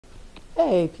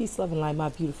Hey, peace, love, and light, my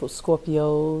beautiful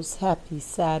Scorpios. Happy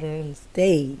Saturn's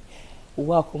Day.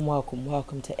 Welcome, welcome,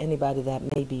 welcome to anybody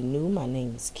that may be new. My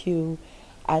name is Q.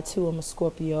 I too am a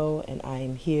Scorpio, and I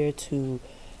am here to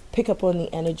pick up on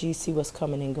the energy, see what's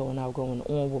coming and going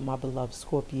on with my beloved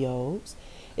Scorpios.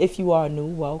 If you are new,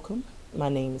 welcome. My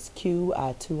name is Q.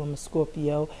 I too am a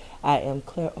Scorpio. I am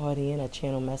clairaudient. I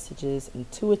channel messages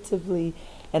intuitively,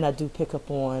 and I do pick up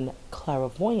on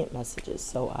clairvoyant messages.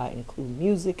 So I include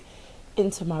music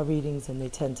into my readings, and they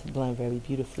tend to blend very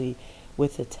beautifully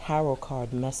with the tarot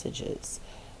card messages.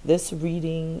 This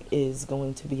reading is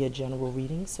going to be a general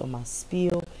reading, so my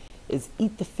spiel is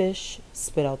eat the fish,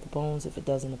 spit out the bones. If it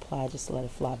doesn't apply, just let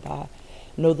it fly by.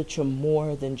 Know that you're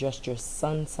more than just your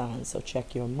sun sign, so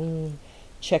check your moon,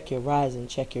 check your rising,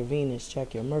 check your Venus,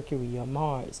 check your Mercury, your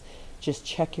Mars. Just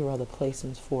check your other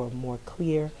placements for a more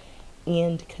clear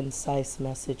and concise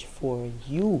message for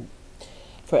you.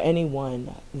 For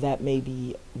anyone that may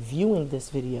be viewing this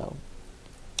video,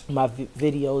 my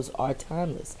videos are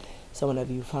timeless. So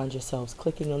whenever you find yourselves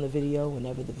clicking on the video,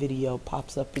 whenever the video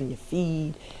pops up in your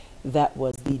feed, that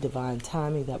was the divine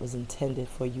timing that was intended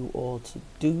for you all to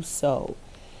do so.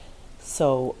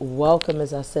 So welcome,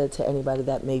 as I said, to anybody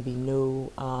that may be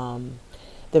new.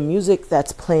 The music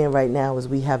that's playing right now is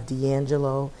we have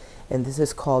D'Angelo, and this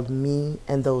is called Me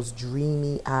and Those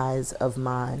Dreamy Eyes of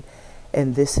Mine.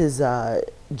 And this is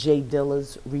Jay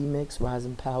Dilla's remix,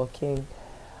 Rising Power King.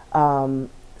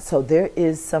 So there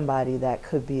is somebody that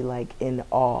could be like in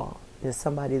awe. There's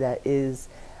somebody that is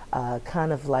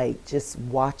kind of like just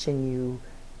watching you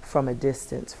from a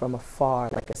distance, from afar,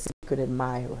 like a secret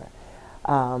admirer.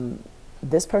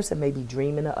 This person may be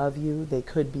dreaming of you. They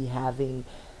could be having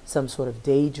some sort of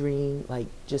daydream, like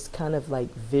just kind of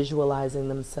like visualizing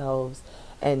themselves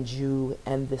and you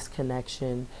and this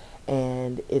connection.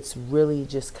 And it's really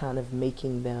just kind of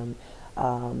making them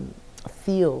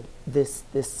feel this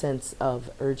sense of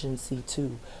urgency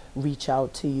to reach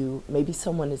out to you. Maybe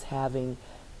someone is having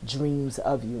dreams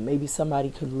of you. Maybe somebody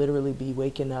could literally be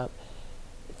waking up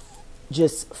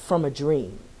just from a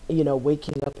dream, you know,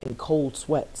 waking up in cold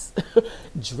sweats,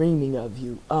 dreaming of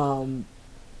you.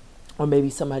 Or maybe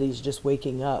somebody's just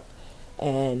waking up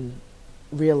and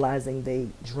realizing they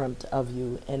dreamt of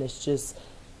you. And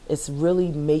it's really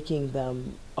making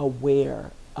them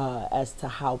aware as to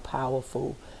how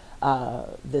powerful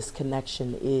this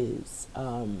connection is.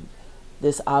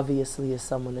 This obviously is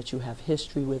someone that you have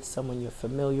history with, someone you're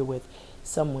familiar with,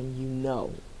 someone you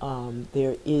know.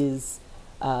 There is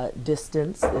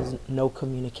distance, there's no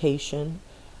communication,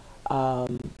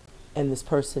 and this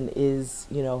person is,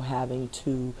 you know, having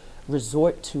to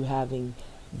resort to having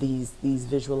these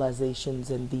visualizations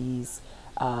and these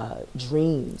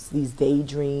dreams, these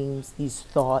daydreams, these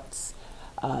thoughts,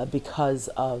 because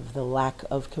of the lack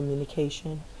of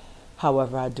communication.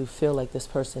 However, I do feel like this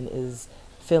person is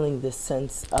feeling this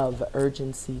sense of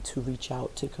urgency to reach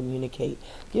out, to communicate.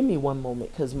 Give me one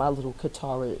moment, because my little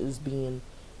Katara is being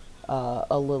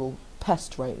a little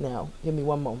pest right now. Give me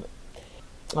one moment.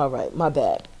 All right, my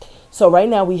bad. So right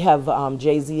now we have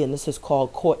Jay-Z, and this is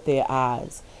called Caught Their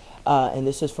Eyes. And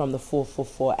this is from the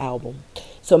 444 album.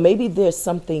 So maybe there's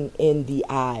something in the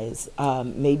eyes.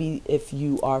 Maybe if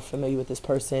you are familiar with this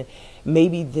person,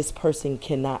 maybe this person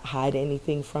cannot hide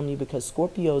anything from you, because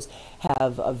Scorpios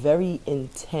have a very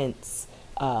intense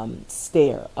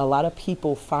stare. A lot of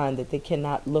people find that they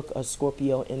cannot look a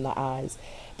Scorpio in the eyes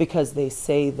because they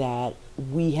say that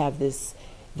we have this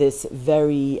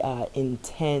very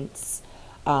intense,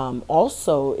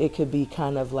 also it could be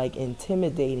kind of like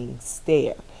intimidating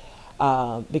stare.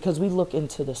 Because we look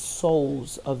into the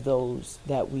souls of those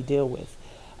that we deal with.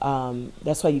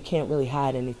 That's why you can't really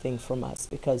hide anything from us,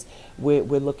 because we're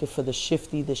looking for the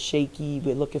shifty, the shaky.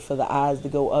 We're looking for the eyes to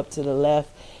go up to the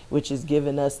left, which is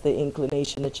giving us the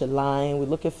inclination that you're lying. We're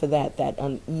looking for that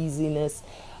uneasiness.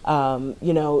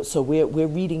 You know, so we're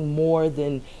reading more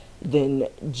than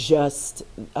just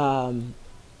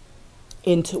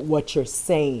into what you're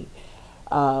saying.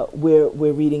 We're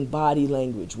reading body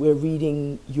language. We're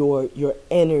reading your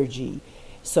energy.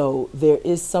 So there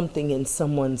is something in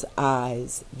someone's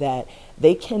eyes that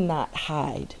they cannot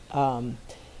hide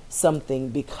something,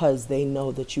 because they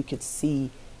know that you could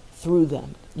see through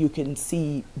them. You can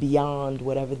see beyond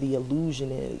whatever the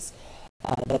illusion is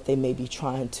that they may be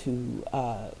trying to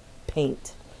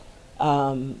paint.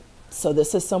 So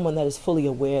this is someone that is fully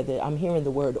aware that I'm hearing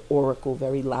the word oracle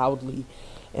very loudly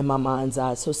in my mind's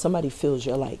eye. So somebody feels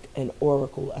you're like an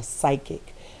oracle, a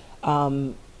psychic,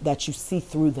 that you see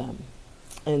through them.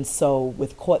 And so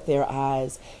with caught their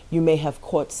eyes, you may have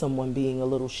caught someone being a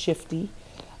little shifty.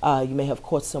 You may have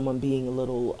caught someone being a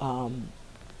little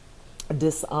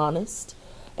dishonest,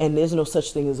 and there's no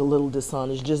such thing as a little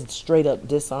dishonest, just straight up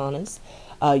dishonest.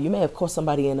 You may have caught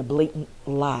somebody in a blatant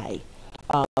lie,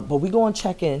 but we're going to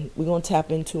check in. We're going to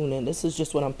tap in, tune in. This is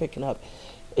just what I'm picking up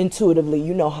intuitively.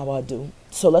 You know how I do.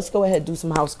 So let's go ahead and do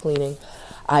some house cleaning.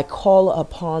 I call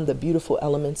upon the beautiful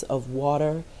elements of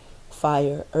water,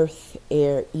 fire, earth,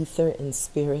 air, ether, and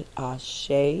spirit.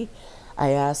 Ashe. I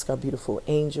ask our beautiful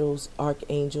angels,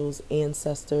 archangels,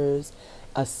 ancestors,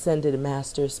 ascended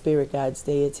masters, spirit guides,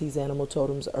 deities, animal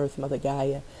totems, earth, mother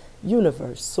Gaia,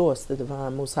 universe, source, the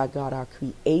divine, most high God, our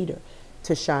creator,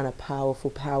 to shine a powerful,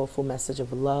 powerful message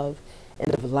of love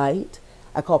and of light.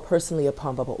 I call personally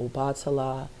upon Baba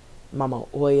Obatala, Mama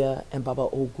Oya, and Baba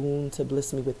Ogun to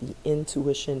bless me with the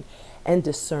intuition and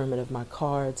discernment of my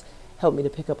cards. Help me to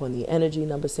pick up on the energy,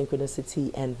 number,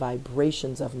 synchronicity, and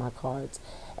vibrations of my cards.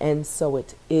 And so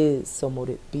it is, so mote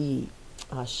it be.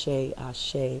 Ashe,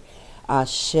 ashe,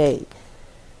 ashe.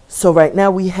 So right now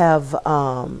we have,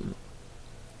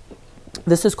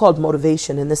 this is called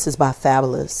motivation, and this is by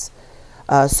Fabulous.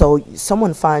 So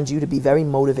someone finds you to be very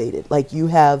motivated, like you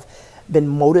have been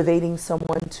motivating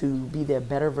someone to be their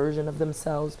better version of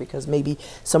themselves, because maybe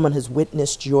someone has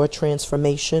witnessed your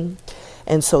transformation.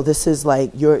 And so this is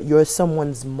like you're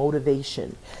someone's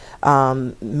motivation.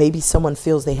 Maybe someone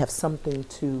feels they have something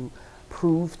to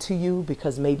prove to you,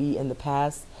 because maybe in the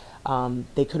past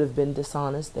they could have been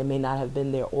dishonest. They may not have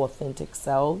been their authentic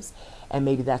selves. And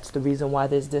maybe that's the reason why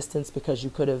there's distance, because you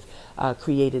could have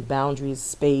created boundaries,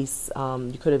 space.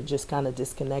 You could have just kind of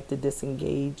disconnected,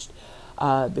 disengaged.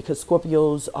 Because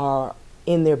Scorpios are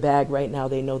in their bag right now.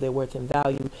 They know their worth and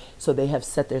value. So they have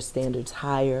set their standards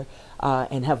higher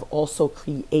and have also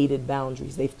created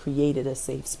boundaries. They've created a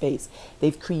safe space.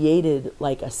 They've created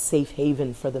like a safe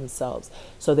haven for themselves.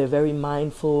 So they're very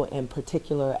mindful and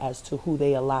particular as to who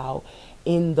they allow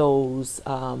in those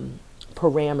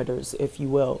parameters, if you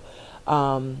will.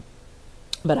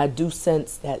 But I do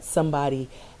sense that somebody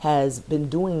has been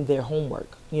doing their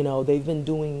homework. You know, they've been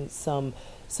doing some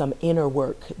inner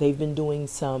work. They've been doing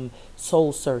some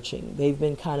soul searching. They've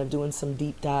been kind of doing some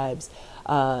deep dives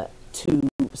to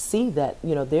see that,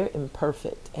 you know, they're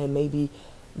imperfect, and maybe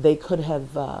they could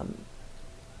have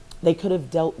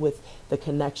dealt with the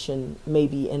connection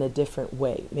maybe in a different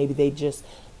way. Maybe they just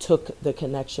took the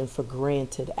connection for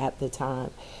granted at the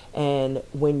time. And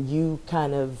when you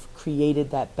kind of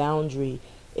created that boundary,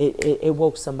 it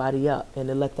woke somebody up, and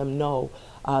it let them know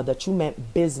that you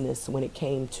meant business when it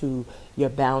came to your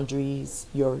boundaries,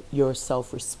 your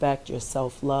self-respect, your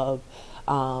self-love.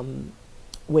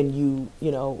 When you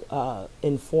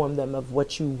informed them of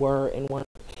what you were and weren't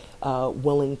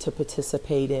willing to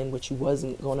participate in, what you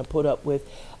wasn't going to put up with.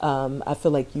 I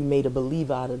feel like you made a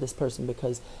believer out of this person,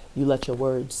 because you let your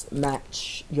words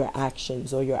match your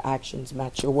actions, or your actions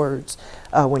match your words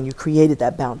when you created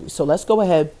that boundary. So let's go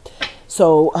ahead.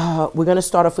 So we're going to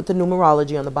start off with the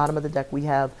numerology. On the bottom of the deck, we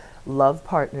have love,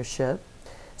 partnership.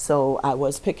 So I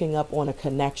was picking up on a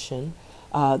connection.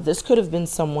 This could have been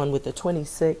someone with the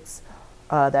 26.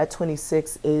 That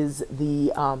 26 is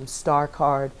the star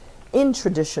card in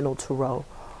traditional tarot.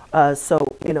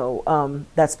 So, you know,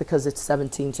 that's because it's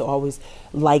 17. So always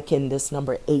liken this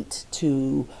number 8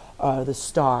 to the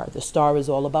star. The star is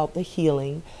all about the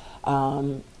healing,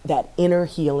 that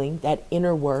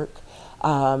inner work.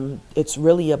 It's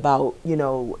really about, you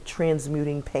know,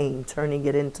 transmuting pain, turning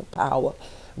it into power,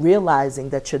 realizing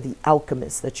that you're the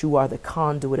alchemist, that you are the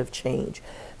conduit of change,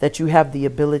 that you have the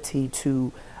ability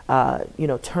to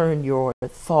turn your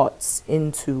thoughts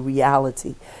into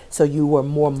reality. So you were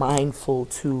more mindful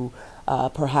to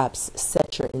perhaps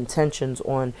set your intentions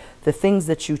on the things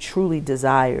that you truly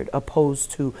desired,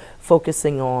 opposed to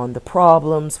focusing on the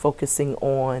problems, focusing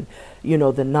on, you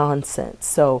know, the nonsense.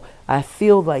 So I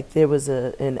feel like there was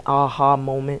an aha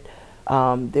moment.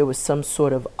 There was some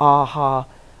sort of aha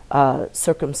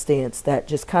circumstance that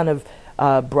just kind of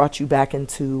brought you back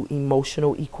into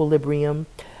emotional equilibrium.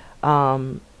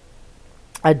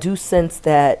 I do sense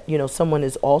that, you know, someone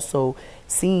is also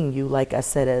seeing you, like I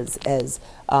said, as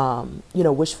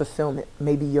wish fulfillment.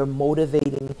 Maybe you're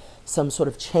motivating some sort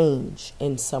of change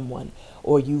in someone,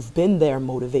 or you've been their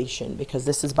motivation, because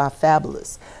this is by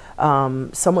Fabulous.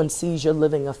 Someone sees you're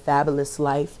living a fabulous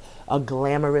life, a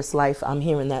glamorous life. I'm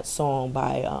hearing that song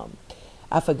by,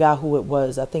 I forgot who it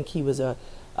was. I think he was a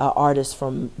artist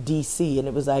from DC, and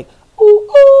it was like, ooh,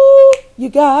 ooh, you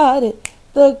got it,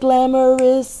 the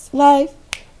glamorous life.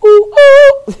 Ooh,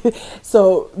 ooh.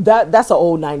 So that's an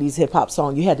old 90s hip hop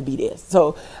song. You had to be there.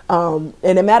 So, and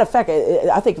as a matter of fact,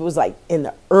 I think it was like in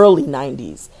the early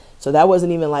 90s. So that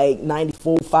wasn't even like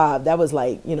 94, 5. That was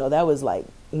like, you know, that was like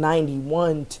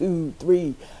 91, 2,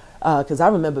 3. because I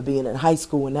remember being in high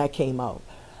school when that came out.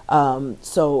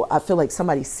 So I feel like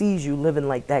somebody sees you living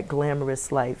like that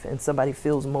glamorous life and somebody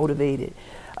feels motivated.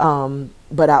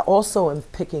 But I also am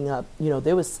picking up, you know,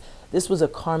 this was a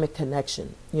karmic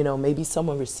connection. You know, maybe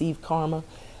someone received karma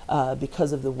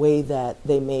because of the way that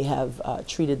they may have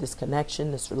treated this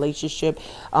connection, this relationship.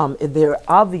 There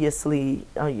obviously,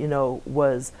 you know,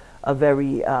 was a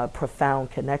very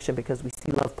profound connection because we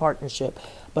see love partnership,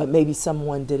 but maybe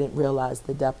someone didn't realize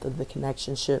the depth of the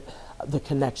connection.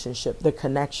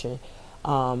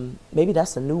 Maybe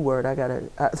that's a new word.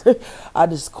 I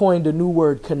just coined a new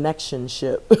word,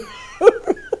 connectionship.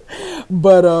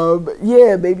 But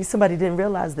yeah, maybe somebody didn't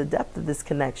realize the depth of this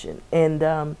connection,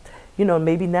 and you know,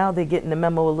 maybe now they're getting the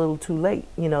memo a little too late.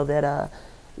 You know that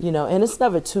you know, and it's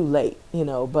never too late. You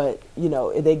know, but you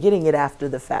know they're getting it after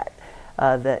the fact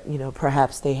that you know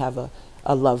perhaps they have a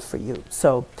love for you.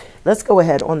 So let's go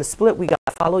ahead. On the split, we got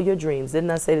follow your dreams.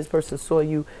 Didn't I say this person saw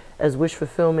you as wish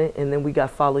fulfillment? And then we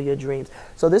got follow your dreams.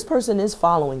 So this person is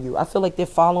following you. I feel like they're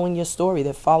following your story.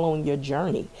 They're following your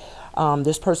journey.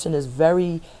 This person is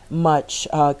very much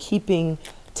keeping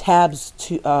tabs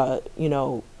to, you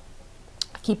know,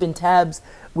 keeping tabs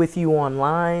with you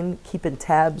online, keeping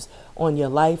tabs on your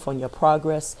life, on your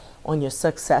progress, on your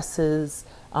successes,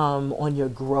 on your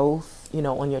growth, you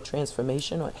know, on your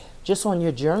transformation, or just on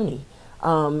your journey.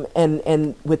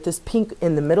 And with this pink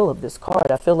in the middle of this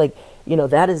card, I feel like, you know,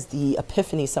 that is the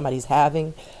epiphany somebody's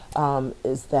having,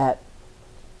 is that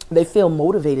they feel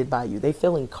motivated by you. They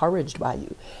feel encouraged by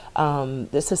you.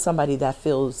 This is somebody that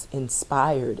feels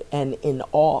inspired and in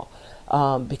awe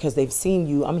because they've seen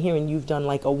you. I'm hearing you've done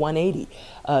like a 180.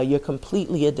 You're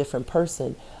completely a different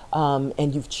person,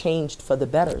 and you've changed for the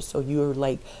better. So you're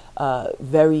like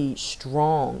very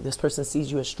strong. This person sees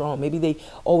you as strong. Maybe they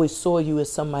always saw you as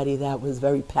somebody that was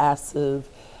very passive,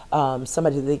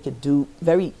 somebody that they could do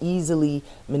very easily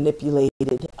manipulated,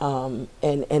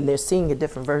 and they're seeing a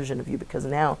different version of you because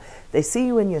now they see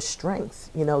you in your strength.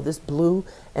 You know, this blue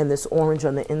and this orange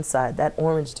on the inside, that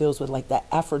orange deals with like that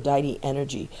Aphrodite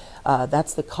energy.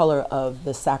 That's the color of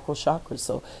the sacral chakra.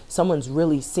 So someone's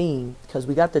really seeing, because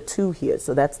we got the 2 here,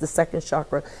 so that's the 2nd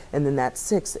chakra, and then that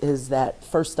 6 is that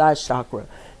first eye chakra.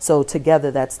 So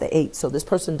together that's the 8. So this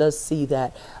person does see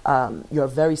that you're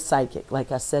very psychic,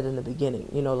 like I said in the beginning,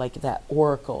 you know, like that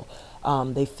oracle.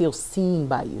 They feel seen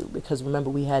by you because remember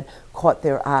we had caught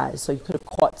their eyes. So you could have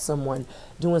caught someone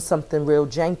doing something real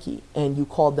janky and you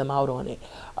called them out on it.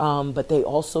 But they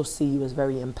also see you as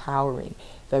very empowering,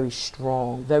 very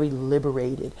strong, very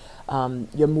liberated.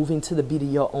 You're moving to the beat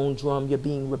of your own drum. You're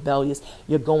being rebellious.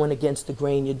 You're going against the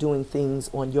grain. You're doing things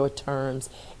on your terms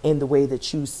in the way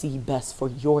that you see best for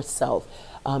yourself.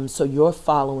 So you're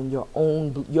following your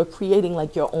own, you're creating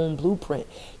like your own blueprint.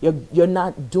 You're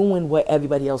not doing what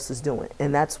everybody else is doing.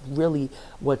 And that's really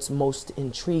what's most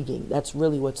intriguing. That's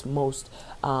really what's most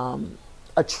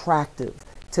attractive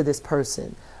to this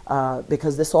person.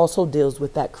 Because this also deals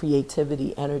with that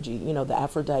creativity energy. You know, the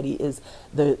Aphrodite is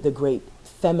the great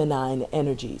feminine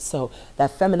energy. So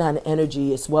that feminine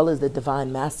energy as well as the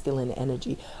divine masculine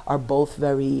energy are both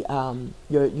very,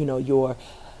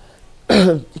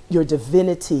 your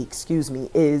divinity, excuse me,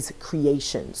 is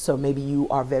creation. So maybe you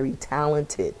are very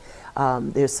talented.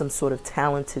 There's some sort of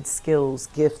talented skills,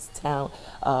 gifts, talent,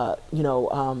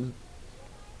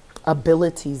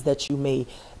 abilities that you may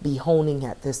be honing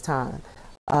at this time.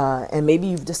 And maybe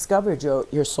you've discovered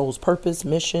your soul's purpose,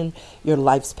 mission, your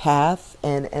life's path,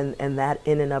 and that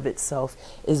in and of itself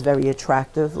is very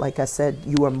attractive. Like I said,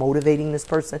 you are motivating this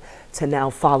person to now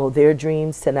follow their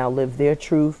dreams, to now live their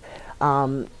truth.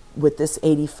 With this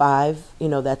 85, you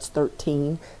know, that's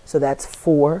 13, so that's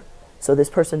 4. So this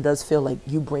person does feel like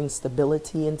you bring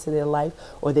stability into their life,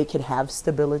 or they could have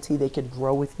stability, they could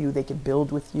grow with you, they could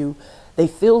build with you. They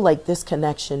feel like this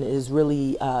connection is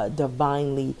really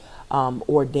divinely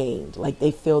ordained. Like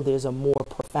they feel there's a more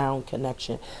profound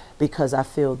connection because I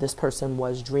feel this person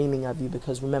was dreaming of you.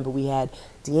 Because remember, we had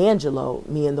D'Angelo,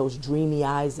 me and those dreamy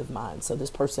eyes of mine. So this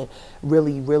person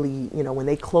really, you know, when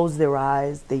they close their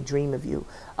eyes, they dream of you.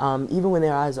 Even when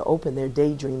their eyes are open, they're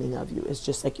daydreaming of you. It's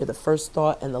just like you're the first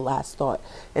thought and the last thought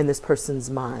in this person's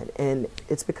mind. And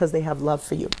it's because they have love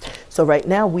for you. So right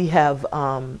now we have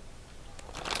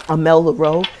Amel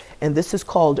Leroux, and this is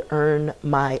called Earn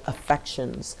My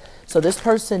Affections. So this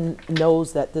person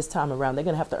knows that this time around they're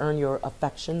going to have to earn your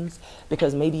affections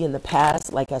because maybe in the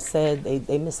past, like I said,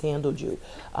 they mishandled you.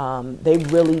 They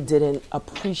really didn't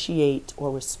appreciate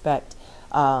or respect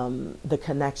the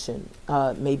connection.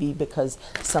 Maybe because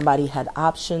somebody had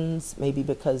options, maybe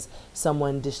because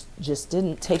someone just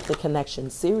didn't take the connection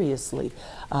seriously,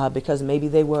 because maybe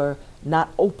they were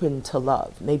not open to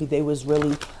love. Maybe they was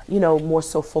really, more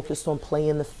so focused on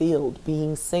playing the field,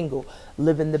 being single,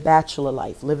 living the bachelor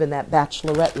life, living that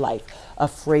bachelorette life,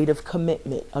 afraid of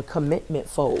commitment, a commitment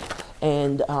phobe.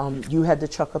 And you had to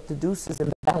chuck up the deuces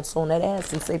and bounce on that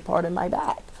ass and say, pardon my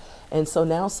back. And so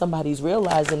now somebody's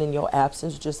realizing in your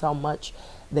absence just how much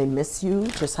they miss you,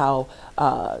 just how,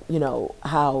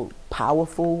 how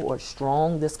powerful or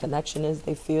strong this connection is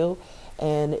they feel.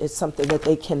 And it's something that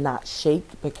they cannot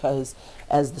shake because,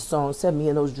 as the song said, me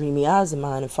and those dreamy eyes of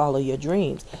mine and follow your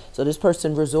dreams. So this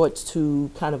person resorts to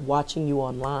kind of watching you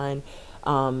online.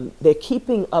 They're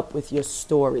keeping up with your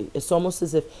story. It's almost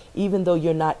as if even though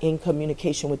you're not in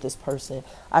communication with this person,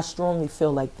 I strongly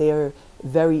feel like they're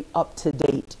very up to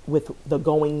date with the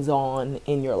goings on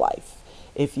in your life,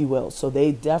 if you will. So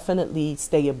they definitely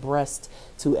stay abreast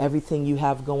to everything you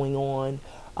have going on.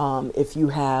 If you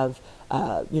have,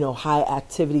 high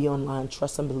activity online,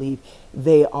 trust and believe,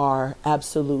 they are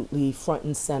absolutely front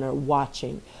and center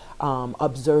watching,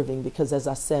 observing, because as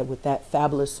I said, with that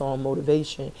fabulous song,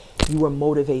 Motivation, you are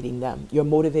motivating them. You're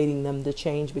motivating them to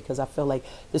change because I feel like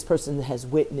this person has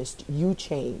witnessed you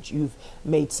change. You've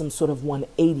made some sort of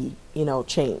 180,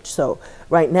 change. So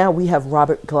right now we have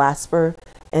Robert Glasper,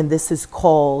 and this is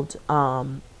called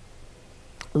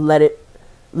Let It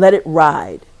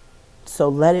Ride. So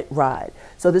let it ride.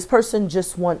 So this person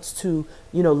just wants to,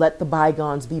 let the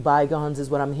bygones be bygones is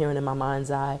what I'm hearing in my mind's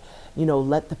eye.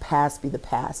 Let the past be the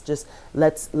past. Just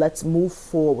let's move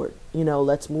forward.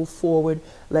 Let's move forward.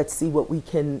 Let's see what we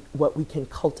can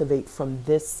cultivate from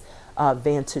this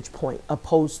vantage point,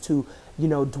 opposed to,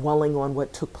 dwelling on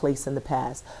what took place in the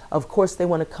past. Of course, they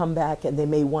want to come back and they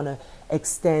may want to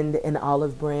extend an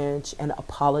olive branch and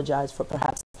apologize for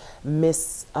perhaps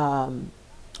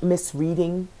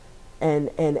misreading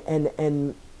and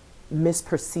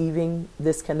misperceiving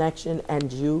this connection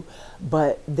and you,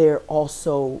 but they're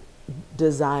also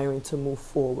desiring to move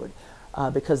forward,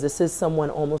 because this is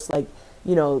someone almost like,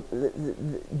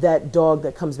 that dog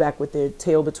that comes back with their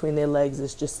tail between their legs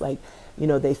is just like,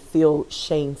 they feel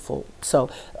shameful.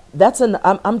 So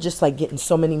I'm just like getting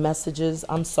so many messages.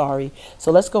 I'm sorry.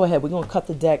 So let's go ahead. We're going to cut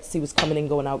the deck, see what's coming in,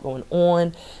 going out, going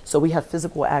on. So we have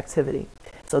physical activity.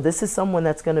 So this is someone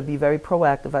that's going to be very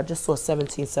proactive. I just saw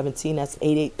 1717, that's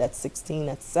 88, that's 16,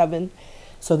 that's 7.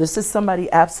 So this is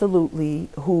somebody absolutely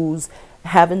who's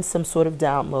having some sort of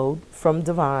download from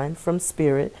divine, from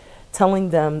spirit, telling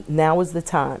them now is the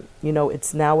time.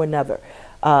 It's now or never.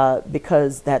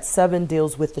 Because that 7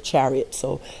 deals with the chariot.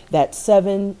 So that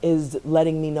 7 is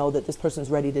letting me know that this person's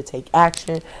ready to take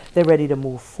action. They're ready to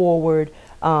move forward.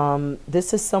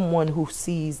 This is someone who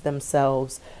sees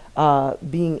themselves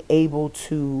being able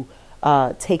to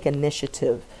take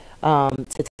initiative,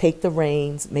 to take the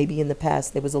reins. Maybe in the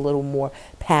past there was a little more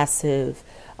passive.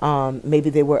 Maybe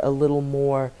they were a little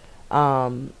more,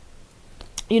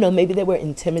 maybe they were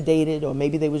intimidated, or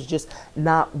maybe they was just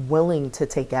not willing to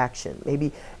take action.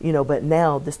 Maybe, but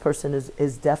now this person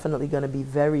is definitely going to be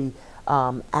very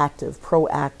active,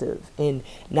 proactive, in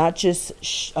not just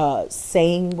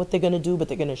saying what they're going to do, but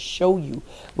they're going to show you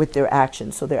with their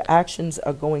actions. So their actions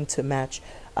are going to match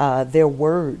their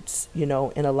words, in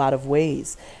a lot of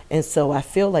ways. And so I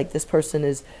feel like this person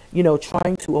is,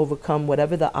 trying to overcome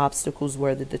whatever the obstacles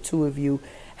were that the two of you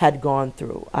had gone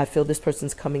through. I feel this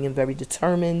person's coming in very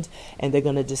determined, and they're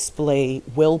going to display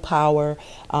willpower.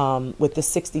 With the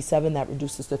 67, that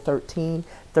reduces to 13.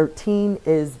 13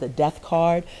 is the death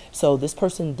card. So this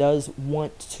person does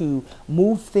want to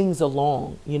move things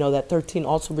along. That 13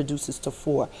 also reduces to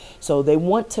 4. So they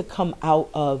want to come out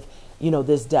of,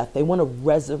 this death. They want to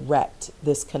resurrect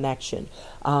this connection.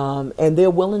 And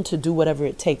they're willing to do whatever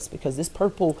it takes, because this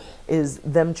purple is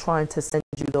them trying to send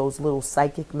you those little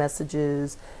psychic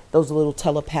messages, those little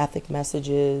telepathic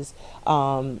messages.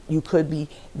 You could be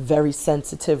very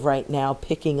sensitive right now,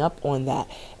 picking up on that.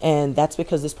 And that's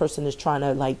because this person is trying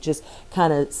to just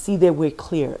kind of see their way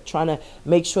clear, trying to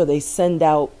make sure they send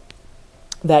out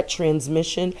that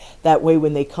transmission. That way,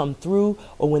 when they come through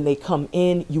or when they come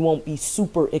in, you won't be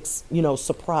super,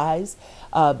 surprised,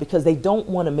 because they don't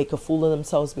want to make a fool of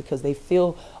themselves, because they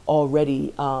feel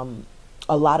already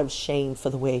a lot of shame for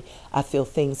the way I feel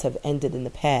things have ended in the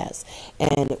past.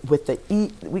 And with the E,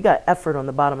 we got effort on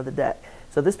the bottom of the deck.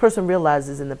 So this person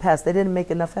realizes in the past they didn't make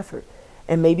enough effort.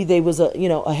 And maybe they was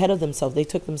ahead of themselves. They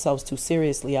took themselves too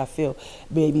seriously, I feel.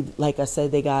 Maybe, like I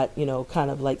said, they got,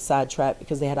 kind of like sidetracked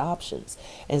because they had options.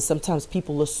 And sometimes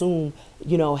people assume,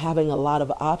 having a lot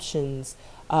of options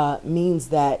means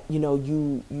that, you know,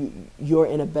 you're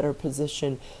in a better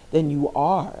position than you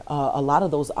are. A lot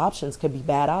of those options could be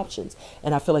bad options.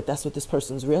 And I feel like that's what this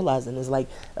person's realizing, is like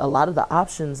a lot of the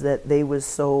options that they was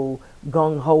so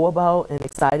gung-ho about and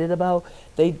excited about,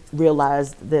 they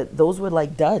realized that those were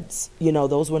like duds. You know,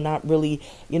 those were not really,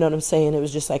 you know what I'm saying? It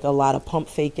was just like a lot of pump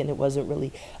faking. It wasn't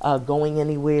really going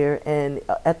anywhere. And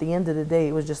at the end of the day,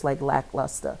 it was just like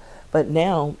lackluster. But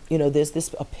now, you know, there's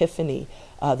this epiphany.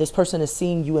 This person is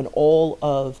seeing you in all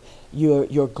of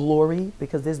your glory,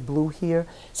 because there's blue here.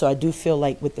 So I do feel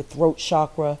like with the throat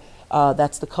chakra,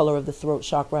 that's the color of the throat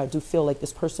chakra. I do feel like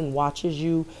this person watches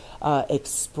you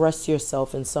express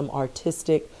yourself in some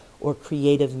artistic or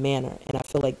creative manner. And I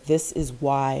feel like this is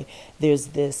why there's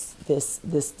this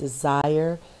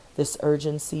desire, this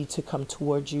urgency to come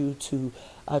towards you, to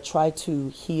try to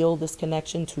heal this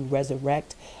connection, to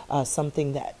resurrect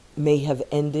something that may have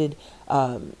ended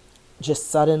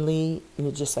just suddenly, you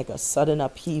know, just like a sudden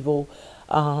upheaval.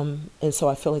 And so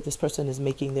I feel like this person is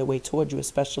making their way toward you,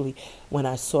 especially when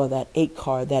I saw that 8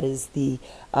 card. That is the,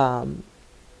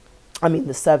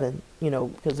 the 7, you know,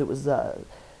 because it was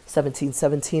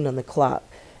 1717 on the clock.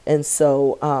 And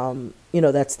so, you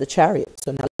know, that's the Chariot.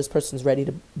 So now this person's ready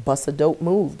to bust a dope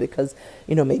move, because,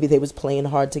 you know, maybe they was playing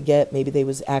hard to get. Maybe they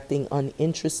was acting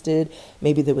uninterested.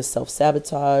 Maybe there was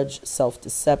self-sabotage,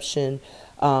 self-deception,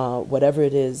 whatever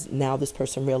it is. Now this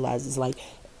person realizes, like,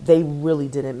 they really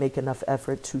didn't make enough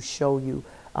effort to show you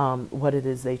what it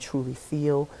is they truly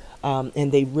feel.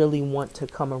 And they really want to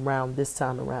come around this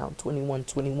time around. 21,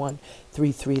 21,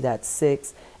 3, 3, that's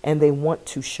 6. And they want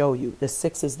to show you. The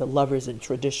 6 is the Lovers in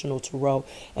traditional tarot.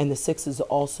 And the 6 is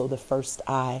also the first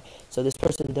eye. So this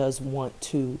person does want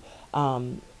to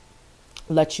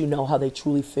let you know how they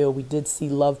truly feel. We did see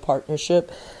love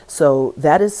partnership. So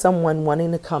that is someone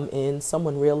wanting to come in,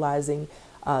 someone realizing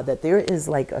that there is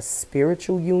like a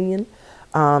spiritual union.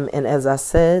 And as I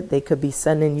said, they could be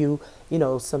sending you, you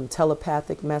know, some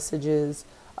telepathic messages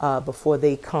before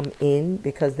they come in,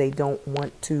 because they don't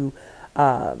want to,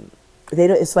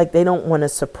 it's like they don't want to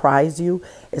surprise you.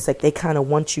 It's like they kind of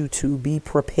want you to be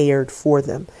prepared for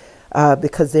them,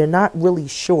 because they're not really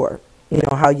sure, you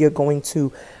know, how you're going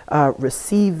to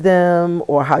receive them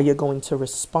or how you're going to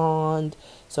respond.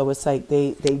 So it's like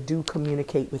they do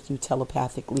communicate with you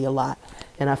telepathically a lot.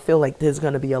 And I feel like there's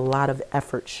going to be a lot of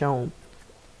effort shown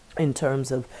in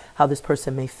terms of how this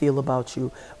person may feel about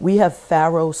you. We have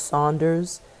Pharaoh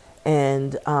Saunders,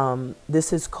 and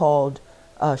this is called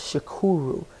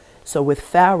Shakuru. So with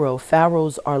Pharaoh,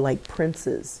 pharaohs are like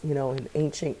princes, you know, in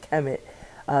ancient Kemet.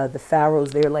 The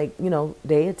pharaohs, they're like, you know,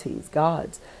 deities,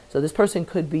 gods. So this person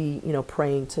could be, you know,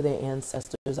 praying to their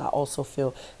ancestors. I also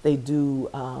feel they do,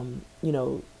 you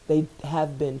know, they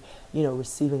have been, you know,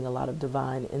 receiving a lot of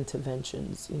divine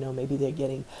interventions. You know, maybe they're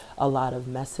getting a lot of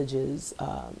messages,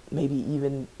 maybe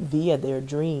even via their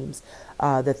dreams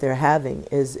that they're having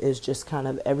is just kind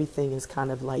of, everything is kind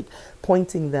of like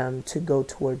pointing them to go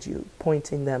towards you,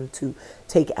 pointing them to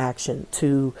take action,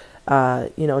 to,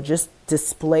 you know, just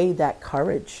display that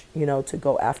courage, you know, to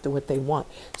go after what they want.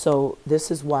 So this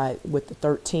is why with the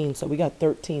 13, so we got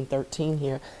 13, 13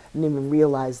 here. I didn't even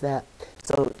realize that.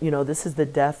 So, you know, this is the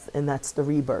death, and that's the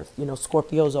rebirth. You know,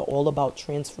 Scorpios are all about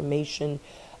transformation.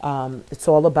 It's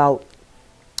all about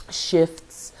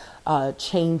shifts,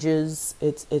 changes.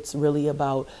 It's really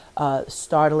about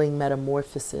startling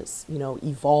metamorphosis, you know,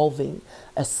 evolving,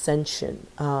 ascension,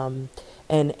 and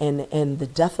the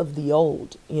death of the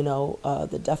old, you know,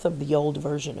 the death of the old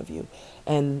version of you,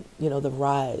 and, you know, the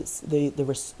rise, the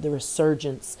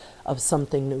resurgence of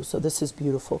something new. So this is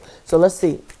beautiful. So let's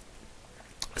see.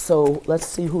 So let's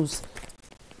see who's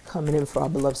coming in for our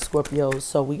beloved Scorpios.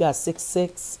 So we got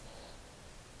 6-6.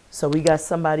 So we got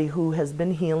somebody who has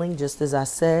been healing, just as I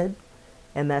said.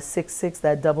 And that 6-6,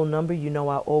 that double number, you know,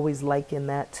 I always liken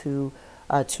that to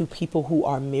two people who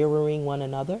are mirroring one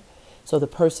another. So the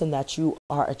person that you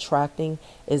are attracting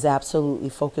is absolutely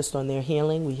focused on their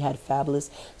healing. We had Fabulous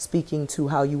speaking to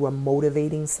how you were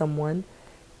motivating someone,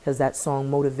 because that song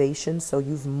Motivation. So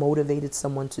you've motivated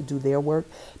someone to do their work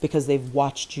because they've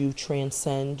watched you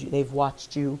transcend. They've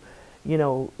watched you, you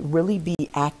know, really be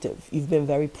active. You've been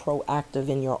very proactive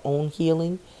in your own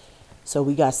healing. So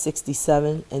we got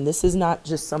 67. And this is not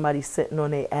just somebody sitting on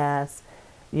their ass,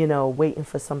 you know, waiting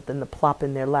for something to plop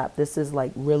in their lap. This is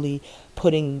like really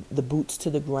putting the boots to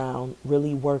the ground,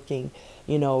 really working,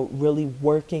 you know, really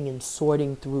working and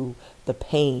sorting through the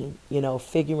pain, you know,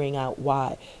 figuring out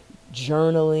why.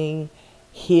 Journaling,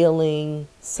 healing,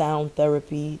 sound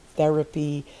therapy.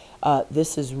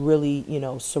 This is really, you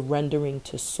know, surrendering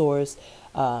to source,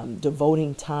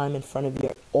 devoting time in front of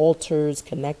your altars,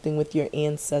 connecting with your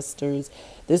ancestors.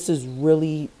 This is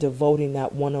really devoting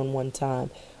that one-on-one time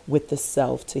with the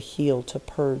self to heal, to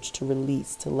purge, to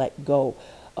release, to let go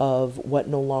of what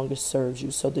no longer serves you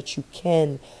so that you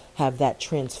can have that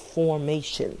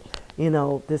transformation. You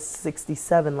know, this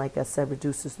 67, like I said,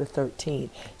 reduces to 13.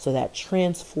 So that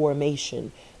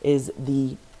transformation is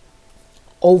the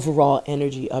overall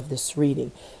energy of this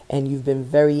reading. And you've been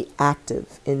very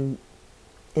active in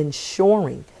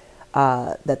ensuring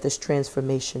that this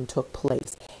transformation took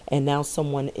place. And now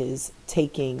someone is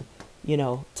taking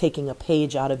a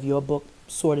page out of your book,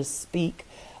 so to speak,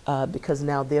 because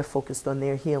now they're focused on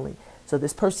their healing. So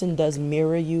this person does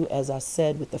mirror you, as I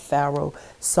said, with the Pharaoh,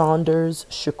 Saunders,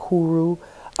 Shakuru.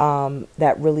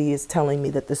 That really is telling me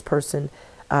that this person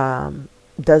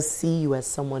does see you as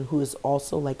someone who is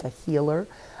also like a healer.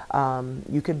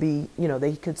 You could be,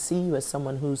 they could see you as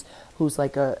someone who's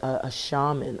like a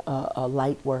shaman, a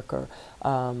light worker,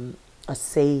 a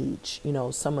sage,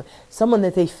 someone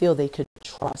that they feel they could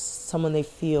trust, someone they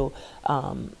feel,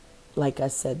 like I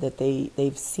said, that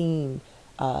they've seen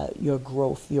your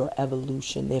growth, your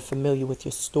evolution. They're familiar with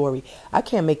your story. I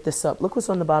can't make this up. Look what's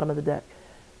on the bottom of the deck.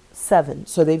 7.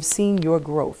 So they've seen your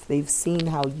growth. They've seen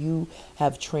how you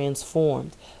have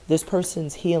transformed. This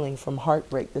person's healing from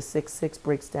heartbreak. The 6-6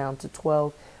 breaks down to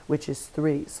 12, which is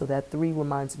 3. So that 3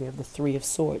 reminds me of the 3 of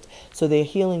Swords. So they're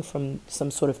healing from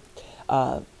some sort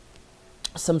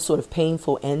of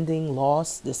painful ending,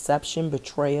 loss, deception,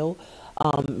 betrayal.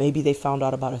 Maybe they found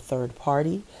out about a third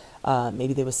party.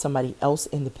 Maybe there was somebody else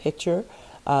in the picture.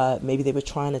 Maybe they were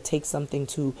trying to take something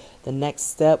to the next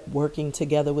step, working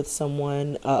together with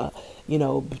someone,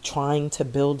 trying to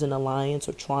build an alliance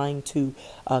or trying to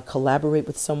collaborate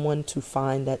with someone to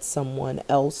find that someone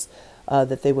else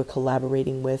that they were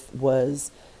collaborating with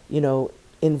was,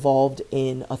 involved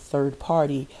in a third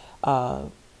party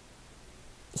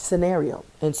scenario.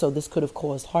 And so this could have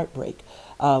caused heartbreak.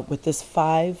 With this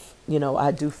 5,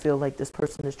 I do feel like this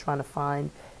person is trying to find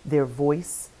their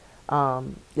voice.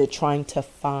 They're trying to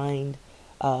find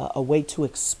a way to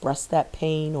express that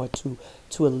pain or to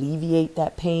alleviate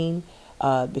that pain,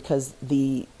 because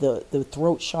the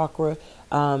throat chakra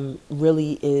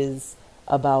really is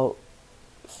about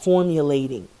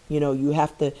formulating. You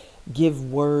have to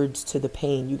give words to the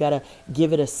pain. You got to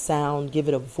give it a sound, give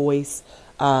it a voice.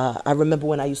 I remember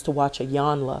when I used to watch a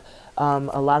Yanla,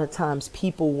 a lot of times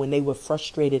people, when they were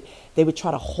frustrated, they would try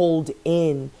to hold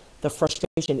in the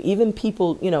frustration. Even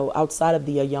people, outside of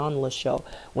the Ayanla show,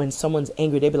 when someone's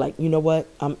angry, they'd be like, you know what,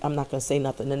 I'm not going to say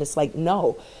nothing. And it's like,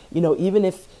 no, even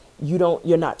if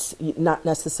you're not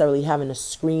necessarily having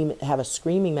to have a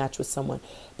screaming match with someone,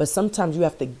 but sometimes you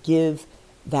have to give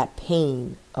that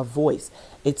pain a voice.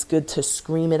 It's good to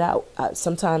scream it out.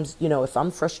 Sometimes, if I'm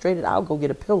frustrated, I'll go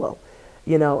get a pillow,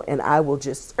 and I will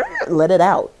just let it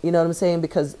out. You know what I'm saying?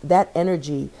 Because that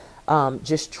energy,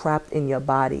 just trapped in your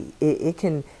body, it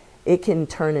can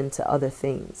turn into other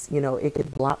things. It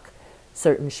could block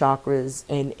certain chakras,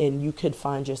 and you could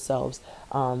find yourselves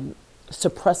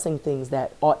suppressing things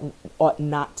that ought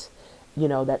not,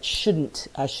 that shouldn't,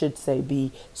 I should say,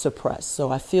 be suppressed.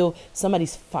 So I feel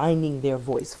somebody's finding their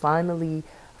voice, finally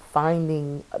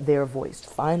finding their voice,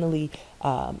 finally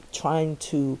trying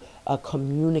to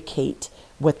communicate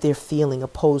what they're feeling,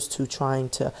 opposed to trying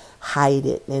to hide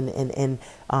it and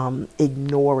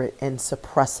ignore it and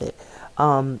suppress it.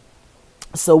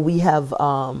 So we have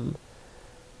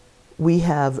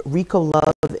Rico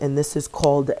Love, and this is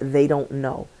called They Don't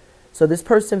Know. So this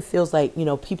person feels like,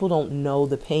 people don't know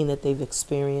the pain that they've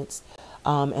experienced.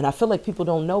 And I feel like people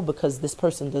don't know because this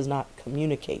person does not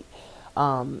communicate.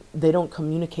 They don't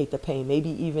communicate the pain. Maybe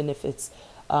even if it's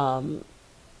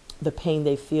the pain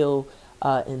they feel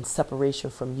in separation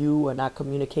from you or not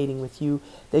communicating with you,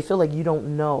 they feel like you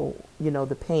don't know,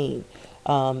 the pain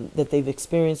that they've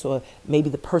experienced, or maybe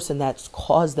the person that's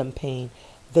caused them pain,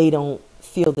 they don't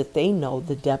feel that they know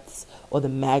the depths or the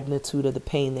magnitude of the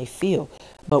pain they feel.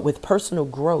 But with personal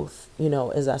growth,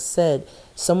 as I said,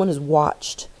 someone has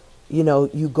watched,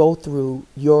 you go through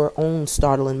your own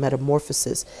startling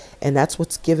metamorphosis, and that's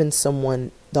what's given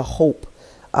someone the hope.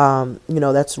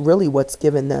 That's really what's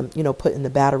given them, putting the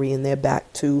battery in their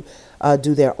back to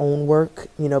do their own work,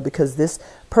 because this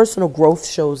personal growth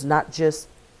shows not just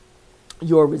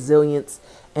your resilience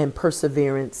and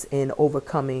perseverance in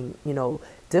overcoming,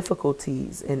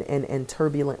 difficulties and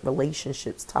turbulent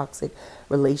relationships, toxic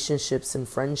relationships and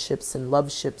friendships and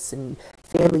loveships and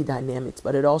family dynamics,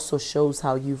 but it also shows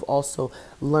how you've also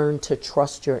learned to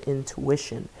trust your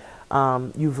intuition.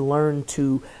 You've learned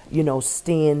to,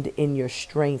 stand in your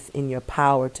strength, in your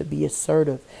power, to be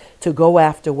assertive, to go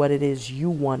after what it is you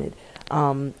wanted,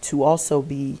 to also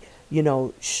be,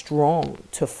 strong,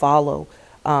 to follow,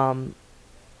 follow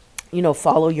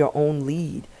your own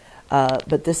lead.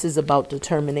 But this is about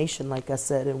determination, like I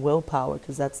said, and willpower,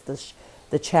 because that's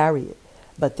the chariot.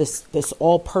 But this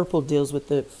all purple deals with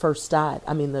the first eye,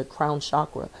 the crown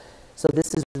chakra. So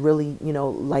this is really,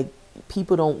 like,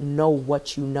 people don't know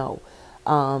what you know.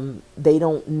 They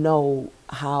don't know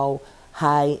how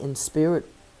high in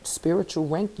spiritual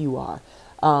rank you are.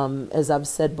 As I've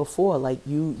said before, like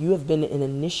you have been an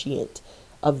initiate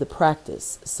of the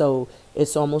practice. So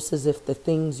it's almost as if the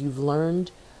things you've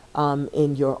learned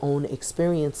in your own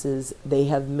experiences, they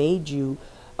have made you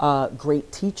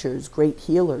great teachers, great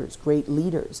healers, great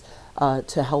leaders,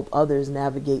 to help others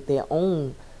navigate their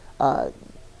own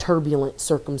turbulent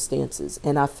circumstances.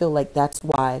 And I feel like that's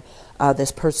why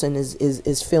this person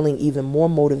is feeling even more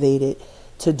motivated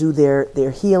to do their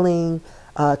healing,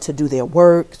 to do their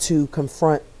work, to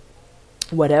confront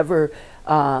whatever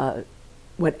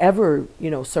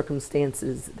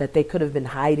circumstances that they could have been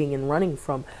hiding and running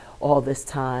from all this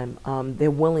time.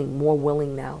 They're more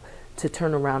willing now to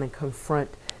turn around and confront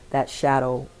that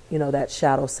shadow, that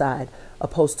shadow side,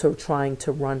 opposed to trying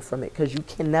to run from it, because you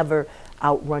can never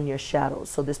outrun your shadows.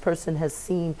 So this person has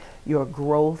seen your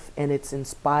growth, and it's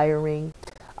inspiring.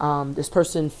 This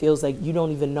person feels like you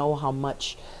don't even know how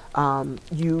much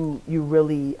you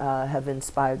really have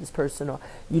inspired this person, or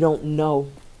you don't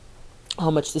know how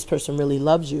much this person really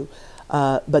loves you.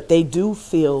 But they do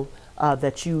feel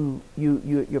that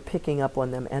you're picking up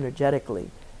on them energetically,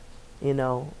 and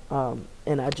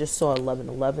I just saw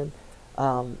 1111,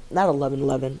 not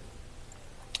 1111.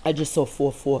 I just saw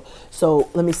 44. So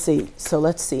let me see. So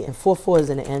let's see. And 44 is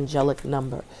an angelic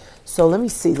number. So let me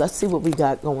see. Let's see what we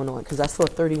got going on, because I saw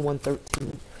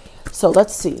 3113. So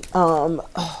let's see. So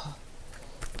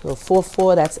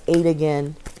 44, that's 8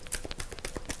 again.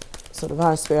 So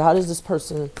Divine Spirit, how does this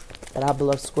person that I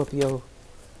beloved Scorpio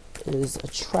is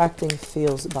attracting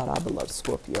feels about our beloved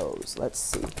Scorpios? Let's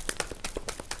see.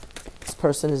 This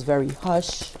person is very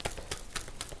hush.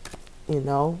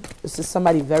 This is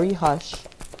somebody very hush.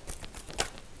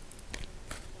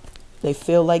 They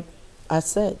feel like I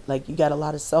said, like you got a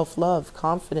lot of self-love,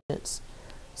 confidence,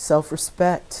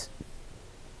 self-respect.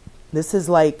 This is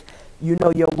like, your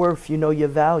worth, your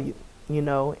value,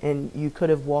 and you could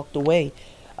have walked away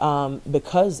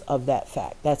because of that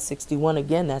fact. That's 61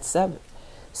 again, that's 7.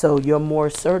 So you're more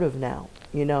assertive now,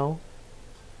 You're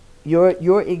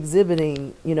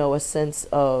exhibiting, a sense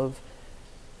of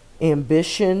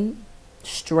ambition,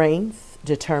 strength,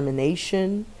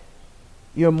 determination.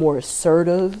 You're more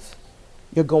assertive.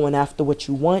 You're going after what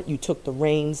you want. You took the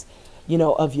reins,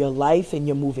 of your life, and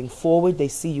you're moving forward. They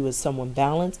see you as someone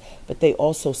balanced, but they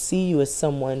also see you as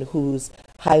someone who's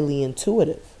highly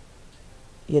intuitive,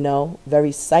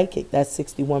 very psychic. That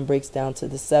 61 breaks down to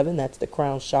the 7. That's the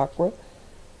crown chakra.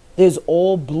 There's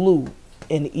all blue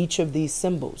in each of these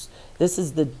symbols. This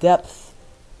is the depth,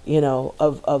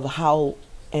 of how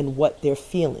and what they're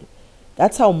feeling.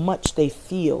 That's how much they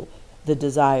feel the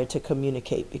desire to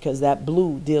communicate, because that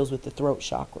blue deals with the throat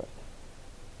chakra.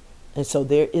 And so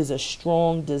there is a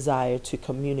strong desire to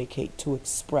communicate, to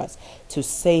express, to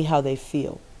say how they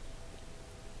feel.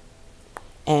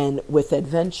 And with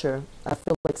adventure, I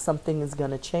feel like something is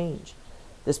going to change.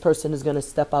 This person is going to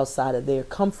step outside of their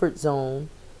comfort zone,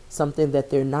 something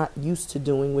that they're not used to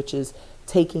doing, which is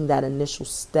taking that initial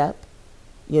step,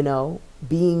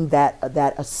 being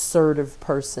that assertive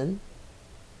person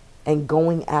and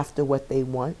going after what they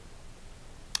want.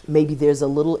 Maybe there's a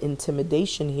little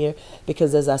intimidation here,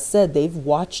 because as I said, they've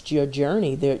watched your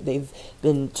journey. They've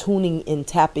been tuning in,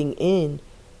 tapping in,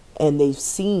 and they've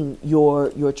seen your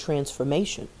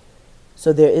transformation.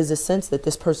 So there is a sense that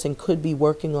this person could be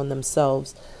working on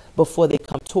themselves before they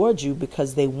come towards you,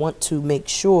 because they want to make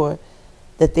sure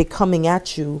that they're coming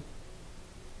at you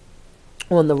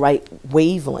on the right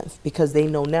wavelength, because they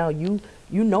know now you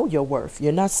know your worth.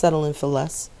 You're not settling for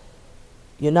less.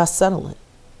 You're not settling.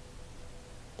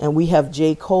 And we have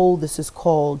J. Cole. This is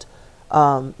called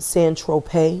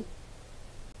Saint-Tropez.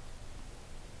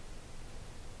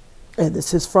 And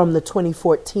this is from the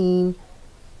 2014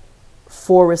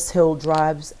 Forest Hill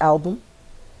Drives album.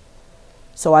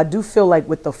 So I do feel like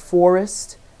with the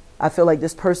forest, I feel like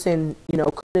this person,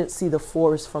 couldn't see the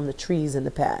forest from the trees in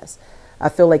the past. I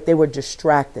feel like they were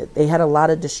distracted. They had a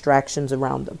lot of distractions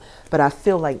around them. But I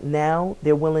feel like now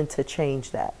they're willing to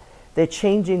change that. They're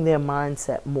changing their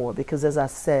mindset more, because as I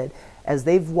said, as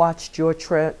they've watched your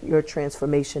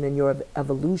transformation and your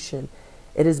evolution,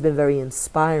 it has been very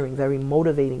inspiring, very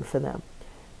motivating for them.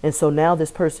 And so now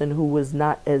this person who was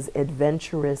not as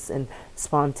adventurous and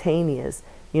spontaneous,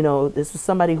 you know, this was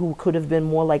somebody who could have been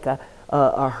more like a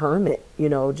hermit, you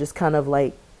know, just kind of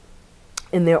like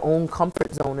in their own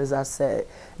comfort zone, as I said,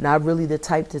 not really the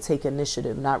type to take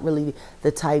initiative, not really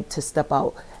the type to step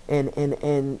out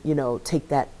and you know, take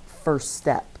that first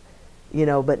step, you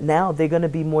know, but now they're going to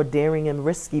be more daring and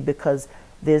risky because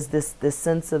there's this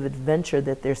sense of adventure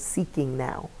that they're seeking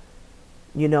now,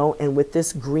 you know, and with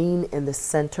this green in the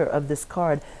center of this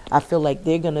card, I feel like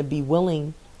they're going to be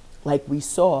willing, like we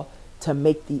saw, to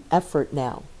make the effort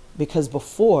now, because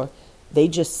before they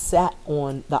just sat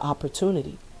on the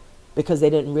opportunity because they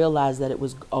didn't realize that it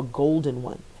was a golden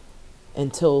one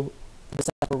until the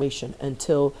separation,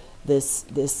 until this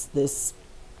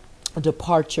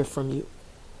departure from you.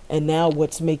 And now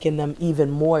what's making them even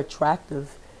more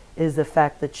attractive is the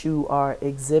fact that you are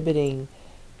exhibiting,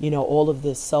 you know, all of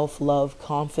this self-love,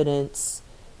 confidence.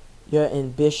 You're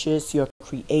ambitious, you're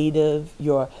creative,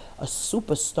 you're a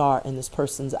superstar in this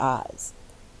person's eyes.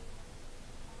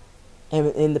 And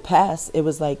in the past, it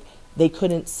was like they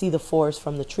couldn't see the forest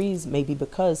from the trees, maybe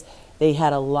because they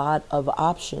had a lot of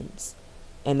options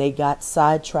and they got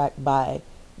sidetracked by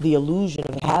the illusion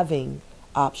of having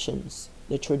options.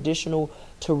 The traditional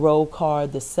tarot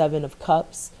card, the Seven of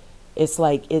Cups, it's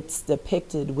like it's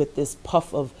depicted with this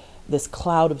puff of this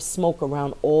cloud of smoke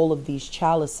around all of these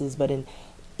chalices, but in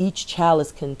each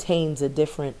chalice contains a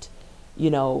different, you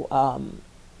know,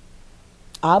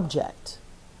 object,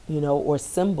 you know, or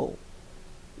symbol,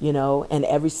 you know, and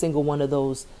every single one of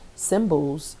those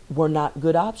symbols were not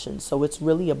good options. So it's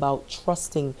really about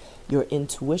trusting your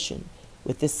intuition.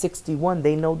 With this 61,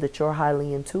 they know that you're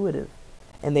highly intuitive.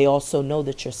 And they also know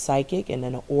that you're psychic and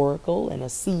an oracle and a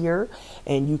seer,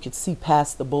 and you could see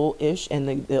past the bullish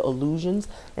and the illusions.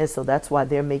 And so that's why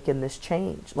they're making this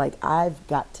change. Like, I've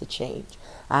got to change.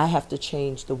 I have to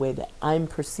change the way that I'm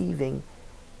perceiving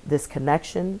this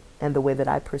connection and the way that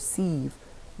I perceive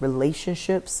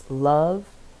relationships, love.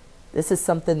 This is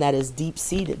something that is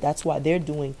deep-seated. That's why they're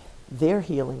doing their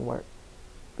healing work,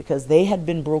 because they had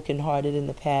been brokenhearted in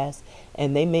the past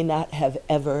and they may not have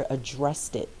ever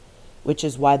addressed it, which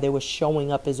is why they were showing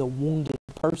up as a wounded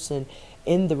person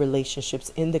in the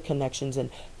relationships, in the connections, and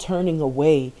turning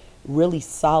away really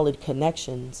solid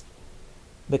connections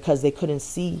because they couldn't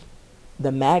see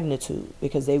the magnitude,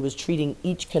 because they was treating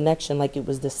each connection like it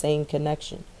was the same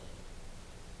connection.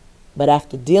 But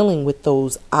after dealing with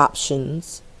those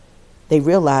options, they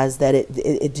realized that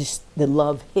it just, the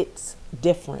love hits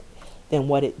different than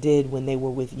what it did when they were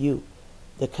with you.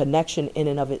 The connection in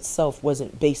and of itself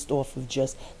wasn't based off of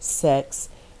just sex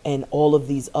and all of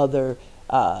these other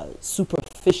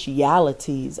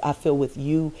superficialities. I feel with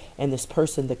you and this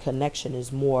person, the connection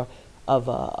is more of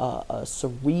a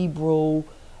cerebral,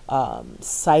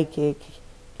 psychic,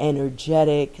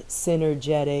 energetic,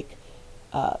 synergetic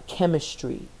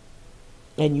chemistry.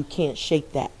 And you can't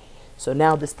shake that. So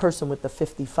now this person with the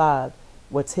 55,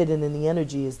 what's hidden in the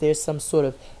energy is there's some sort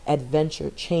of adventure,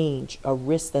 change, a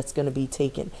risk that's going to be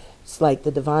taken. It's like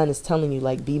the divine is telling you,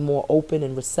 like, be more open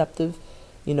and receptive,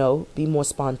 you know, be more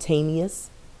spontaneous.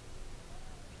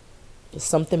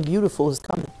 Something beautiful is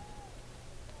coming.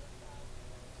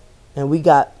 And we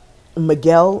got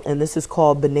Miguel, and this is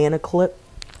called Banana Clip.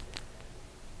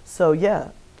 So yeah,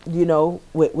 you know,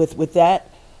 with that,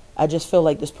 I just feel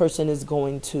like this person is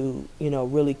going to, you know,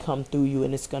 really come through you,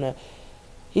 and it's going to,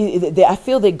 I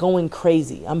feel they're going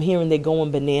crazy. I'm hearing they're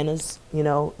going bananas. You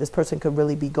know, this person could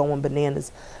really be going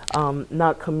bananas,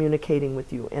 not communicating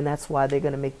with you. And that's why they're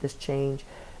going to make this change.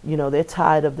 You know, they're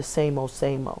tired of the same old,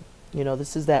 same old. You know,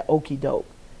 this is that okie doke.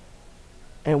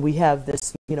 And we have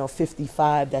this, you know,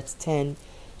 55, that's 10.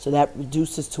 So that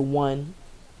reduces to 1.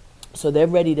 So they're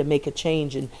ready to make a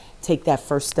change and take that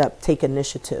first step, take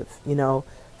initiative, you know,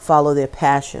 follow their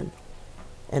passion.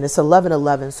 And it's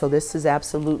 11-11, so this is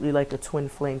absolutely like a twin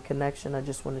flame connection. I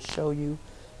just want to show you.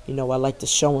 You know, I like to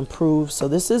show and prove. So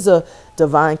this is a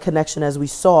divine connection, as we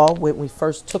saw when we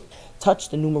first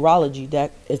touched the numerology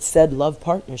deck. It said love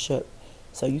partnership.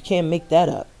 So you can't make that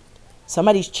up.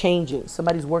 Somebody's changing.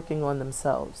 Somebody's working on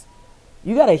themselves.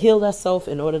 You got to heal that self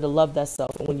in order to love that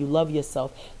self. And when you love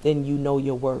yourself, then you know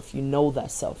your worth. You know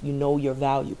that self. You know your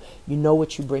value. You know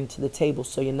what you bring to the table,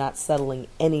 so you're not settling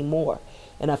anymore.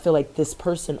 And I feel like this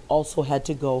person also had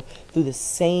to go through the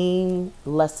same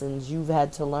lessons you've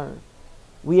had to learn.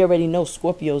 We already know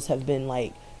Scorpios have been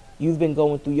like, you've been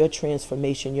going through your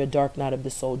transformation, your dark night of the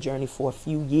soul journey for a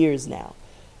few years now.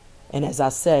 And as I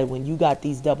said, when you got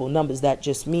these double numbers, that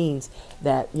just means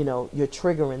that, you know, you're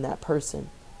triggering that person.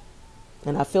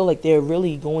 And I feel like they're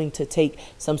really going to take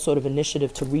some sort of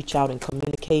initiative to reach out and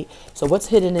communicate. So what's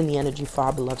hidden in the energy for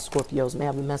our beloved Scorpios? May I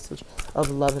have a message of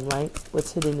love and light?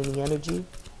 What's hidden in the energy?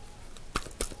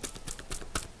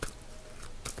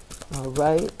 All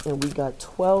right. And we got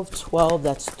 12, 12.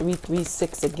 That's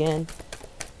 336 again.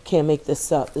 Can't make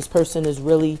this up. This person is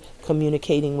really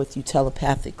communicating with you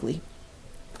telepathically.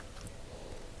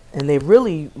 And they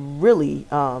really, really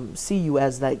see you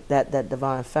as like that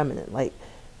divine feminine. Like,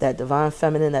 that divine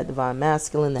feminine, that divine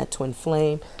masculine, that twin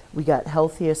flame. We got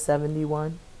health here,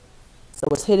 71. So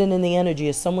what's hidden in the energy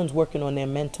is someone's working on their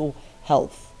mental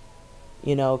health.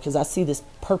 You know, because I see this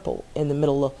purple in the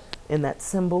middle of, in that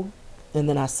symbol. And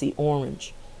then I see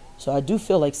orange. So I do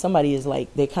feel like somebody is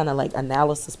like, they kind of like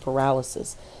analysis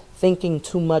paralysis. Thinking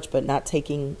too much, but not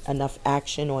taking enough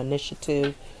action or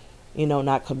initiative. You know,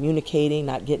 not communicating,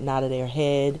 not getting out of their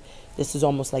head. This is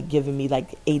almost like giving me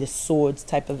like 8 of Swords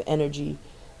type of energy.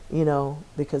 You know,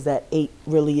 because that 8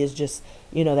 really is just,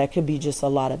 you know, that could be just a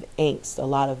lot of angst, a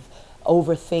lot of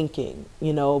overthinking,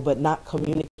 you know, but not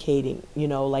communicating, you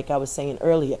know, like I was saying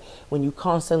earlier, when you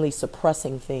constantly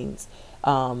suppressing things,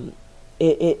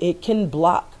 it can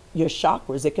block your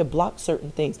chakras. It could block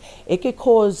certain things. It could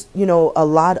cause, you know, a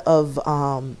lot of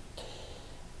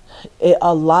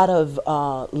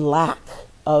lack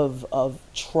of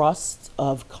trust,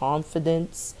 of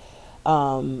confidence.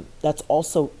 That's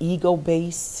also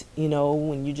ego-based, you know,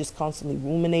 when you're just constantly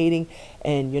ruminating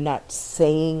and you're not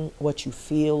saying what you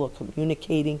feel or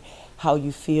communicating how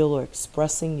you feel or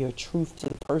expressing your truth to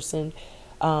the person.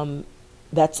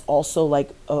 That's also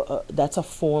like, that's a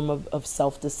form of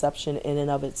self-deception in and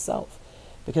of itself,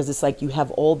 because it's like you have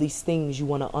all these things you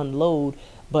want to unload,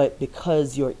 but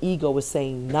because your ego is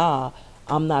saying, nah,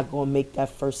 I'm not going to make that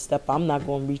first step. I'm not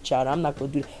going to reach out. I'm not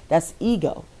going to do that. That's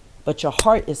ego. But your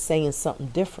heart is saying something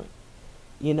different.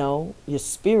 You know, your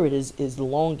spirit is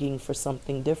longing for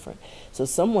something different. So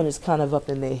someone is kind of up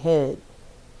in their head,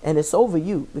 and it's over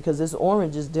you, because this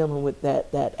orange is dealing with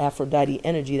that Aphrodite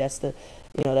energy. That's the,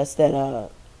 you know, that's that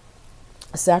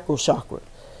sacral chakra.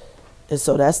 And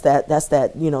so that's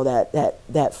that, you know,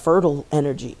 that fertile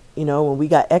energy. You know, when we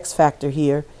got X Factor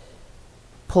here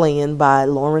playing by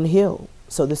Lauryn Hill.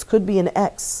 So this could be an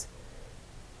X.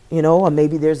 You know, or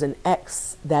maybe there's an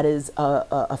X that is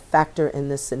a factor in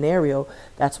this scenario.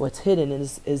 That's what's hidden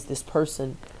is this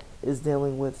person is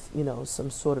dealing with, you know,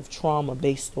 some sort of trauma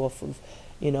based off of,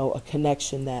 you know, a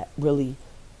connection that really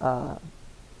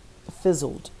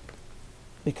fizzled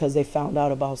because they found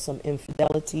out about some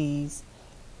infidelities.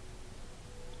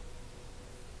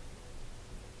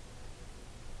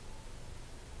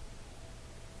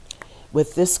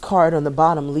 With this card on the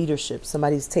bottom, leadership,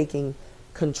 somebody's taking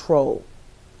control.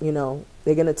 You know,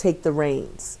 they're going to take the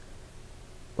reins.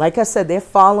 Like I said, they're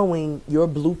following your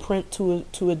blueprint to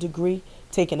a degree,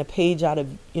 taking a page out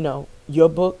of, you know, your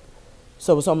book.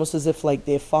 So it's almost as if like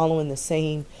they're following the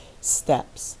same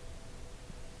steps.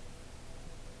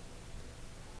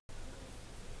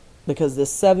 Because the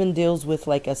 7 deals with,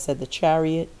 like I said, the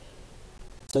Chariot.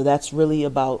 So that's really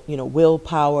about, you know,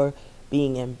 willpower,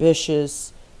 being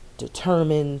ambitious,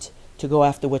 determined to go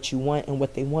after what you want. And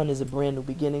what they want is a brand new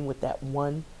beginning with that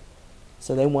 1.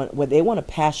 So they want a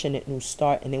passionate new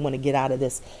start, and they want to get out of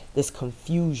this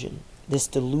confusion, this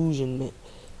delusionment,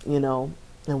 you know.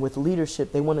 And with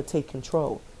leadership, they want to take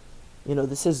control. You know,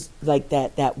 this is like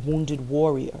that wounded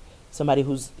warrior, somebody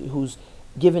who's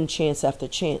given chance after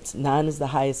chance. 9 is the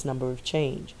highest number of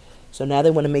change. So now they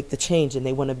want to make the change, and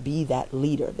they want to be that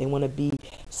leader. They want to be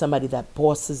somebody that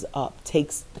bosses up,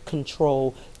 takes the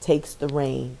control, takes the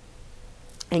reign,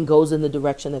 and goes in the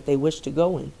direction that they wish to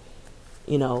go in.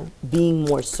 You know, being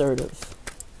more assertive.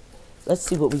 Let's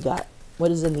see what we got. What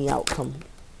is in the outcome?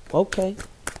 Okay.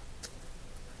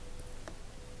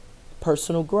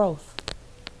 Personal growth.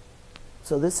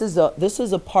 So this is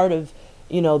a part of,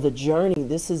 you know, the journey.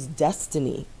 This is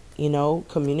destiny. You know,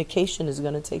 communication is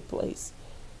going to take place.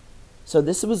 So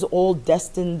this was all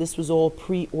destined. This was all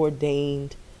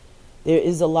preordained. There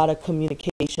is a lot of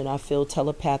communication, I feel,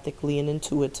 telepathically and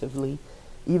intuitively.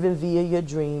 Even via your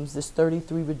dreams. This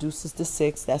 33 reduces to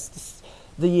 6. That's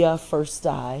the first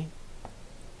eye.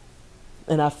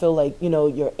 And I feel like, you know,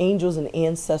 your angels and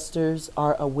ancestors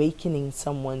are awakening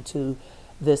someone to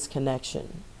this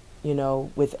connection. You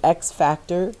know, with X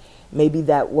Factor, maybe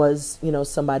that was, you know,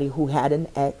 somebody who had an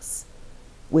ex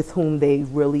with whom they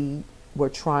really were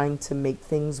trying to make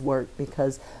things work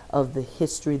because of the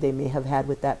history they may have had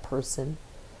with that person.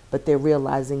 But they're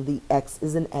realizing the X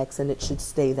is an X and it should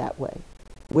stay that way.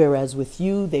 Whereas with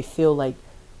you, they feel like,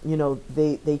 you know,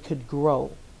 they could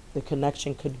grow. The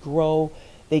connection could grow.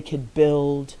 They could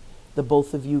build. The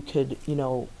both of you could, you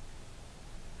know,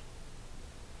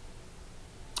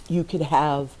 you could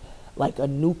have like a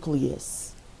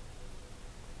nucleus.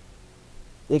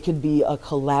 It could be a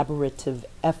collaborative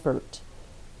effort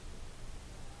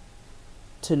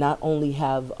to not only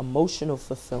have emotional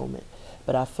fulfillment,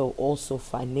 but I feel also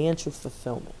financial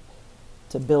fulfillment,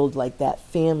 to build like that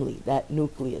family, that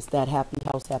nucleus, that happy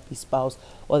house, happy spouse,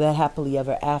 or that happily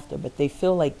ever after. But they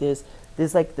feel like there's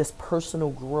like this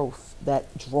personal growth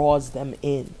that draws them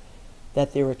in,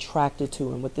 that they're attracted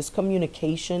to. And with this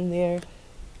communication there,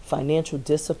 financial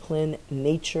discipline,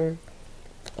 nature,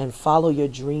 and follow your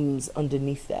dreams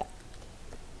underneath that.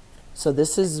 So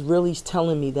this is really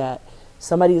telling me that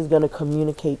somebody is going to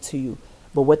communicate to you,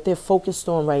 but what they're focused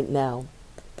on right now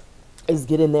is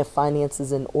getting their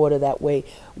finances in order. That way,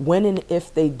 when and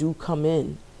if they do come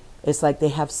in, it's like they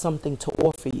have something to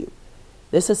offer you.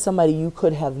 This is somebody you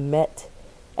could have met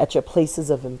at your places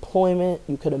of employment.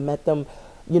 You could have met them,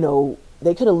 you know,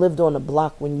 they could have lived on a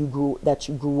block when you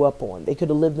grew up on. They could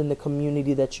have lived in the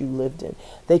community that you lived in.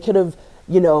 They could have,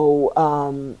 you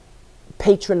know,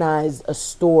 patronized a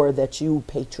store that you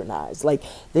patronized. Like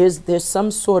there's some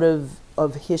sort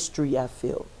of history, I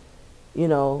feel, you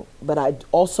know, but I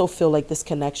also feel like this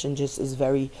connection just is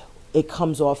very, it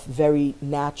comes off very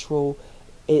natural.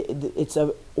 It's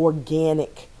a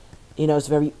organic, you know, it's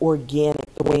very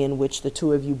organic, the way in which the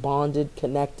two of you bonded,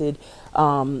 connected.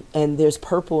 And there's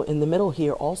purple in the middle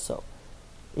here also,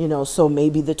 you know, so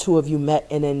maybe the two of you met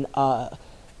in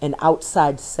an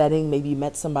outside setting. Maybe you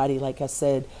met somebody, like I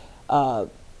said,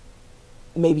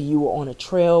 maybe you were on a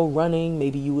trail running,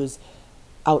 maybe you was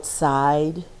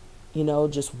outside, you know,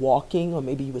 just walking, or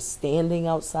maybe you was standing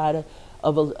outside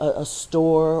of a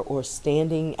store, or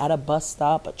standing at a bus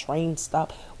stop, a train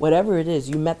stop, whatever it is.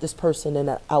 You met this person in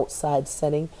an outside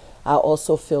setting. I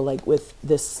also feel like with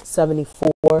this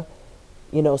 74,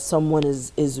 you know, someone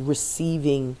is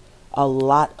receiving a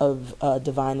lot of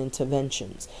divine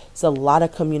interventions. It's a lot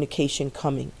of communication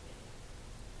coming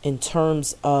in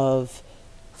terms of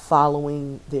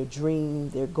following their dream,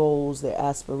 their goals, their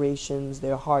aspirations,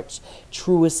 their heart's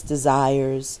truest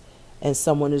desires. And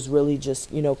someone is really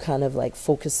just, you know, kind of like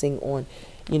focusing on,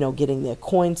 you know, getting their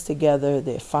coins together,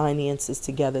 their finances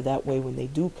together. That way, when they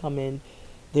do come in,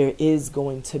 there is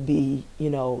going to be,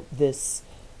 you know, this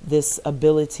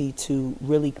ability to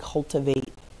really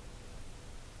cultivate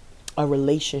a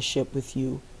relationship with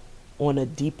you on a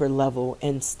deeper level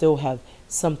and still have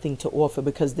something to offer,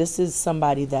 because this is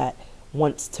somebody that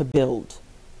wants to build.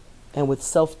 And with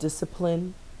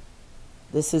self-discipline,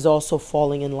 this is also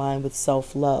falling in line with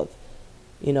self-love.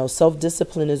 You know,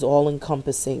 self-discipline is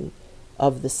all-encompassing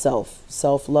of the self.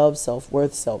 Self-love,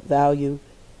 self-worth, self-value.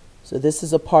 So this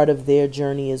is a part of their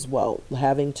journey as well,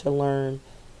 having to learn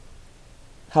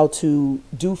how to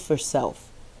do for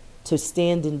self, to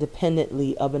stand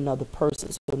independently of another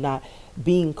person, so not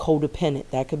being codependent.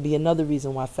 That could be another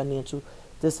reason why financial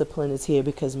discipline is here,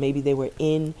 because maybe they were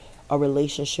in a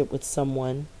relationship with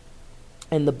someone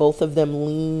and the both of them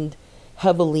leaned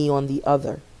heavily on the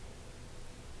other,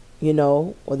 you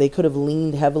know, or they could have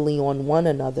leaned heavily on one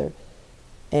another.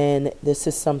 And this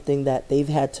is something that they've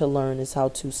had to learn, is how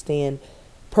to stand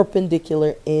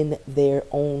perpendicular in their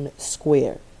own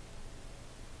square.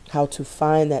 How to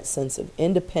find that sense of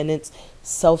independence,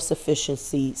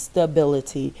 self-sufficiency,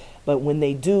 stability. But when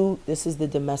they do, this is the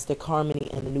domestic harmony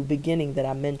and the new beginning that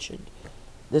I mentioned.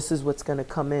 This is what's going to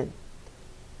come in,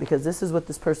 because this is what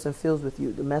this person feels with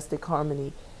you. Domestic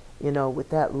harmony, you know, with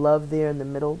that love there in the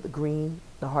middle, the green,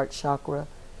 the heart chakra.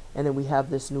 And then we have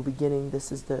this new beginning.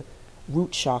 This is the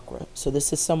root chakra. So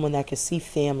this is someone that can see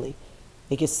family.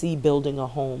 They can see building a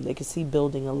home. They can see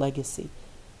building a legacy.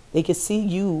 They can see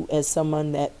you as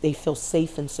someone that they feel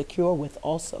safe and secure with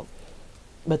also.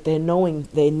 But they're knowing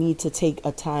they need to take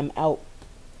a time out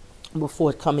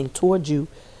before coming towards you,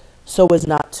 so as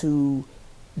not to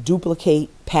duplicate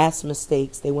past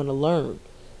mistakes. They want to learn.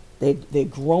 They're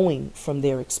growing from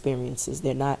their experiences.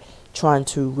 They're not trying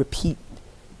to repeat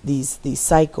these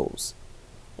cycles.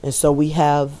 And so we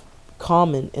have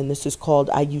common, and this is called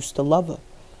I Used to Love Her.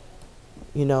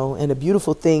 You know, and the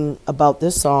beautiful thing about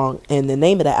this song, and the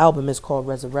name of the album is called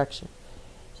Resurrection.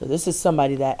 So this is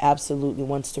somebody that absolutely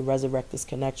wants to resurrect this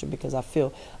connection, because I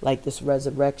feel like this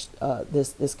resurrection,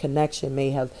 this connection may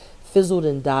have fizzled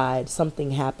and died.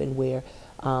 Something happened where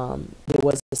there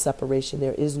was a separation.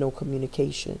 There is no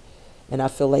communication. And I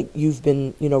feel like you've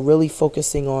been, you know, really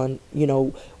focusing on, you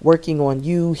know, working on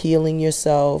you, healing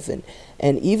yourself, and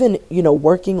even, you know,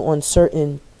 working on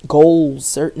certain goals,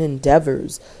 certain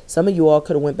endeavors. Some of you all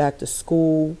could have went back to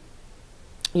school,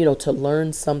 you know, to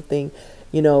learn something,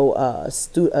 you know,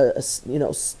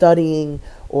 studying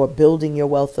or building your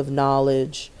wealth of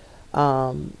knowledge.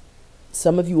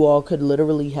 Some of you all could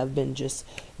literally have been just,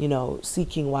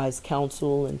 seeking wise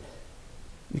counsel, and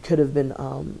you could have been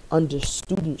under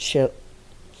studentship,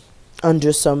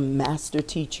 under some master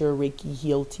teacher, Reiki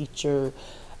heal teacher,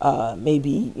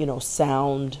 maybe,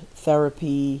 sound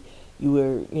therapy. You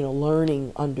were,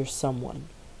 learning under someone.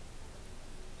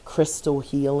 Crystal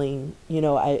healing.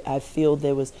 I feel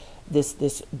there was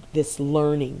this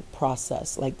learning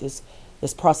process, like this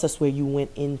process where you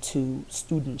went into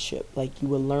studentship, like you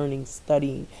were learning,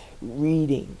 studying,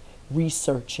 reading,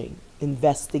 researching,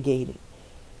 investigating.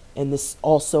 And this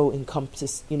also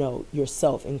encompassed,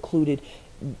 yourself, included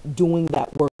doing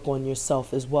that work on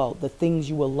yourself as well. The things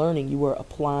you were learning, you were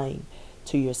applying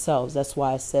to yourselves. That's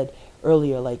why I said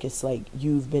earlier, like, it's like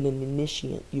you've been an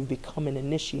initiate, you've become an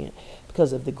initiate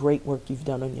because of the great work you've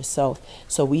done on yourself.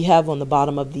 So we have on the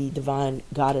bottom of the Divine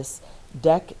Goddess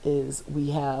deck is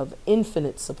we have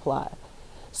infinite supply.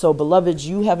 So beloveds,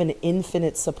 you have an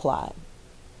infinite supply.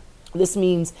 This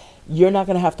means you're not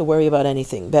going to have to worry about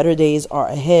anything. Better days are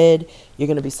ahead. You're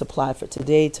going to be supplied for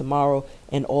today, tomorrow,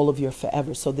 and all of your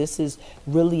forever. So this is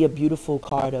really a beautiful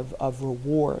card of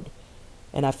reward.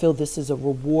 And I feel this is a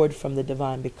reward from the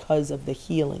divine because of the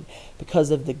healing,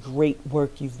 because of the great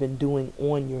work you've been doing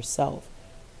on yourself.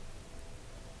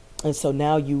 And so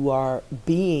now you are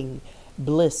being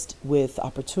blessed with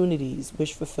opportunities,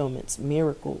 wish fulfillments,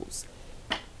 miracles.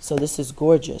 So this is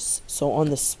gorgeous. So on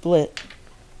the split,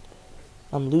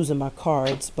 I'm losing my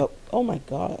cards, but oh my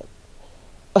God.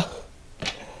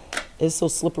 It's so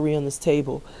slippery on this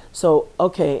table. So,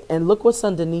 okay, and look what's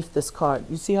underneath this card.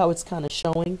 You see how it's kind of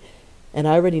showing? And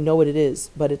I already know what it is,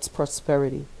 but it's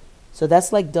prosperity. So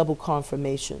that's like double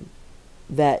confirmation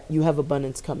that you have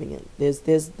abundance coming in.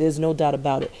 There's no doubt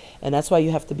about it. And that's why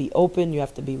you have to be open, you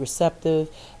have to be receptive.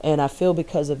 And I feel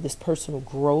because of this personal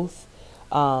growth,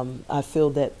 I feel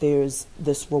that there's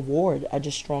this reward. I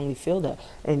just strongly feel that.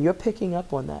 And you're picking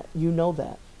up on that. You know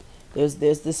that. There's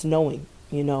this knowing,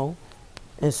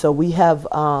 And so we have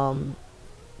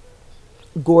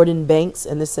Gordon Banks,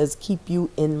 and this says, keep you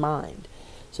in mind.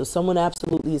 So someone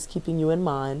absolutely is keeping you in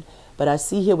mind. But I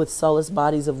see here with Solace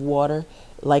bodies of water,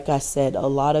 like I said, a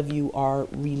lot of you are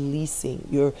releasing.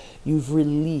 You've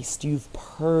released, you've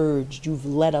purged, you've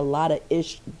let a lot of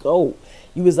ish go.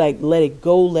 You was like, let it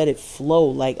go, let it flow.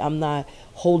 Like, I'm not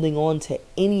holding on to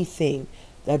anything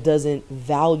that doesn't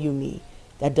value me,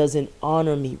 that doesn't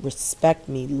honor me, respect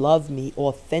me, love me,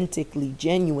 authentically,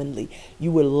 genuinely.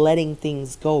 You were letting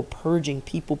things go, purging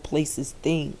people, places,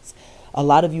 things. A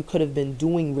lot of you could have been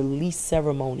doing release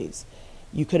ceremonies.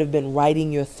 You could have been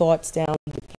writing your thoughts down,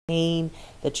 the pain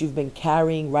that you've been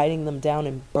carrying, writing them down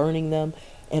and burning them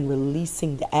and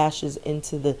releasing the ashes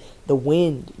into the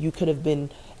wind. You could have been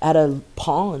at a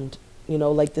pond,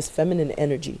 like this feminine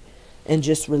energy, and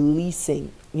just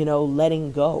releasing,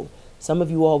 letting go. Some of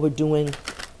you all were doing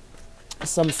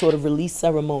some sort of release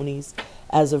ceremonies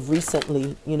as of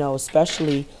recently,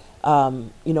 especially,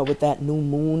 with that new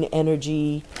moon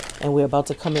energy, and we're about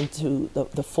to come into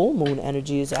the full moon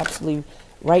energy is absolutely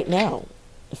right now,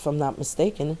 if I'm not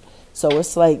mistaken. So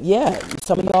it's like, yeah,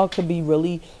 some of y'all could be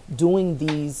really doing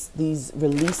these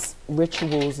release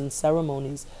rituals and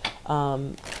ceremonies,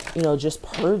 just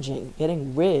purging,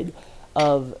 getting rid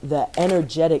of the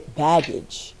energetic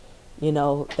baggage.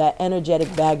 That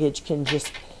energetic baggage can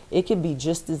be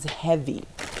just as heavy.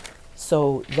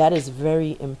 So that is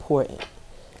very important.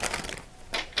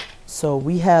 So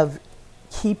we have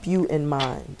keep you in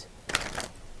mind.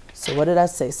 So what did I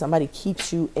say? Somebody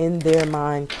keeps you in their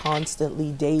mind,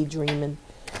 constantly daydreaming.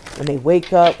 When they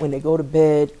wake up, when they go to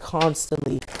bed,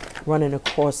 constantly running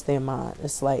across their mind.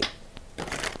 It's like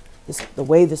the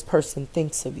way this person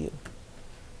thinks of you.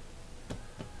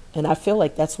 And I feel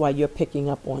like that's why you're picking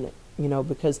up on it,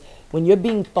 because when you're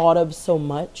being thought of so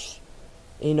much,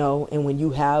 and when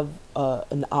you have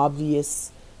an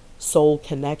obvious soul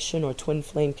connection or twin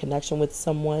flame connection with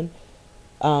someone,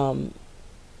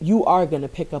 you are going to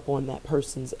pick up on that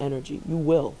person's energy. You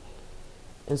will.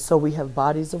 And so we have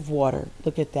bodies of water.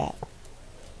 Look at that.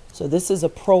 So this is a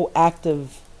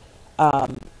proactive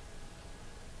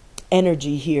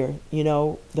energy here,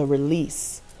 the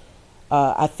release.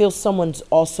 I feel someone's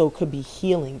also could be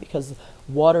healing, because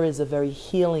water is a very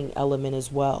healing element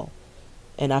as well.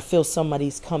 And I feel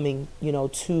somebody's coming,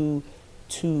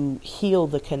 to heal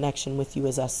the connection with you,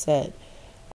 as I said.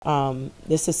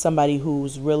 This is somebody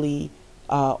who's really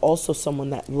also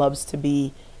someone that loves to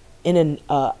be in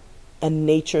a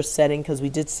nature setting, because we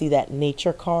did see that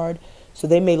nature card. So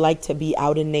they may like to be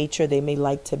out in nature. They may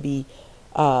like to be,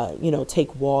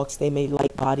 take walks. They may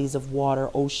like bodies of water,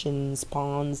 oceans,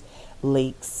 ponds,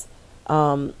 lakes.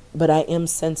 But I am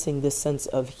sensing this sense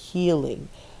of healing.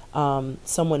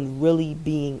 someone really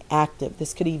being active.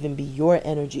 This could even be your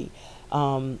energy,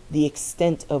 the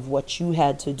extent of what you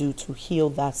had to do to heal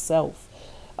thyself.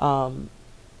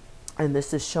 And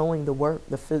this is showing the work,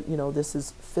 this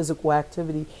is physical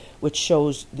activity, which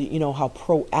shows how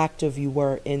proactive you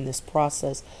were in this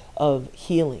process of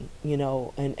healing,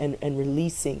 and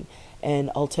releasing,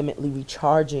 and ultimately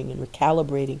recharging and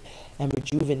recalibrating and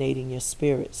rejuvenating your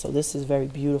spirit. So this is very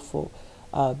beautiful,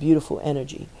 beautiful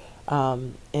energy.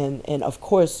 And of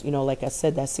course, like I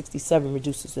said, that 67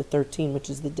 reduces to 13, which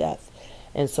is the death.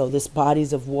 And so this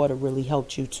bodies of water really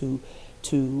helped you to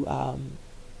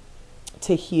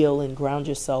heal and ground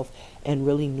yourself and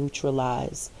really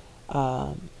neutralize,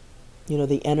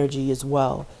 the energy as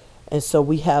well. And so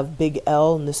we have Big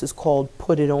L, and this is called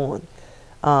Put It On.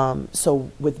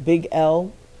 So with Big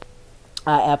L,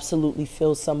 I absolutely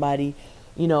feel somebody,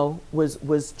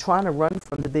 was trying to run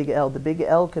from the Big L. The Big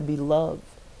L could be love.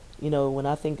 When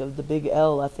I think of the Big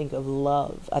L, I think of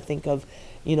love. I think of,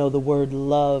 the word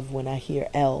love when I hear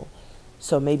L.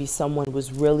 So maybe someone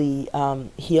was really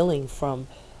healing from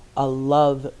a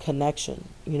love connection.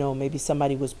 Maybe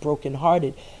somebody was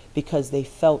brokenhearted because they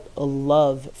felt a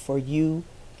love for you,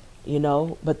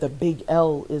 but the Big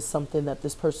L is something that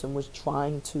this person was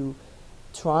trying to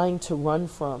run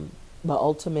from, but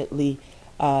ultimately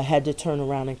had to turn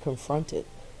around and confront it.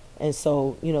 And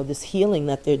so, this healing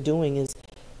that they're doing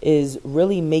is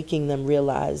really making them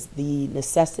realize the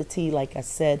necessity, like I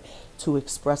said, to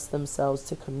express themselves,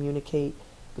 to communicate,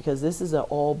 because this is an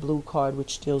all blue card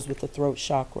which deals with the throat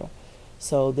chakra.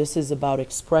 So this is about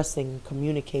expressing,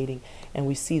 communicating, and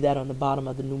we see that on the bottom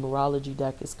of the numerology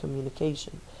deck is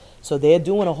communication. So they're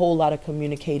doing a whole lot of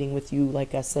communicating with you,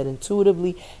 like I said,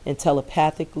 intuitively and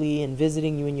telepathically, and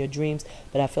visiting you in your dreams.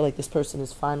 But I feel like this person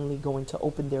is finally going to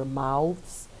open their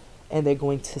mouths and they're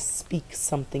going to speak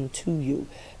something to you.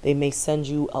 They may send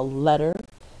you a letter.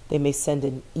 They may send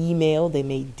an email. They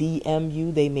may DM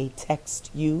you. They may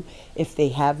text you if they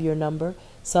have your number.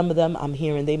 Some of them, I'm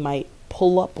hearing, they might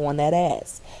pull up on that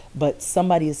ass. But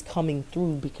somebody is coming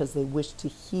through because they wish to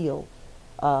heal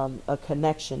a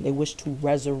connection. They wish to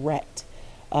resurrect.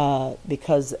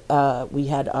 Because we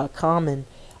had a common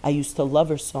I Used to Love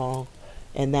Her song,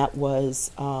 and that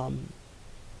was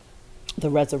the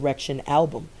Resurrection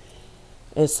album.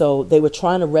 And so they were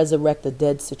trying to resurrect a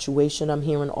dead situation. I'm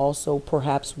hearing also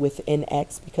perhaps within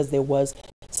X, because there was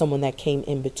someone that came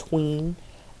in between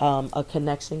a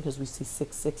connection, because we see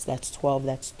 6, 6, that's 12,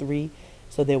 that's 3.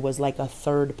 So there was like a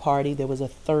third party. There was a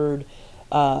third,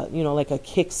 like a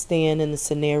kickstand in the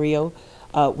scenario.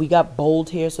 We got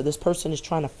bold here. So this person is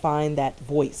trying to find that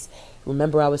voice.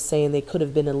 Remember, I was saying they could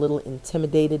have been a little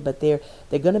intimidated, but they're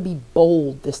going to be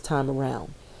bold this time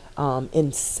around.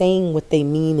 In saying what they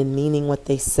mean and meaning what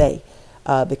they say,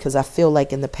 because I feel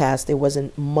like in the past there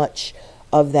wasn't much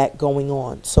of that going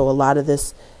on. So a lot of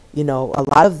this, a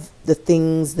lot of the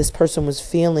things this person was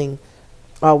feeling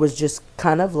was just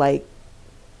kind of like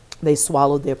they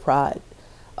swallowed their pride.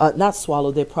 Not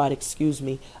swallowed their pride, excuse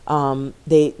me.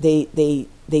 They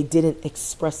didn't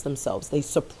express themselves. They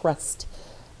suppressed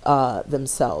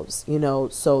themselves,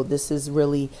 so this is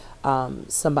really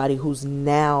somebody who's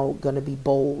now going to be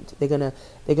bold. They're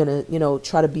gonna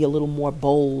try to be a little more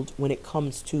bold when it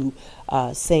comes to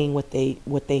saying what they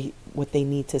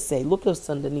need to say. Look what's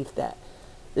underneath that.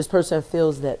 This person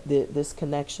feels that this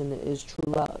connection is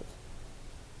true love,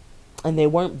 and they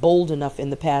weren't bold enough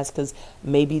in the past because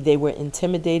maybe they were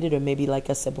intimidated, or maybe, like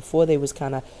I said before, they was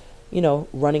kind of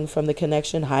running from the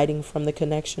connection, hiding from the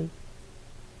connection,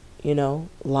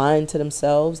 lying to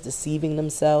themselves, deceiving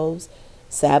themselves,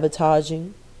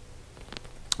 sabotaging.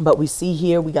 But we see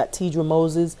here we got Tidra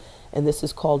Moses, and this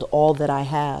is called All That I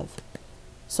Have.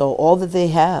 So all that they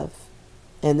have.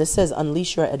 And this says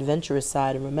unleash your adventurous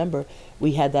side. And remember,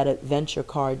 we had that adventure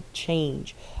card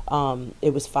change.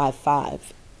 It was 5-5.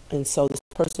 And so this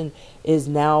person is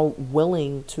now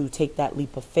willing to take that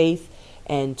leap of faith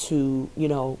and to,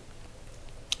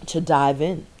 to dive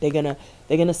in. They're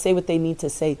gonna say what they need to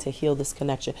say to heal this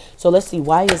connection. So let's see,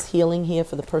 why is healing here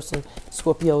for the person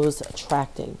Scorpios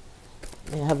attracting?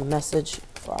 May I have a message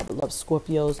for our beloved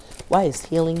Scorpios? Why is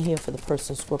healing here for the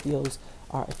person Scorpios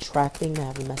are attracting? May I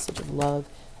have a message of love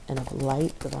and of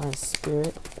light, divine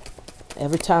spirit?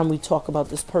 Every time we talk about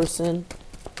this person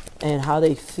and how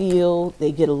they feel,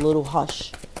 they get a little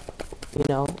hush.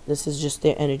 This is just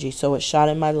their energy. So it shot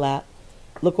in my lap.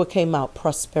 Look what came out,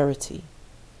 prosperity.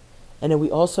 And then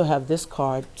we also have this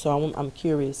card, so I'm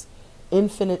curious.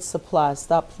 Infinite supply,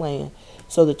 stop playing.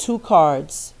 So the 2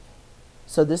 cards,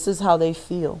 so this is how they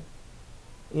feel.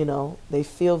 They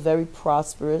feel very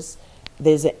prosperous.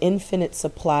 There's an infinite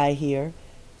supply here.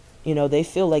 You know, they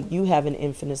feel like you have an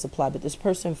infinite supply, but this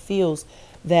person feels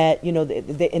that, you know,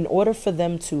 in order for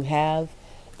them to have,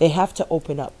 they have to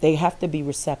open up. They have to be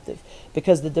receptive,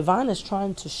 because the divine is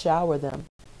trying to shower them,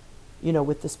 you know,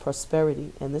 with this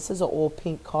prosperity. And this is an all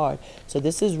pink card. So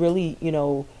this is really, you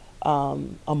know,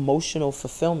 emotional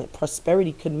fulfillment.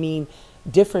 Prosperity could mean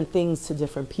different things to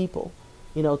different people.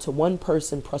 You know, to one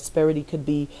person, prosperity could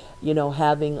be, you know,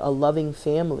 having a loving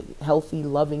family, healthy,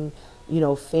 loving, you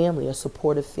know, family, a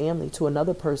supportive family. To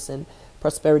another person,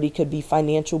 prosperity could be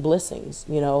financial blessings,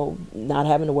 you know, not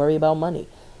having to worry about money.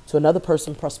 To another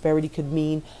person, prosperity could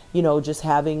mean, you know, just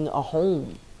having a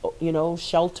home, you know,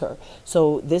 shelter.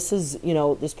 So this is, you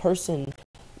know, this person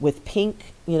with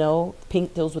pink, you know,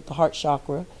 pink deals with the heart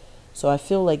chakra. So I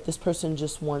feel like this person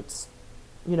just wants,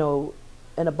 you know,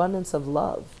 an abundance of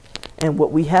love. And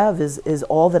what we have is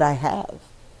all that I have,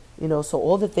 you know, so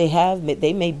all that they have,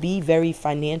 they may be very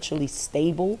financially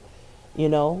stable, you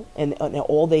know, and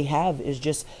all they have is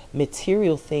just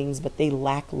material things, but they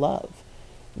lack love.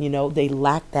 You know, they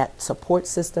lack that support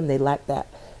system. They lack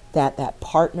that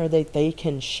partner that they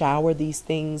can shower these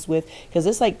things with. Because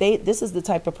it's like this is the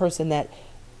type of person that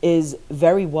is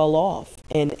very well off,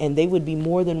 and they would be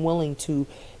more than willing to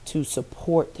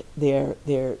support their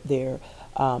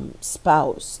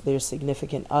spouse, their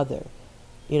significant other.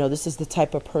 You know, this is the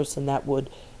type of person that would,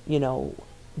 you know,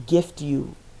 gift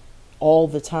you all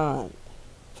the time,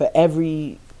 for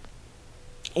every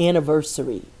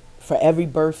anniversary, for every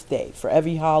birthday, for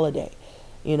every holiday.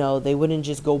 You know, they wouldn't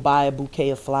just go buy a bouquet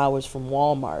of flowers from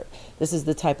Walmart. This is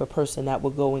the type of person that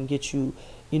would go and get you,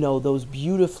 you know, those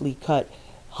beautifully cut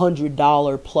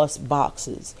 $100 plus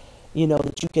boxes, you know,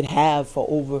 that you could have for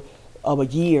over a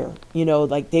year. You know,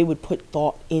 like they would put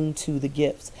thought into the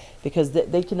gifts because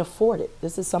they can afford it.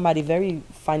 This is somebody very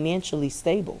financially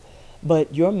stable,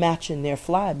 but you're matching their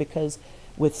fly, because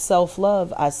with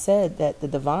self-love, I said that the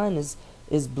divine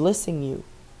is blessing you,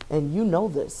 and you know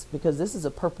this because this is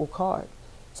a purple card.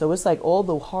 So it's like all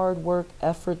the hard work,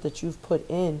 effort that you've put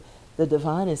in, the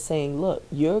divine is saying, look,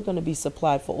 you're going to be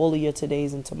supplied for all of your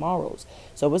todays and tomorrows.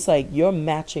 So it's like you're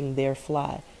matching their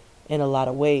fly in a lot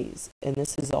of ways. And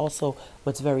this is also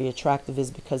what's very attractive, is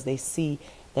because they see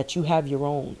that you have your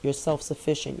own, you're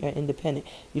self-sufficient, you're independent.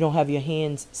 You don't have your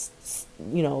hands,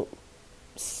 you know,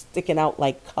 sticking out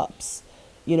like cups,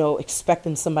 you know,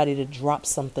 expecting somebody to drop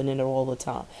something in it all the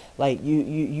time. Like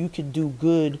you could do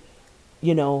good,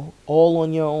 you know, all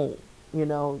on your own. You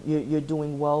know, you're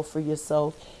doing well for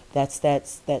yourself. That's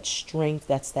that strength.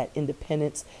 That's that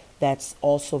independence. That's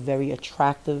also very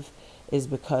attractive, is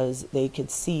because they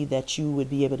could see that you would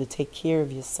be able to take care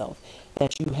of yourself,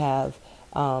 that you have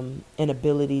an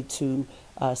ability to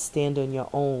stand on your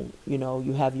own. You know,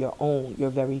 you have your own. You're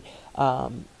very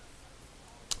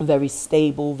very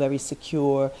stable, very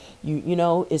secure. You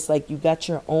know, it's like you got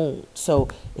your own. So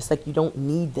it's like you don't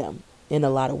need them in a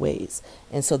lot of ways.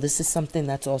 And so this is something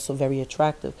that's also very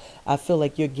attractive. I feel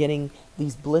like you're getting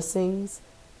these blessings,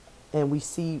 and we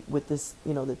see with this,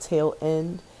 you know, the tail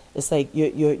end, it's like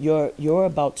you're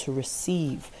about to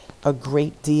receive a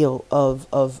great deal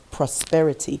of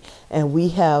prosperity. And we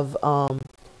have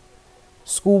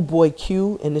Schoolboy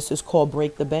Q, and this is called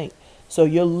Break the Bank. So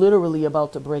you're literally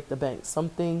about to break the bank.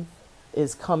 Something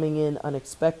is coming in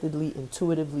unexpectedly,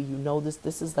 intuitively. You know this.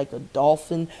 This is like a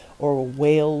dolphin or a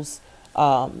whale's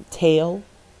tail.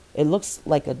 It looks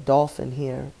like a dolphin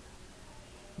here,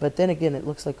 but then again, it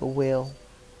looks like a whale.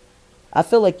 I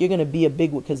feel like you're gonna be a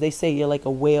big one, because they say you're like a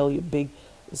whale. You're big.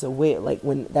 It's a whale. Like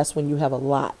that's when you have a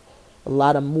lot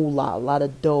of moolah, a lot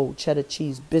of dough, cheddar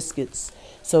cheese, biscuits.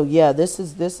 So yeah, this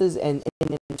is and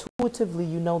intuitively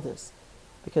you know this,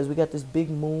 because we got this big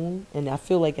moon, and I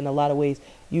feel like in a lot of ways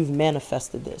you've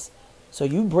manifested this. So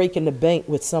you breaking the bank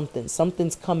with something.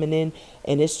 Something's coming in,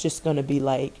 and it's just going to be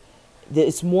like,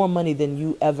 it's more money than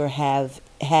you ever have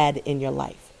had in your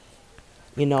life.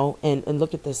 You know, and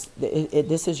look at this.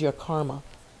 This is your karma.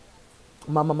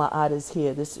 Mama Ma'at is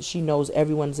here. She knows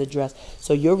everyone's address.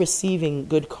 So you're receiving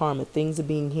good karma. Things are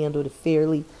being handled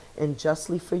fairly and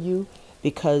justly for you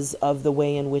because of the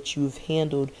way in which you've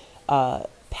handled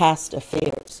past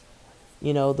affairs.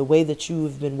 You know, the way that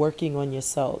you've been working on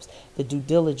yourselves, the due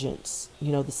diligence,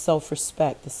 you know, the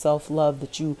self-respect, the self-love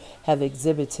that you have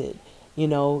exhibited. You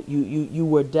know, you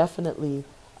were definitely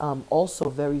also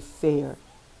very fair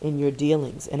in your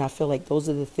dealings. And I feel like those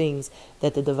are the things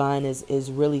that the divine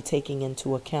is really taking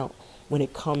into account when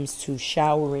it comes to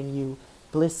showering you,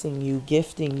 blessing you,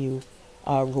 gifting you,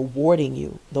 rewarding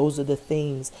you. Those are the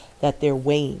things that they're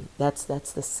weighing. That's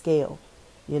the scale.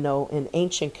 You know, in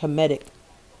ancient Kemetic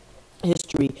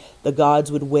history, the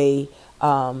gods would weigh,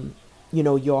 you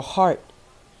know, your heart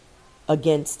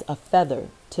against a feather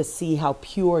to see how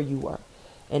pure you were.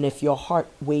 And if your heart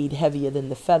weighed heavier than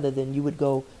the feather, then you would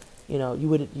go, you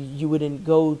wouldn't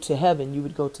go to heaven. You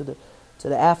would go to the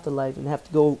afterlife and have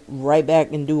to go right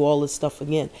back and do all this stuff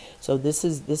again. So this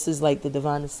is like the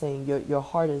divine is saying, your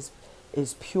heart is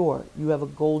pure. You have a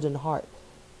golden heart.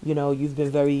 You've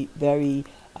been very, very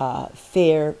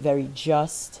fair, very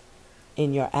just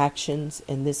in your actions.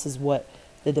 And this is what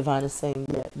the divine is saying.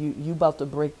 Yeah, you about to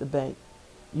break the bank.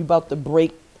 You about to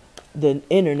break the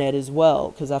internet as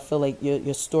well, because I feel like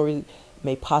your story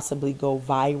may possibly go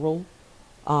viral.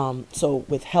 So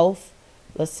with health,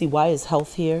 let's see, why is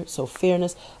health here? So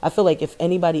fairness. I feel like if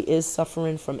anybody is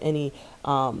suffering from any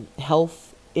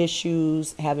health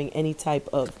issues, having any type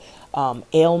of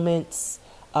ailments,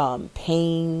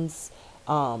 pains,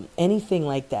 anything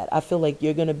like that, I feel like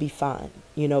you're going to be fine,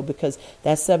 because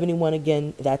that's 71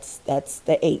 again, that's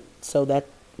the 8. So that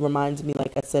reminds me,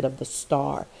 like I said, of the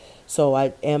star. So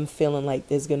I am feeling like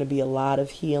there's going to be a lot of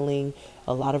healing,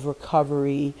 a lot of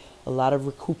recovery, a lot of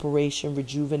recuperation,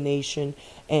 rejuvenation,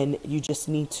 and you just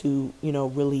need to,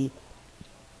 really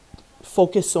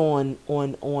focus on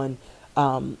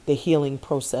the healing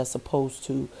process, opposed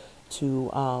to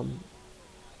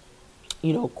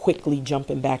quickly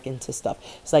jumping back into stuff.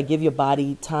 It's like, give your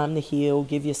body time to heal,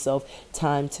 give yourself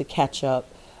time to catch up.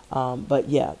 But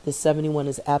yeah, the 71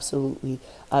 is absolutely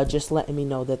just letting me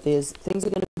know that things are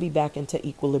going to be back into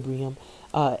equilibrium,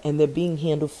 and they're being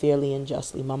handled fairly and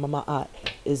justly. Mama Ma'at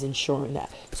is ensuring that.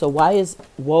 So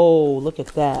whoa, look at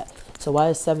that. So why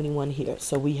is 71 here?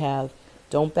 So we have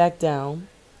don't back down.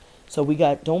 So we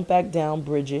got don't back down,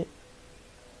 Bridget.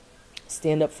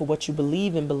 Stand up for what you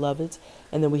believe in, beloveds.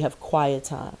 And then we have quiet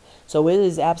time. So it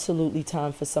is absolutely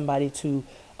time for somebody to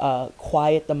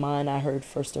quiet the mind. I heard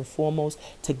first and foremost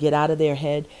to get out of their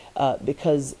head,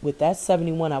 because with that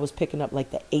 71, I was picking up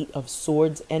like the 8 of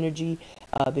Swords energy,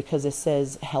 because it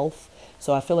says health.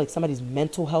 So I feel like somebody's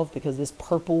mental health, because there's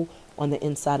purple on the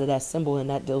inside of that symbol, and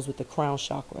that deals with the crown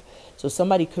chakra. So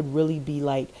somebody could really be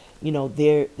like,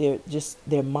 their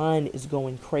mind is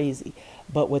going crazy.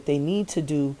 But what they need to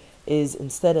do is,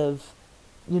 instead of,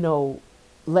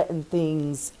 letting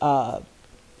things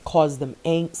cause them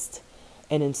angst,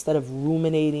 and instead of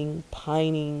ruminating,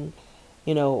 pining,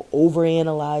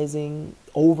 overanalyzing,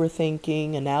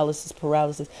 overthinking, analysis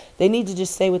paralysis, they need to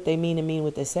just say what they mean and mean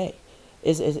what they say.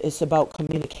 It's about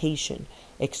communication,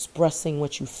 expressing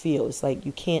what you feel. It's like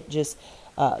you can't just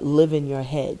live in your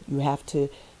head. You have to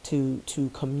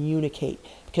communicate,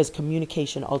 because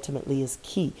communication ultimately is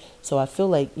key. So I feel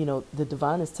like, the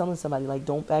divine is telling somebody, like,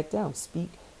 don't back down. Speak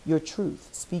your truth.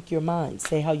 Speak your mind.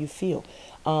 Say how you feel.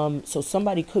 So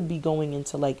somebody could be going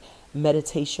into like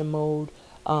meditation mode,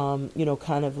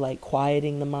 kind of like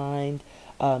quieting the mind,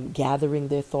 gathering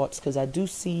their thoughts. Because I do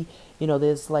see,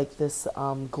 there's like this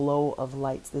glow of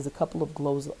lights. There's a couple of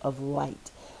glows of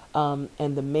light. And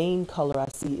the main color I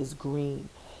see is green.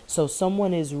 So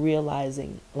someone is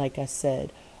realizing, like I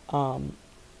said,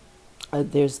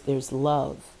 there's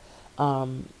love.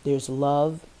 There's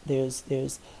love.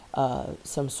 There's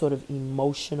some sort of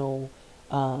emotional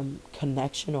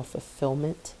connection or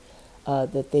fulfillment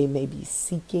that they may be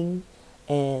seeking.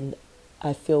 And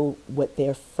I feel what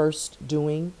they're first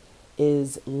doing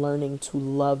is learning to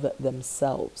love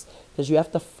themselves, because you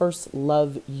have to first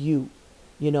love you.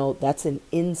 That's an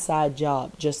inside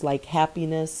job, just like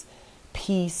happiness,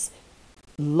 peace,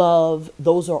 love.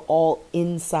 Those are all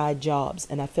inside jobs.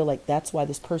 And I feel like that's why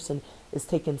this person is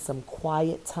taking some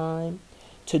quiet time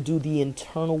to do the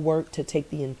internal work, to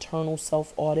take the internal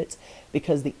self audits,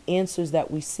 because the answers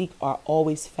that we seek are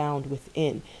always found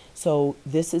within. So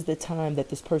this is the time that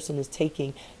this person is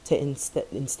taking to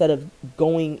instead of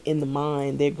going in the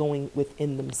mind, they're going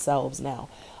within themselves now.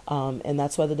 And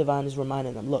that's why the divine is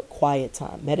reminding them, look, quiet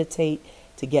time, meditate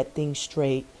to get things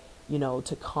straight,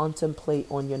 to contemplate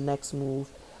on your next move.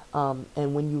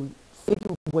 And when you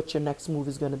figure what your next move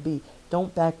is going to be,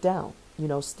 don't back down.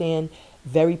 Stand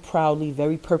very proudly,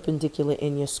 very perpendicular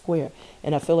in your square.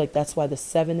 And I feel like that's why the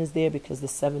 7 is there, because the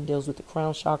 7 deals with the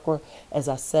crown chakra, as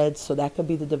I said. So that could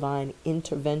be the divine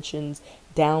interventions,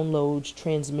 downloads,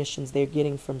 transmissions they're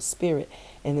getting from spirit.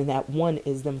 And then that 1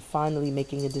 is them finally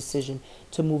making a decision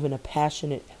to move in a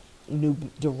passionate new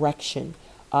direction.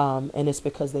 And it's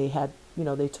because they had,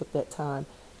 they took that time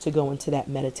to go into that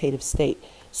meditative state.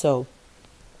 So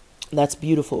that's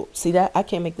beautiful. See that? I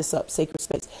can't make this up. Sacred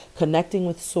space. Connecting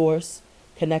with source,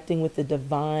 connecting with the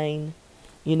divine.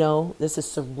 This is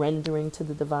surrendering to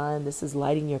the divine. This is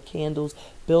lighting your candles,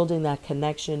 building that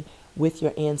connection with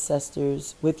your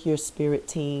ancestors, with your spirit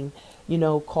team,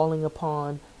 calling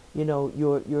upon,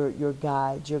 your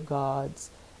guides, your gods,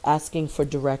 asking for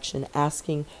direction,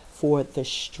 asking for the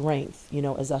strength.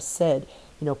 As I said,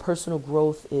 personal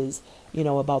growth is,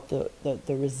 about the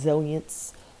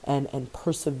resilience and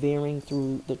persevering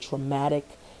through the traumatic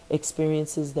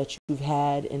experiences that you've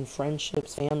had in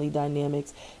friendships, family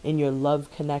dynamics, in your love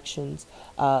connections.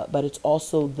 But it's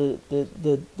also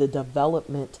the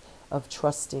development of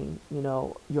trusting,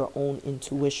 your own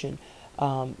intuition.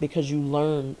 Because you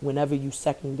learn whenever you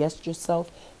second guessed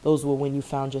yourself, those were when you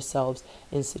found yourselves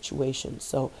in situations.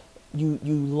 So you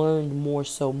learned more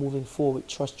so moving forward,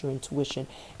 trust your intuition.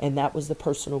 And that was the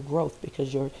personal growth,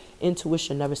 because your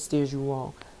intuition never steers you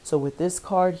wrong. So with this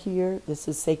card here, this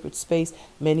is sacred space.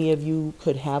 Many of you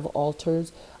could have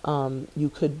altars. You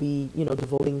could be,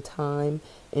 devoting time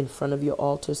in front of your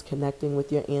altars, connecting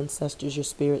with your ancestors, your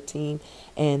spirit team.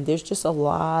 And there's just a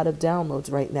lot of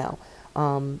downloads right now.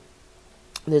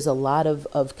 There's a lot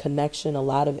of connection, a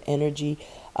lot of energy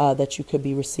that you could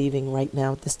be receiving right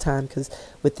now at this time. Because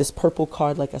with this purple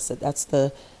card, like I said, that's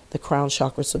the crown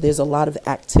chakra. So there's a lot of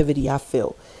activity, I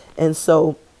feel. And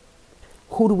so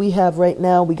who do we have right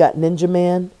now? We got Ninja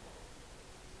Man.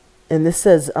 And this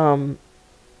says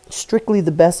Strictly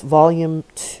the Best Volume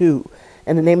 2.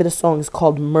 And the name of the song is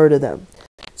called Murder Them.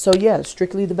 So yeah,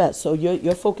 Strictly the Best. So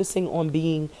you're focusing on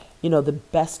being, the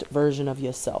best version of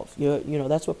yourself.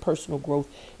 That's what personal growth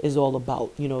is all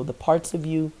about. The parts of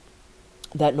you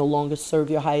that no longer serve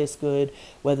your highest good,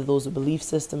 whether those are belief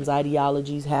systems,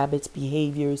 ideologies, habits,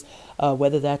 behaviors,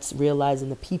 whether that's realizing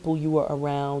the people you were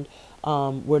around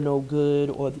were no good,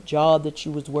 or the job that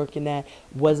you was working at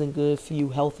wasn't good for you,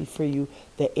 healthy for you,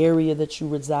 the area that you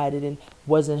resided in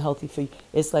wasn't healthy for you.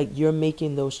 It's like you're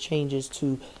making those changes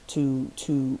to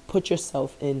put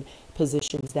yourself in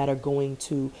positions that are going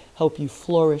to help you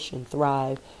flourish and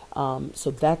thrive.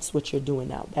 So that's what you're doing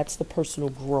now. That's the personal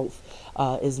growth,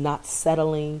 is not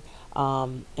settling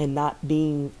and not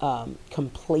being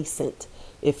complacent,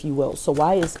 if you will. So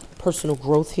why is personal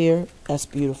growth here? That's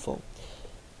beautiful.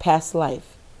 Past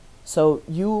life. So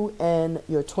you and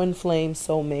your twin flame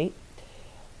soulmate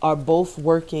are both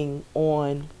working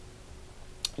on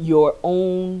your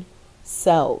own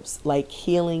selves, like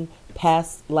healing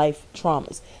past life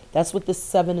traumas. That's what the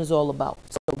 7 is all about.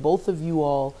 So both of you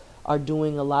all are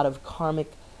doing a lot of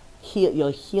karmic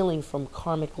you're healing from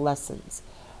karmic lessons.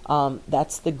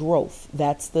 That's the growth.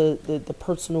 That's the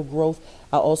personal growth.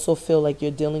 I also feel like you're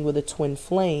dealing with a twin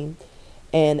flame.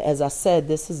 And as I said,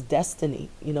 this is destiny.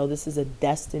 This is a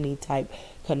destiny type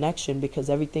connection, because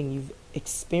everything you've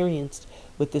experienced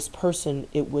with this person,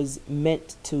 it was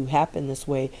meant to happen this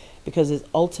way, because it's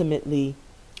ultimately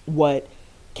what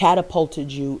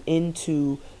catapulted you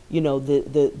into,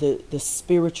 the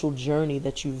spiritual journey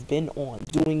that you've been on,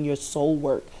 doing your soul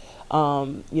work,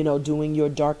 doing your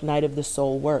dark night of the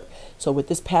soul work. So with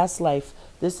this past life,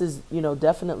 this is,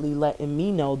 definitely letting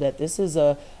me know that this is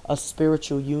a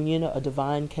spiritual union, a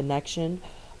divine connection.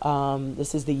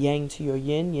 This is the yang to your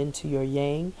yin, yin to your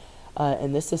yang.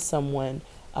 And this is someone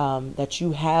that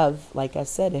you have, like I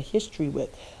said, a history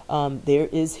with. There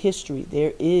is history.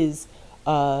 There is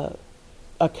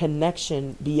a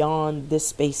connection beyond this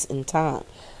space and time.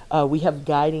 We have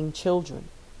guiding children.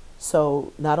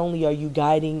 So not only are you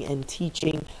guiding and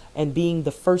teaching and being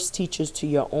the first teachers to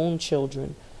your own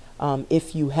children,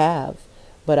 if you have,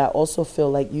 but I also feel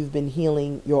like you've been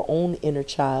healing your own inner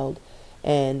child.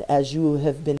 And as you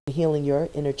have been healing your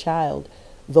inner child,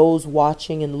 those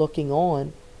watching and looking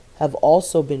on have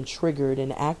also been triggered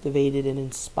and activated and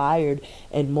inspired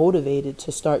and motivated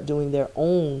to start doing their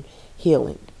own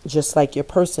healing, just like your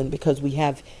person, because we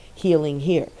have healing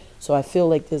here. So I feel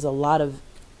like there's a lot of,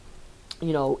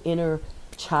 inner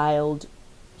child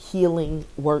healing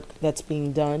work that's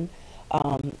being done.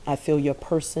 I feel your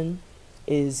person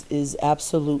is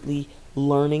absolutely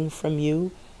learning from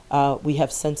you. We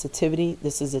have sensitivity.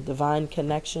 This is a divine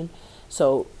connection.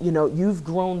 So, you've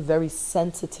grown very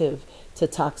sensitive to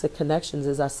toxic connections.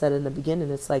 As I said in the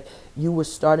beginning, it's like you were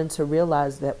starting to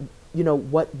realize that,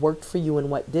 what worked for you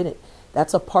and what didn't.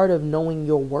 That's a part of knowing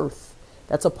your worth.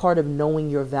 That's a part of knowing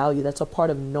your value. That's a part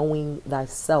of knowing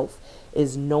thyself,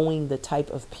 is knowing the type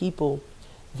of people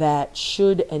that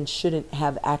should and shouldn't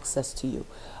have access to you.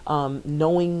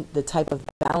 Knowing the type of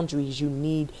boundaries you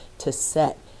need to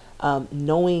set.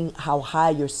 Knowing how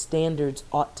high your standards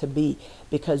ought to be,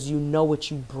 because you know what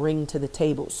you bring to the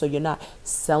table. So you're not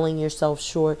selling yourself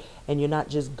short, and you're not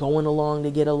just going along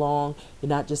to get along. You're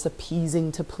not just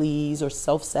appeasing to please, or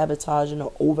self-sabotaging,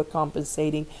 or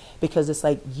overcompensating, because it's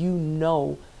like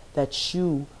that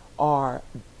you are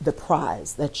the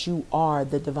prize, that you are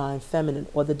the divine feminine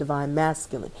or the divine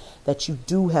masculine, that you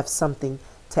do have something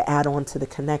to add on to the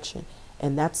connection.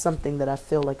 And that's something that I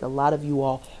feel like a lot of you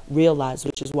all realize,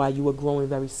 which is why you are growing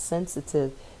very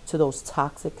sensitive to those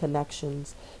toxic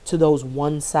connections, to those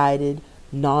one-sided,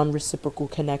 non-reciprocal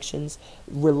connections.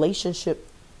 Relationship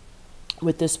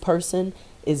with this person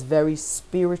is very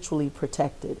spiritually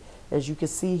protected. As you can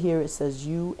see here, it says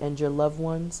you and your loved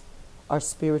ones are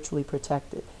spiritually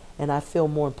protected. And I feel,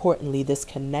 more importantly, this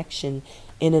connection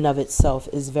in and of itself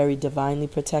is very divinely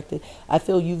protected. I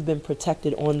feel you've been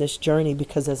protected on this journey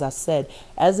because, as I said,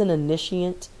 as an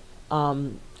initiate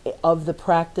of the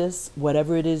practice,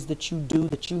 whatever it is that you do,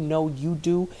 that you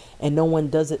do, and no one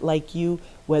does it like you,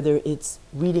 whether it's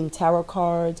reading tarot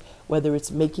cards, whether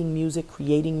it's making music,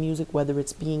 creating music, whether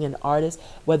it's being an artist,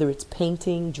 whether it's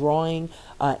painting, drawing,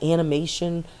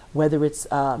 animation, whether it's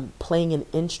playing an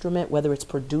instrument, whether it's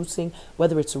producing,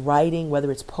 whether it's writing,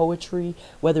 whether it's poetry,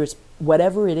 whether it's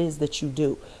whatever it is that you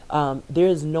do, there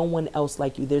is no one else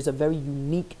like you. There's a very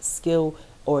unique skill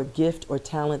or gift or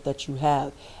talent that you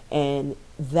have. And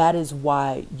that is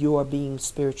why you are being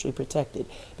spiritually protected,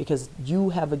 because you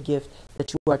have a gift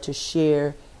that you are to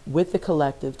share with the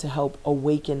collective to help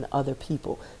awaken other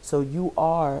people. So you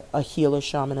are a healer,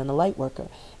 shaman, and a light worker.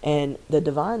 And the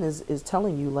divine is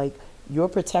telling you, like, you're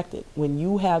protected. When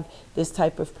you have this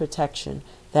type of protection,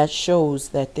 that shows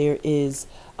that there is,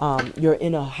 you're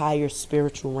in a higher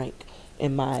spiritual rank,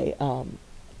 in my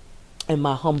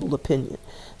humble opinion.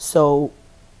 So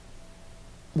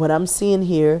what I'm seeing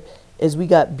here is we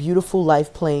got Beautiful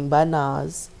Life playing by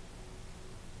Nas.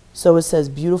 So it says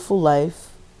Beautiful Life.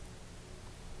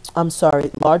 I'm sorry,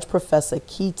 Large Professor,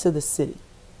 Key to the City.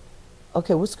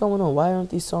 Okay, what's going on? Why aren't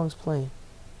these songs playing?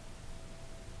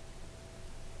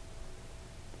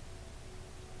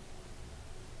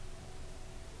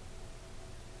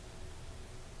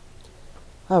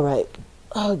 All right.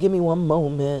 Oh, give me one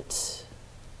moment.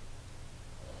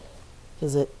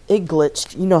 Because it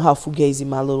glitched. You know how fugazi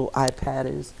my little iPad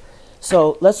is.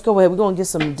 So let's go ahead. We're going to get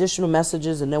some additional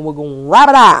messages, and then we're going to wrap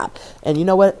it up. And you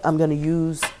know what? I'm going to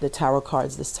use the tarot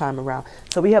cards this time around.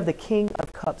 So we have the King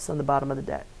of Cups on the bottom of the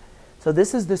deck. So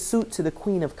this is the suit to the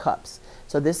Queen of Cups.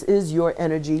 So this is your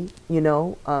energy, you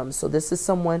know. So this is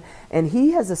someone, and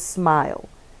he has a smile.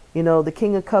 You know, the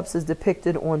King of Cups is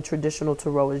depicted on traditional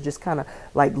tarot as just kind of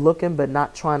like looking, but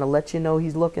not trying to let you know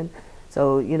he's looking.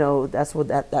 So, you know, that's what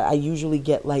that I usually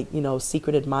get, like, you know,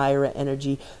 secret admirer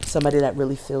energy, somebody that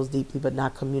really feels deeply but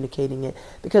not communicating it.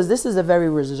 Because this is a very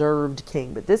reserved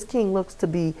king. But this king looks to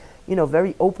be, you know,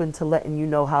 very open to letting you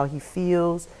know how he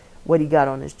feels, what he got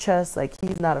on his chest. Like,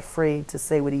 he's not afraid to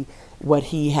say what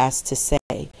he has to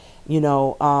say, you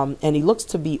know. And he looks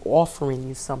to be offering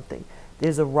you something.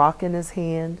 There's a rock in his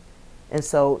hand. And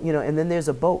so, you know, and then there's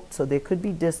a boat. So there could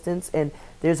be distance, and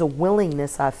there's a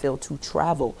willingness, I feel, to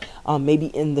travel. Maybe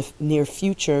in the near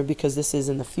future, because this is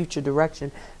in the future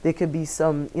direction, there could be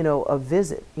some, you know, a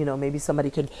visit. You know, maybe somebody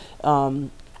could,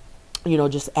 you know,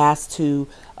 just ask to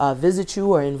visit you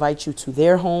or invite you to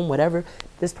their home, whatever.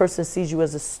 This person sees you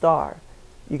as a star.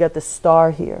 You got the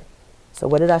star here. So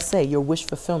what did I say? Your wish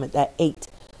fulfillment, that 8.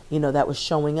 You know, that was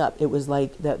showing up. It was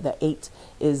like the 8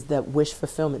 is that wish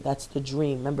fulfillment. That's the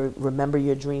dream. Remember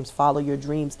your dreams. Follow your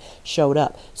dreams showed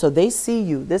up. So they see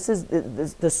you. This is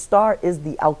the star is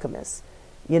the alchemist.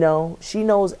 You know, she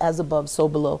knows as above, so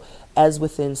below, as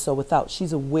within, so without.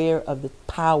 She's aware of the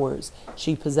powers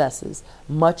she possesses,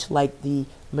 much like the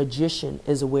magician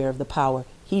is aware of the power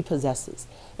he possesses.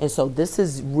 And so this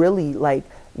is really like,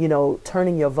 you know,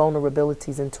 turning your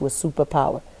vulnerabilities into a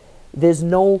superpower. There's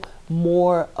no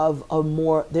more of a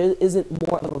there isn't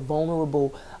more of a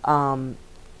vulnerable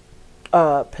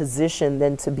position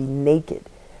than to be naked.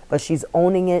 But she's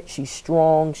owning it. She's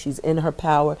strong. She's in her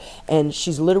power. And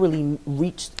she's literally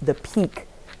reached the peak,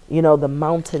 you know, the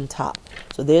mountaintop.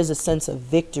 So there's a sense of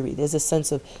victory. There's a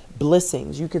sense of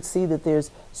blessings. You could see that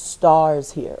there's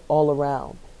stars here all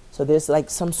around. So there's like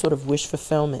some sort of wish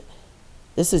fulfillment.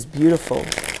 This is beautiful.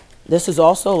 This is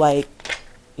also like,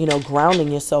 you know,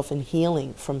 grounding yourself and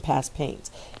healing from past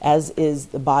pains, as is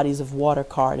the Bodies of Water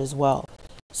card as well.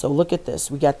 So look at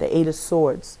this. We got the 8 of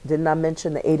Swords. Didn't I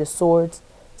mention the 8 of Swords?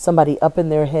 Somebody up in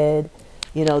their head.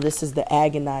 You know, this is the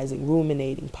agonizing,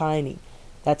 ruminating, pining.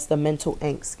 That's the mental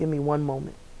angst. Give me one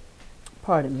moment.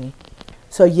 Pardon me.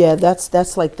 So yeah,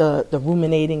 that's like the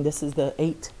ruminating. This is the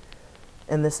 8.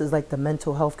 And this is like the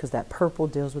mental health, because that purple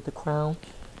deals with the crown.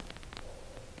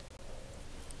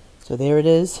 So there it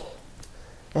is.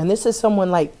 And this is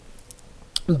someone like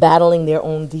battling their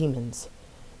own demons,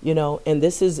 you know. And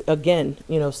this is, again,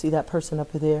 you know, see that person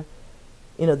up there?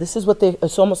 You know, this is what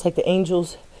it's almost like the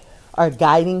angels are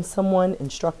guiding someone,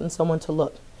 instructing someone to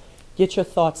look, get your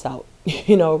thoughts out.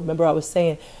 You know, remember I was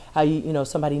saying how, you know,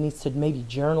 somebody needs to maybe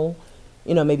journal,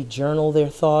 maybe journal their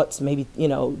thoughts, maybe,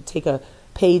 take a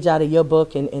page out of your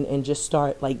book and just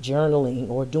start like journaling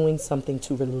or doing something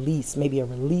to release, maybe a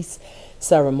release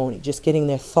ceremony, just getting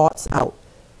their thoughts out.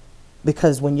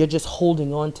 Because when you're just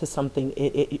holding on to something,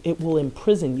 it will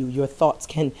imprison you. Your thoughts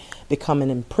can become an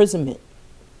imprisonment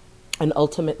and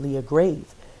ultimately a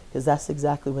grave, because that's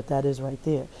exactly what that is right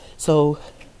there. So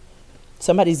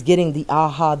somebody's getting the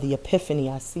aha, the epiphany.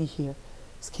 I see here,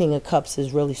 this King of Cups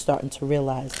is really starting to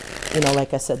realize,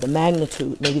 like I said, the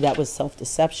magnitude. Maybe that was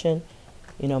self-deception.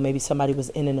 Maybe somebody was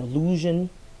in an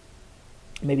illusion.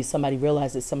 Maybe somebody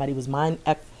realized that somebody was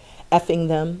effing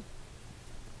them,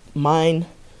 manipulating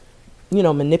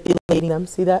them.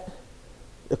 See that?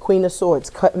 The Queen of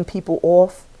Swords, cutting people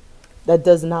off. That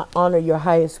does not honor your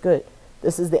highest good.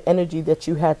 This is the energy that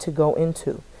you had to go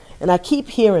into. And I keep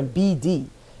hearing BD,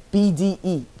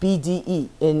 BDE, BDE,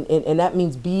 and that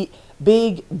means big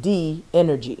D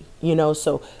energy,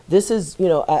 So this is,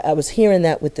 I was hearing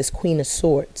that with this Queen of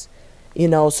Swords,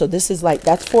 So this is like,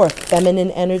 that's for a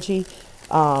feminine energy.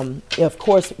 Of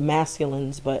course,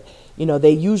 masculines, but,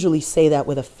 they usually say that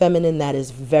with a feminine that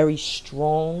is very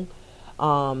strong.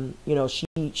 You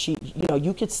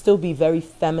could still be very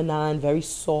feminine, very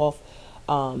soft,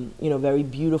 very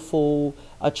beautiful,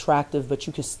 attractive, but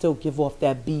you could still give off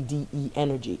that BDE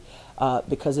energy,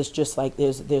 because it's just like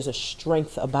there's a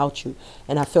strength about you.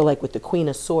 And I feel like with the Queen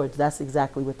of Swords, that's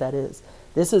exactly what that is.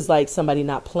 This is like somebody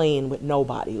not playing with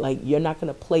nobody. Like, you're not going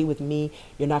to play with me.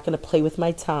 You're not going to play with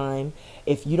my time.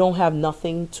 If you don't have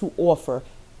nothing to offer,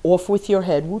 off with your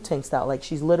head, Wu-Tang style. Like,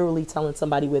 she's literally telling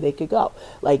somebody where they could go.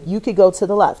 Like, you could go to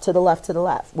the left, to the left, to the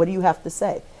left. What do you have to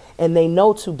say? And they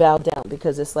know to bow down,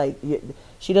 because it's like,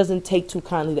 she doesn't take too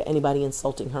kindly to anybody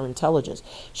insulting her intelligence.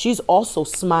 She's also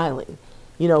smiling,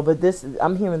 but this,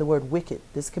 I'm hearing the word wicked.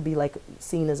 This could be like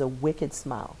seen as a wicked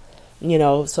smile,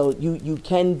 so you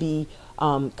can be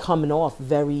coming off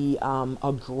very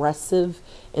aggressive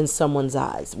in someone's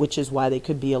eyes, which is why they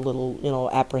could be a little,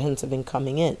 apprehensive in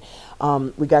coming in.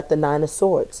 We got the Nine of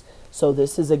Swords. So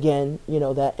this is, again,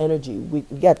 that energy. We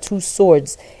got two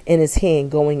swords in his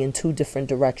hand going in two different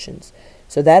directions.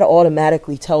 So that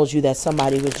automatically tells you that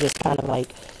somebody was just kind of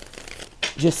like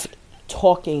just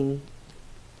talking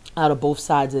out of both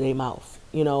sides of their mouth,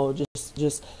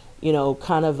 just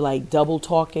kind of like double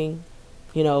talking,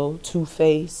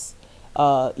 two-faced,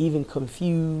 even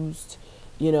confused,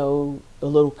 a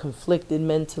little conflicted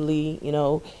mentally,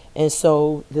 and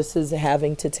so this is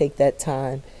having to take that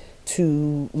time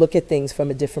to look at things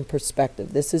from a different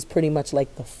perspective. This is pretty much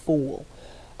like the Fool,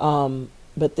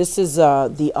 but this is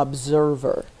the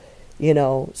Observer,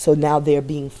 so now they're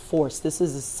being forced. This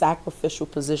is a sacrificial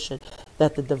position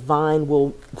that the divine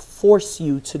will force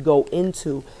you to go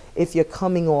into if you're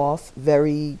coming off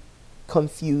very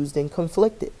confused and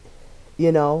conflicted.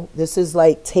 This is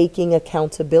like taking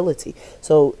accountability.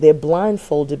 So they're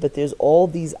blindfolded, but there's all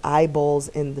these eyeballs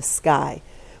in the sky,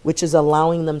 which is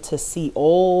allowing them to see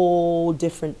all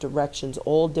different directions,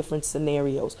 all different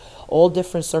scenarios, all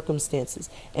different circumstances.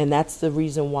 And that's the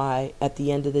reason why, at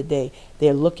the end of the day,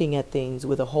 they're looking at things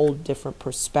with a whole different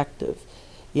perspective.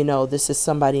 This is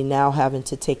somebody now having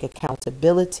to take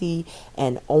accountability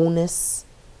and onus,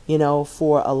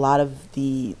 for a lot of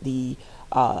the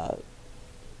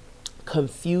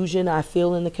confusion I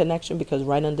feel in the connection, because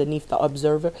right underneath the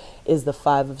Observer is the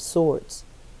Five of Swords.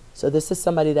 So this is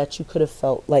somebody that you could have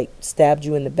felt like stabbed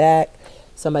you in the back,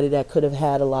 somebody that could have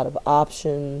had a lot of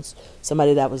options,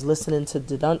 somebody that was listening to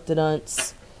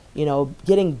dun-dun-dunts,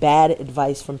 getting bad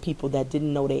advice from people that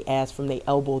didn't know they asked from they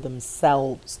elbow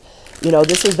themselves.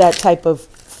 This is that type of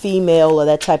female or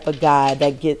that type of guy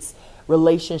that gets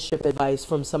relationship advice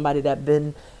from somebody that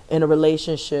been in a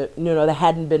relationship, that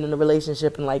hadn't been in a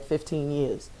relationship in like 15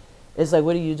 years. It's like,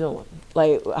 what are you doing?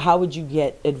 Like, how would you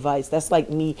get advice? That's like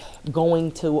me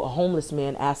going to a homeless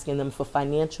man asking them for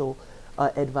financial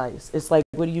advice. It's like,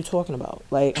 what are you talking about?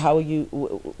 Like, how are you,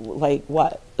 like,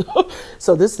 what?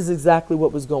 So this is exactly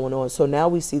what was going on. So now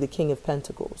we see the King of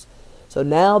Pentacles. So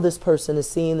now this person is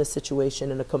seeing the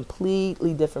situation in a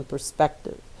completely different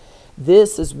perspective.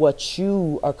 This is what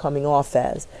you are coming off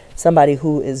as. Somebody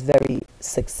who is very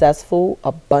successful,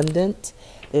 abundant.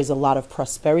 There's a lot of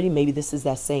prosperity. Maybe this is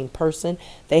that same person.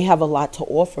 They have a lot to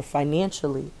offer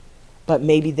financially, but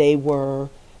maybe they were,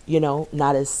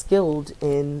 not as skilled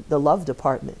in the love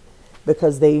department.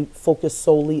 because they focus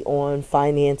solely on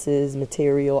finances,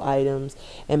 material items,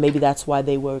 and maybe that's why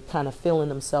they were kind of feeling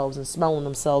themselves and smelling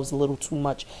themselves a little too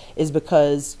much, is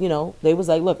because, you know, they was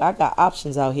like, look, I got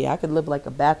options out here. I could live like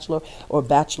a bachelor or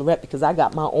bachelorette because I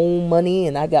got my own money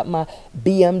and I got my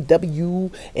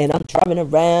BMW and I'm driving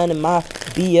around in my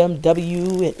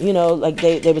BMW, and, you know, like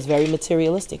they was very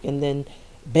materialistic, and then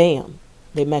bam,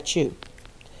 they met you.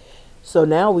 So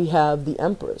now we have the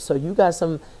Emperor. So you got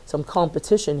some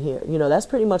competition here. You know, that's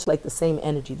pretty much like the same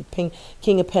energy. The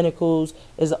King of Pentacles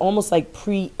is almost like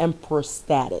pre-Emperor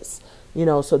status. You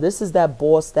know, so this is that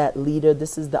boss, that leader.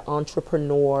 This is the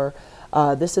entrepreneur.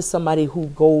 This is somebody who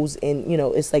goes in, you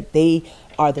know, it's like they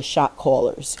are the shot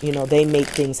callers. You know, they make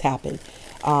things happen.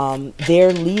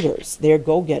 They're leaders. They're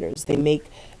go-getters. They make,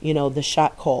 you know, the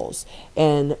shot calls.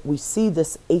 And we see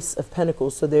this Ace of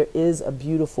Pentacles. So there is a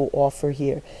beautiful offer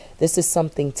here. This is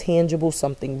something tangible,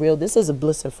 something real. This is a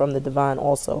blessing from the divine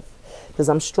also, because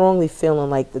I'm strongly feeling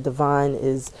like the divine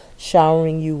is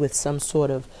showering you with some sort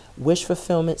of wish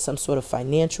fulfillment, some sort of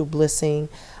financial blessing.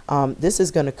 This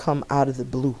is going to come out of the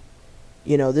blue.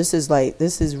 You know, this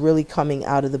is really coming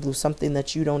out of the blue, something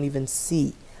that you don't even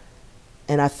see.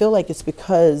 And I feel like it's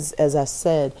because, as I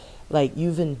said, like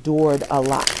you've endured a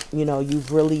lot. You know,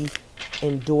 you've really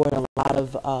endured a lot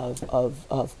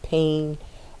of pain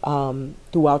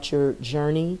throughout your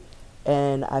journey.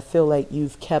 And I feel like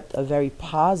you've kept a very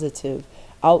positive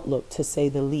outlook, to say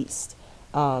the least.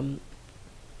 And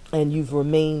you've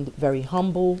remained very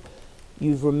humble.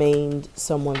 You've remained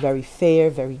someone very fair,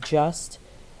 very just.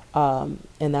 And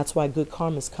that's why good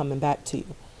karma is coming back to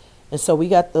you. And so we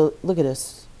got the, look at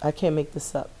this. I can't make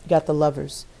this up. You got the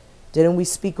Lovers. Didn't we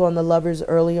speak on the Lovers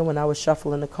earlier when I was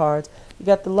shuffling the cards? You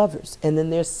got the Lovers. And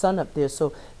then there's Sun up there.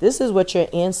 So this is what your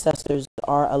ancestors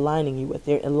are aligning you with.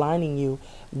 They're aligning you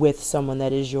with someone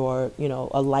that is your, you know,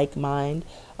 a like mind.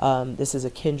 This is a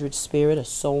kindred spirit, a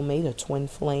soulmate, a twin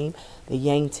flame, the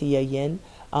yang to your yin.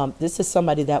 This is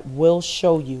somebody that will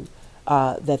show you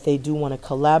that they do want to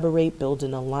collaborate, build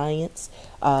an alliance,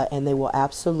 and they will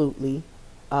absolutely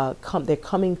they're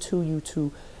coming to you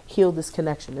to heal this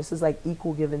connection. This is like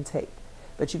equal give and take.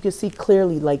 But you can see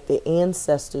clearly like the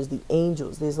ancestors, the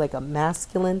angels, there's like a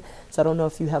masculine. So I don't know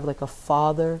if you have like a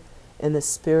father in the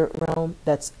spirit realm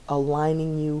that's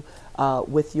aligning you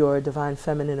with your divine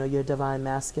feminine or your divine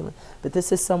masculine. But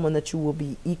this is someone that you will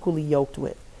be equally yoked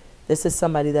with. This is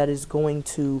somebody that is going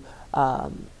to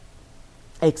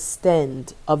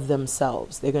extend of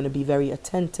themselves. They're going to be very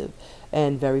attentive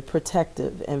and very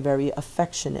protective and very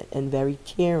affectionate and very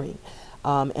caring.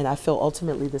 And I feel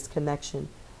ultimately this connection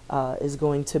is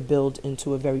going to build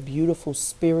into a very beautiful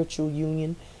spiritual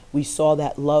union. We saw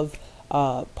that love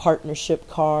partnership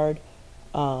card.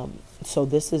 So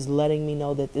this is letting me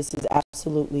know that this is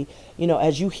absolutely, you know,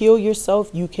 as you heal yourself,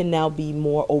 you can now be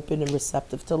more open and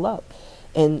receptive to love.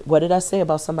 And what did I say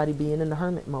about somebody being in the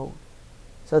hermit mode?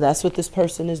 So that's what this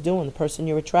person is doing. The person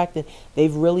you're attracting,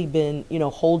 they've really been, you know,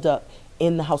 holed up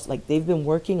in the house. Like they've been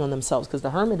working on themselves, because the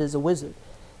hermit is a wizard.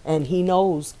 And he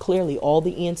knows clearly all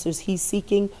the answers he's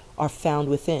seeking are found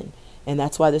within. And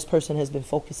that's why this person has been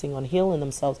focusing on healing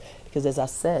themselves. Because as I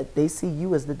said, they see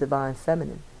you as the divine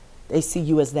feminine. They see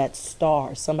you as that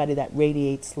star, somebody that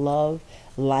radiates love,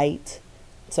 light,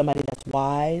 somebody that's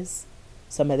wise,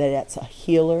 somebody that's a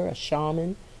healer, a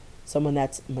shaman, someone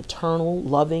that's maternal,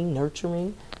 loving,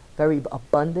 nurturing, very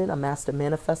abundant, a master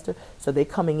manifester. So they're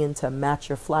coming in to match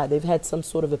your fly. They've had some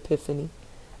sort of epiphany.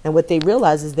 And what they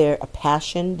realize is their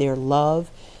passion, their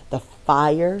love, the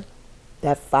fire.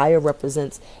 That fire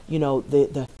represents, you know,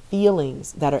 the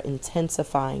feelings that are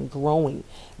intensifying, growing,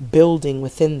 building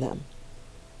within them.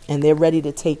 And they're ready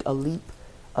to take a leap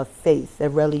of faith. They're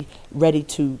really ready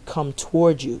to come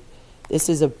toward you. This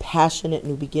is a passionate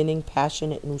new beginning,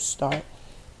 passionate new start.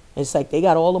 It's like they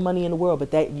got all the money in the world,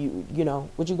 but that you know,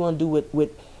 what you going to do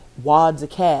with wads of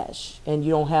cash, and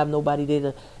you don't have nobody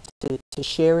there to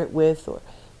share it with, or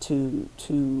to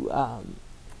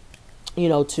you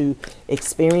know, to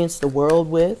experience the world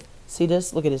with. See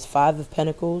this? Look at this, 5 of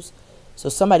Pentacles. So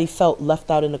somebody felt left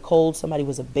out in the cold. Somebody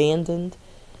was abandoned.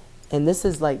 And this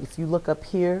is like, if you look up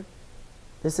here,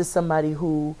 this is somebody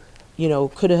who, you know,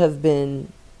 could have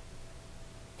been,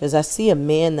 because I see a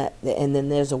man that, and then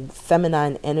there's a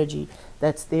feminine energy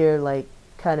that's there, like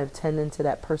kind of tending to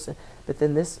that person. But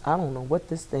then this, I don't know what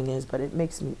this thing is, but it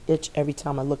makes me itch every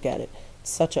time I look at it.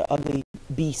 It's such an ugly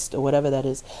beast or whatever that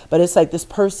is. But it's like this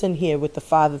person here with the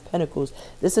 5 of Pentacles.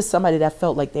 This is somebody that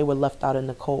felt like they were left out in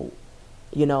the cold.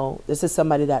 You know, this is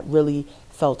somebody that really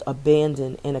felt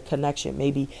abandoned in a connection.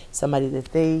 Maybe somebody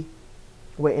that they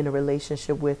were in a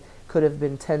relationship with could have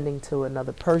been tending to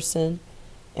another person.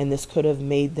 and this could have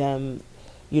made them,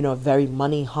 very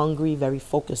money hungry, very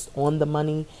focused on the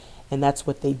money. And that's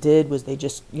what they did, was they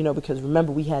just, because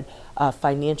remember we had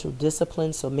financial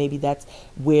discipline. So maybe that's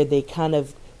where they kind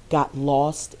of got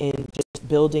lost in just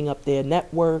building up their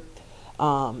network.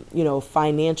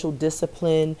 Financial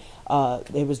discipline.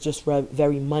 They was just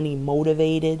very money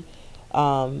motivated.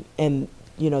 And,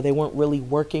 they weren't really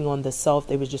working on the self.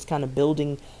 They was just kind of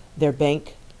building their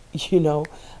bank,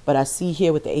 But I see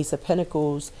here with the Ace of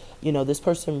Pentacles, this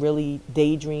person really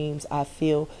daydreams, I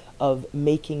feel, of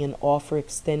making an offer,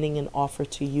 extending an offer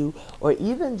to you, or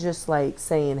even just like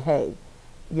saying, hey,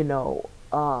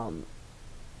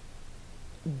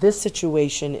 this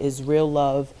situation is real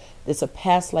love. It's a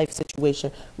past life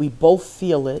situation. We both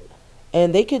feel it.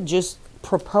 And they could just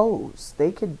propose.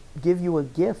 They could give you a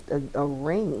gift, a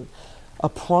ring, a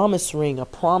promise ring, a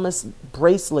promise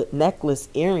bracelet, necklace,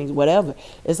 earrings, whatever.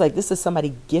 It's like this is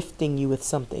somebody gifting you with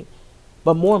something.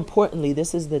 But more importantly,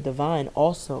 this is the divine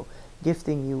also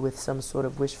gifting you with some sort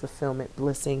of wish fulfillment,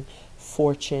 blessing,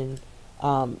 fortune.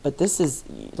 But this is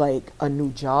like a new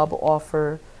job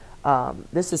offer.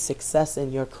 This is success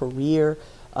in your career.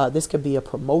 This could be a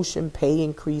promotion, pay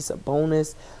increase, a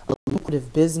bonus, a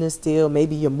lucrative business deal.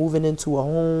 Maybe you're moving into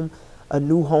a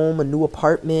new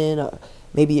apartment.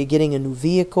 Maybe you're getting a new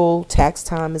vehicle. Tax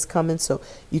time is coming, so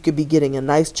you could be getting a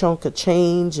nice chunk of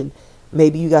change, and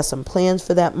maybe you got some plans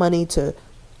for that money to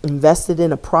invest it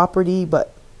in a property.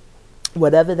 But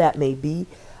whatever that may be,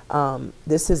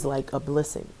 this is like a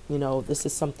blessing. This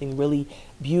is something really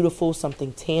beautiful,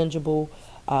 something tangible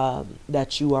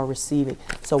that you are receiving.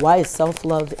 So why is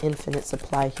self-love infinite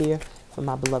supply here for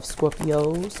my beloved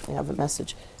Scorpios? I have a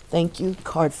message. Thank you.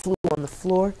 Card flew on the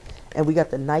floor, and we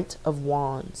got the Knight of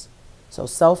Wands. So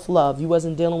self-love, you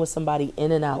wasn't dealing with somebody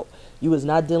in and out. You was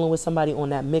not dealing with somebody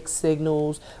on that mixed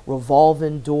signals,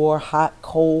 revolving door, hot,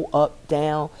 cold, up,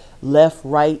 down, left,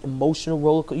 right, emotional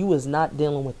roller coaster. You was not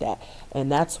dealing with that. And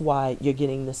that's why you're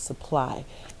getting this supply,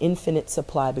 infinite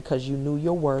supply, because you knew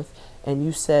your worth and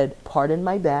you said, pardon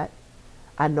my back.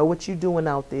 I know what you're doing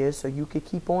out there, so you could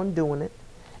keep on doing it.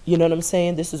 You know what I'm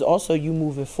saying? This is also you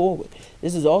moving forward.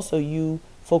 This is also you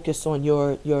focus on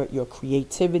your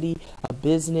creativity, a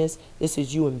business. This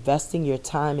is you investing your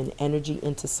time and energy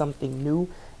into something new,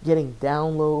 getting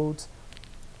downloads,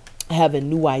 having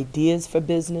new ideas for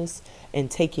business, and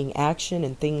taking action,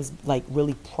 and things like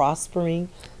really prospering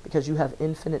because you have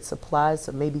infinite supplies.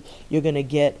 So maybe you're going to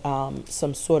get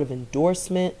some sort of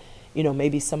endorsement.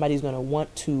 Maybe somebody's going to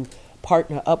want to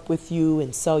partner up with you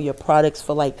and sell your products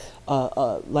for like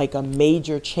a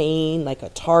major chain, like a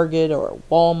Target or a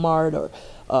Walmart, or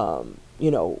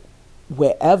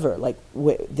wherever.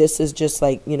 This is just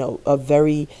like a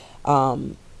very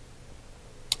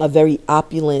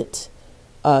opulent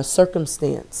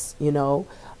circumstance,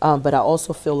 but I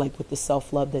also feel like with the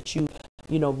self-love that you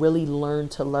really learn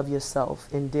to love yourself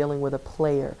in dealing with a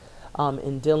player,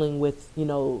 in dealing with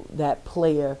that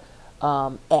player,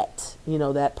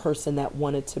 that person that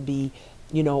wanted to be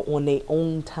on their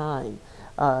own time,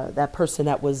 that person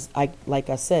that was, like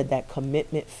I said, that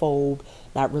commitment phobe,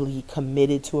 not really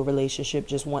committed to a relationship,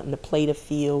 just wanting to play the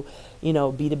field,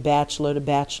 be the bachelor, the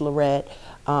bachelorette.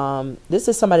 This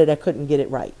is somebody that couldn't get it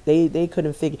right. They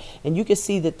couldn't figure, and you can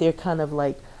see that they're kind of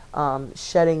like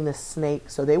shedding the snake.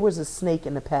 So there was a snake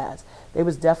in the past. They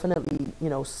was definitely,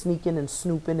 sneaking and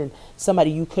snooping, and somebody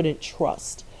you couldn't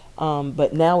trust.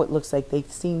 But now it looks like they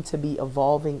seem to be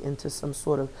evolving into some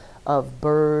sort of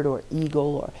bird or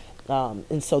eagle, or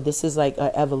and so this is like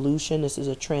an evolution. This is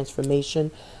a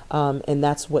transformation, and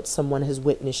that's what someone has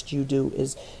witnessed you do,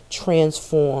 is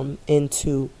transform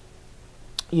into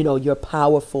your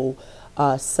powerful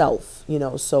self.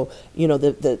 So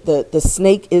the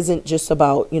snake isn't just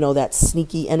about that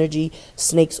sneaky energy.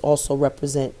 Snakes also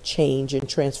represent change and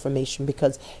transformation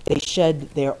because they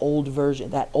shed their old version,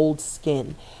 that old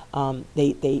skin.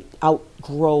 They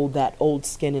outgrow that old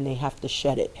skin and they have to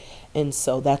shed it. And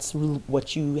so that's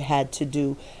what you had to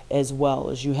do as well,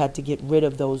 as you had to get rid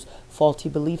of those faulty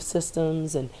belief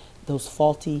systems and those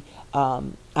faulty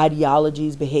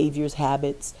ideologies, behaviors,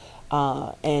 habits,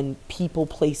 and people,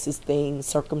 places, things,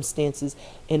 circumstances,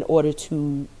 in order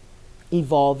to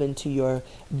evolve into your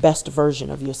best version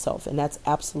of yourself. And that's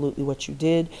absolutely what you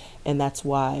did. And that's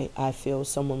why I feel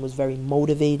someone was very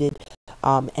motivated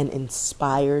and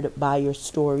inspired by your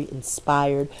story,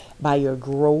 inspired by your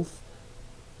growth.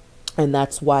 And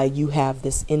that's why you have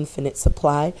this infinite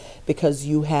supply, because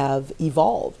you have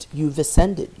evolved, you've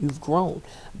ascended, you've grown.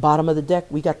 Bottom of the deck,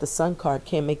 we got the sun card,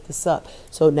 can't make this up.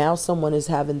 So now someone is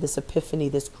having this epiphany,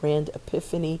 this grand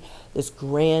epiphany, this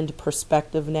grand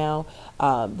perspective now,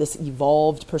 this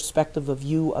evolved perspective of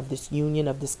you, of this union,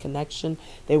 of this connection.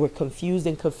 They were confused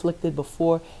and conflicted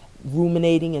before,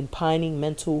 ruminating and pining,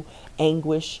 mental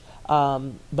anguish.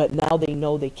 But now they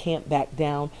know they can't back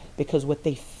down, because what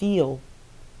they feel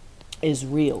is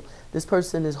real. This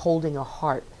person is holding a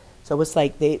heart. So it's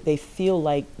like they feel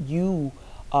like you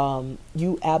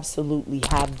absolutely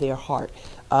have their heart.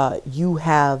 You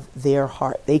have their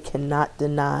heart. They cannot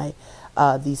deny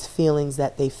these feelings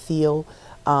that they feel,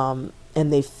 and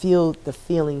they feel the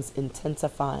feelings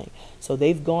intensifying. So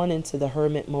they've gone into the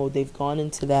hermit mode. They've gone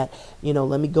into that,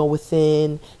 let me go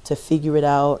within to figure it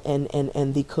out.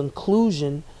 And the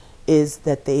conclusion is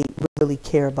that they really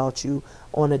care about you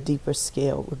on a deeper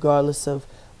scale, regardless of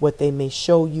what they may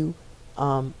show you.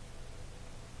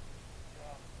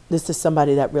 This is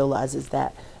somebody that realizes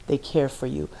that they care for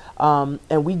you.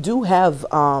 And we do have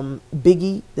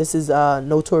Biggie. This is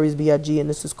Notorious B.I.G. and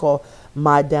this is called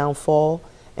My Downfall.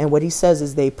 And what he says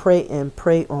is, they pray and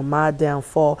pray on my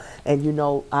downfall.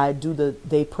 And I do the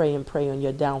They Pray and Pray on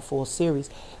Your Downfall series.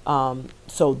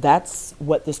 So that's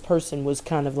what this person was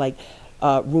kind of like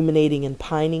ruminating and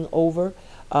pining over.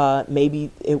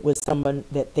 Maybe it was someone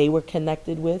that they were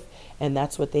connected with, and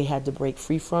that's what they had to break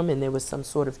free from. And there was some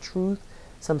sort of truth,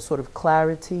 some sort of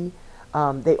clarity.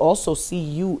 They also see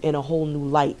you in a whole new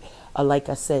light. Like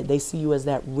I said, they see you as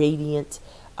that radiant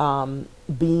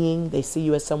being. They see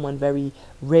you as someone very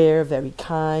rare, very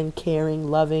kind,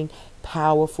 caring, loving,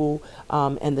 powerful.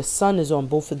 And the sun is on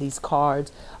both of these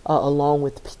cards, along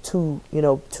with two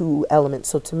elements.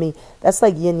 So to me, that's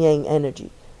like yin yang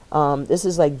energy. This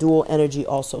is like dual energy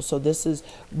also. So this is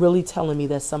really telling me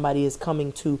that somebody is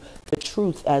coming to the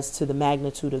truth as to the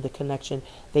magnitude of the connection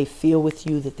they feel with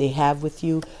you, that they have with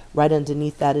you. Right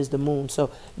underneath that is the moon. So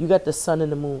you got the sun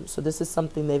and the moon. So this is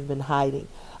something they've been hiding.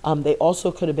 They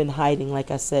also could have been hiding, like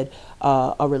I said,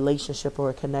 a relationship or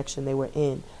a connection they were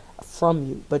in from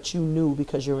you, but you knew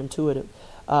because you're intuitive,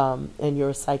 and you're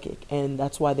a psychic. And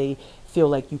that's why they feel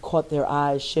like you caught their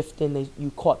eyes shifting.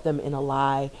 You caught them in a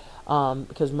lie.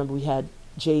 Because remember, we had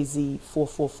Jay-Z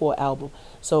 444 album.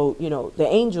 So, the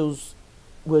angels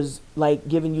was like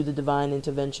giving you the divine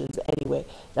interventions anyway.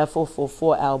 That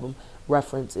 444 album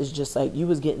reference is just like you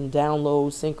was getting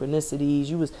downloads, synchronicities.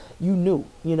 You knew,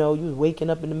 you was waking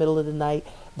up in the middle of the night,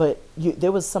 but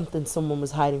there was something someone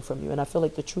was hiding from you. And I feel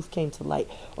like the truth came to light,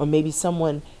 or maybe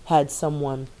someone had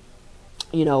someone,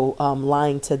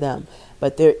 lying to them.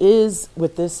 But there is,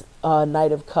 with this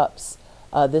Knight of Cups,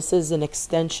 this is an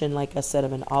extension, like I said,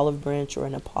 of an olive branch or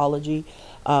an apology,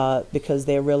 because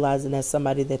they're realizing that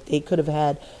somebody that they could have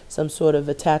had some sort of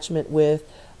attachment with,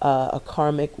 a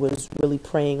karmic, was really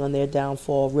preying on their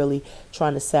downfall, really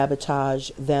trying to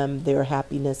sabotage them, their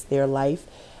happiness, their life.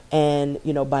 And,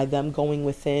 by them going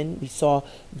within, we saw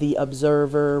the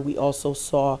observer. We also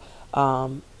saw,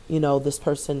 this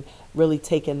person really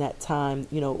taking that time,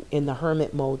 in the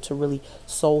hermit mode to really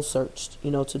soul search,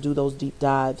 to do those deep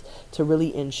dives, to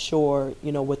really ensure,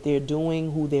 what they're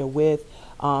doing, who they're with,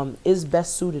 is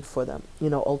best suited for them,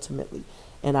 ultimately.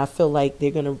 And I feel like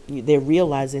they're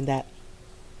realizing that,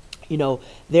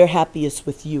 they're happiest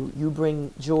with you. You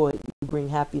bring joy, you bring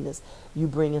happiness, you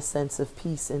bring a sense of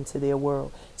peace into their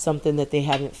world, something that they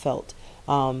haven't felt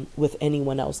with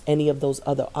anyone else, any of those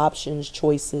other options,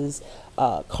 choices,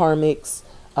 karmics,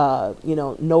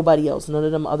 nobody else, none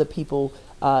of them other people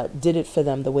did it for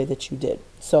them the way that you did.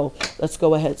 So let's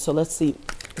go ahead. So let's see,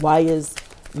 why is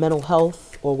mental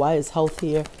health, or why is health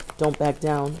here? Don't back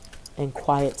down, and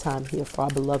quiet time here for our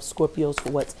beloved Scorpios,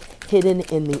 for what's hidden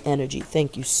in the energy.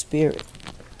 Thank you, Spirit.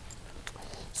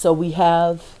 So we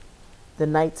have the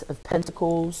Knight of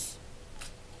Pentacles,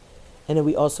 and then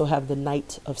we also have the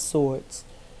Knight of Swords.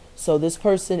 So this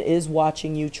person is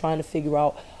watching you, trying to figure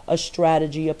out a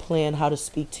strategy, a plan, how to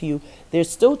speak to you. They're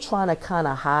still trying to kind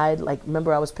of hide. Like,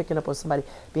 remember I was picking up on somebody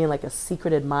being like a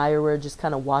secret admirer, just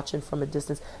kind of watching from a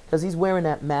distance, because he's wearing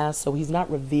that mask. So he's not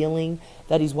revealing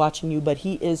that he's watching you, but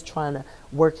he is trying to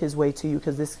work his way to you,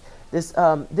 because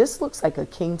this looks like a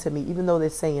king to me, even though they're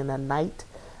saying a knight.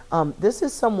 This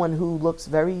is someone who looks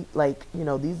very like,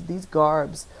 these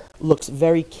garbs looks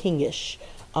very kingish.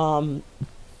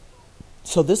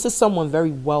 So this is someone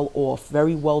very well off,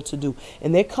 very well to do,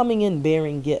 and they're coming in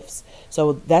bearing gifts.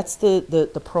 So that's the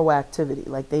proactivity.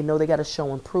 Like, they know they got to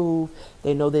show and prove.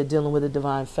 They know they're dealing with a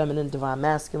divine feminine, divine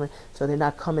masculine. So they're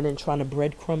not coming in trying to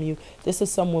breadcrumb you. This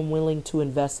is someone willing to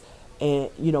invest in,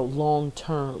 long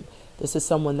term. This is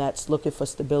someone that's looking for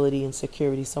stability and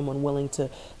security, someone willing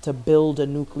to build a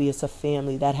nucleus, a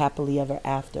family, that happily ever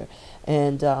after.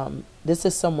 And this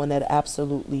is someone that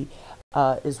absolutely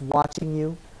is watching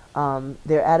you.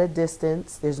 They're at a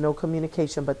distance. There's no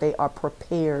communication, but they are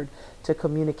prepared to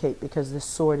communicate because the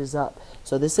sword is up.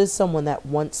 So this is someone that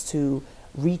wants to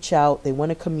reach out. They want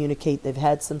to communicate. They've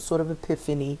had some sort of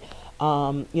epiphany,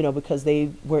 because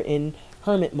they were in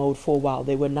hermit mode for a while.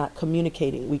 They were not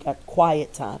communicating. We got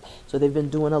quiet time. So they've been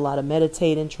doing a lot of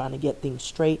meditating, trying to get things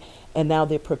straight. And now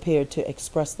they're prepared to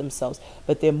express themselves.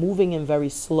 But they're moving in very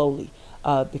slowly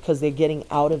because they're getting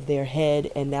out of their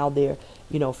head. And now they're,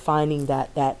 finding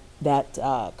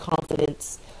that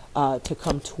confidence to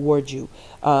come towards you.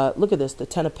 Look at this, the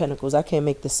Ten of Pentacles. I can't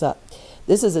make this up.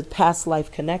 This is a past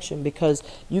life connection because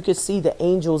you could see the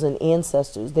angels and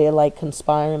ancestors. They're like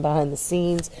conspiring behind the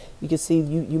scenes. You can see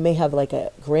you may have like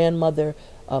a grandmother,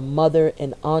 a mother,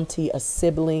 an auntie, a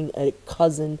sibling, a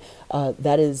cousin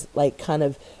that is like kind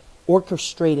of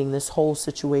orchestrating this whole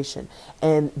situation.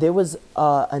 And there was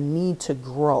a need to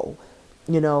grow.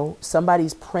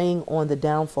 Somebody's preying on the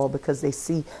downfall because they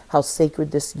see how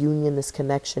sacred this union, this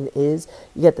connection is.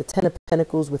 You get the Ten of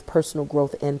Pentacles with personal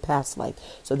growth and past life.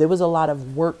 So there was a lot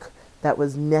of work that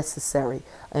was necessary.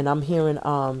 And I'm hearing,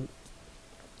 I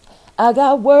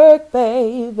got work,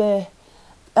 baby.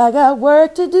 I got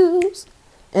work to do.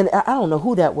 And I don't know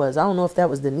who that was. I don't know if that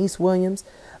was Denise Williams,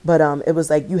 but it was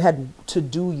like you had to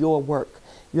do your work.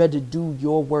 You had to do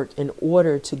your work in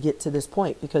order to get to this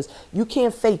point because you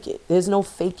can't fake it. There's no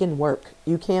faking work.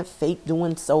 You can't fake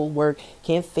doing soul work,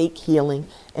 can't fake healing.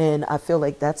 And I feel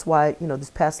like that's why, this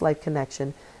past life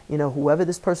connection, whoever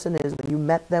this person is, when you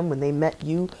met them, when they met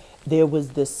you, there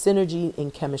was this synergy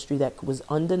in chemistry that was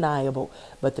undeniable.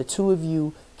 But the two of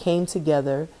you came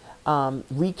together,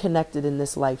 reconnected in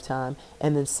this lifetime,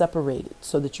 and then separated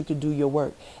so that you could do your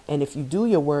work. And if you do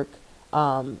your work,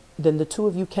 then the two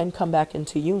of you can come back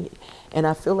into union. And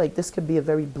I feel like this could be a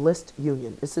very blissed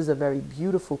union. This is a very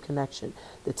beautiful connection.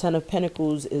 The Ten of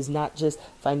Pentacles is not just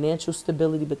financial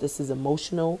stability, but this is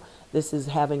emotional. This is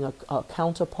having a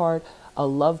counterpart, a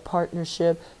love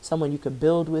partnership, someone you can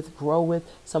build with, grow with,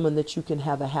 someone that you can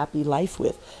have a happy life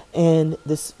with. And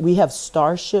this, we have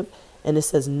Starship, and it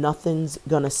says nothing's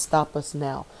gonna stop us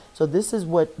now. So this is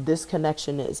what this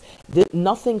connection is.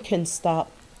 Nothing can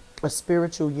stop a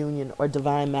spiritual union or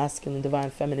divine masculine, divine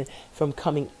feminine from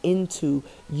coming into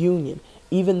union.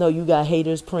 Even though you got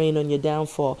haters preying on your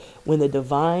downfall, when the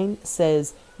divine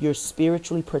says you're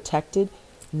spiritually protected,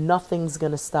 nothing's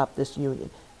going to stop this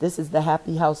union. This is the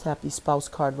happy house, happy spouse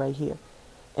card right here.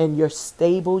 And you're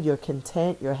stable, you're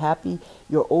content, you're happy,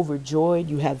 you're overjoyed,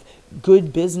 you have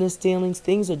good business dealings.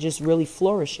 Things are just really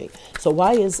flourishing. So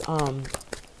why is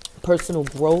personal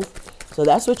growth? So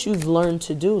that's what you've learned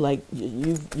to do. Like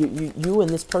you and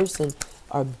this person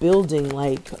are building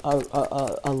like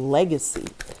a legacy,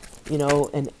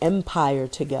 an empire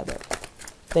together.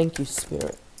 Thank you,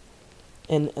 Spirit.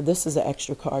 And this is an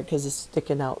extra card because it's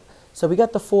sticking out. So we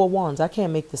got the Four of Wands. I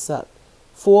can't make this up.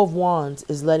 Four of Wands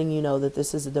is letting you know that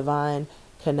this is a divine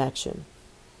connection.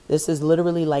 This is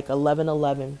literally like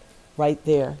 1111 right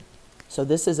there. So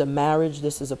this is a marriage.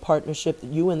 This is a partnership.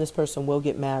 You and this person will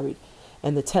get married.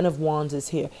 And the Ten of Wands is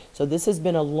here. So this has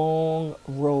been a long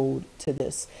road to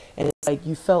this. And it's like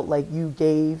you felt like you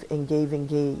gave and gave and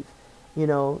gave.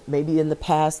 Maybe in the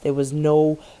past there was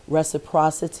no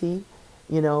reciprocity,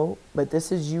 but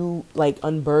this is you like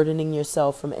unburdening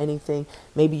yourself from anything.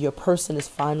 Maybe your person is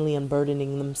finally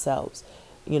unburdening themselves,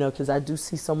 because I do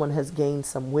see someone has gained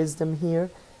some wisdom here.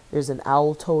 There's an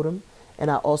owl totem. And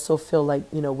I also feel like,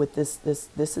 with this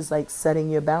is like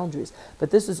setting your boundaries. But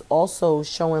this is also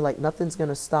showing like nothing's going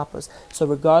to stop us. So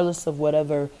regardless of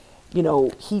whatever,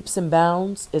 heaps and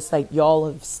bounds, it's like y'all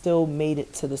have still made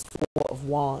it to this Four of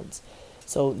Wands.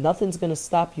 So nothing's going to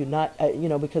stop you,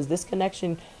 because this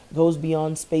connection goes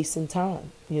beyond space and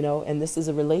time, and this is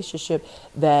a relationship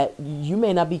that you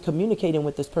may not be communicating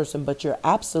with this person, but you're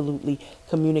absolutely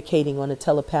communicating on a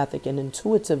telepathic and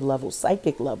intuitive level,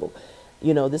 psychic level.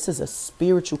 This is a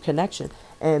spiritual connection,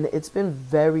 and it's been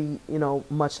very,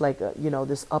 much like,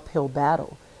 this uphill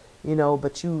battle,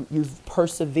 but you've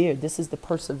persevered. This is the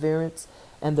perseverance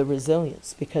and the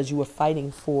resilience because you were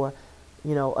fighting for,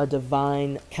 a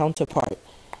divine counterpart.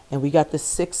 And we got the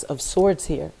Six of Swords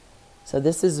here. So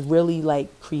this is really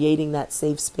like creating that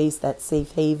safe space, that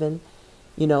safe haven,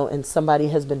 and somebody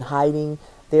has been hiding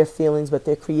their feelings, but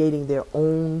they're creating their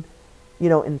own,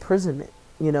 imprisonment.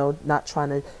 Not trying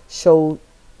to show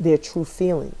their true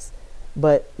feelings.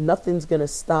 But nothing's going to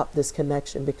stop this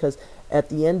connection because at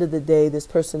the end of the day, this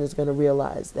person is going to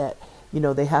realize that,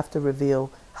 they have to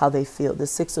reveal how they feel. The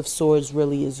Six of Swords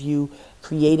really is you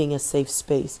creating a safe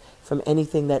space from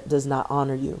anything that does not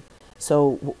honor you.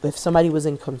 So if somebody was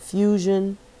in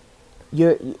confusion,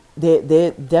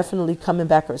 they're definitely coming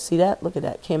back. Or see that? Look at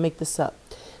that. Can't make this up.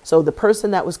 So the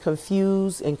person that was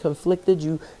confused and conflicted,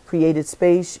 you created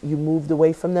space, you moved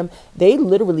away from them. They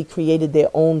literally created their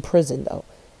own prison, though.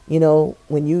 You know,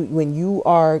 when you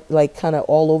are like kind of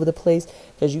all over the place,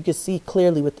 because you can see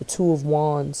clearly with the Two of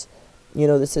Wands, you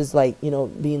know, this is like, you know,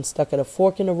 being stuck at a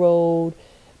fork in the road,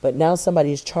 but now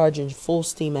somebody is charging full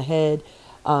steam ahead.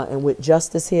 And with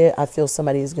justice here, I feel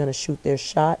somebody is going to shoot their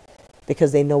shot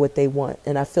because they know what they want.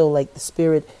 And I feel like the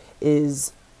spirit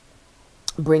is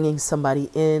bringing somebody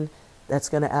in that's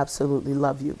going to absolutely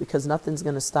love you, because nothing's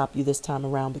going to stop you this time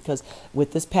around. Because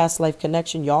with this past life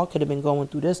connection, y'all could have been going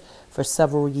through this for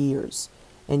several years.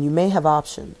 And you may have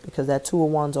options, because that Two of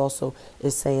Wands also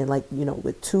is saying, like, you know,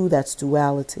 with two, that's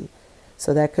duality.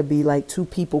 So that could be like two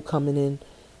people coming in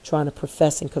trying to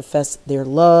profess and confess their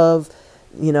love,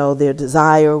 you know, their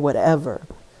desire, whatever.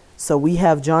 So we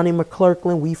have Johnny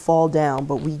McClurkin, we fall down,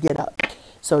 but we get up.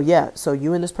 So yeah, so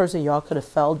you and this person, y'all could have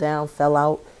fell down, fell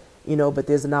out, you know, but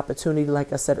there's an opportunity.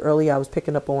 Like I said earlier, I was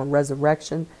picking up on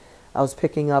resurrection. I was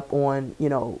picking up on, you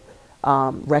know,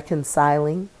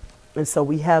 reconciling. And so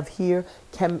we have here,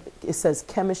 it says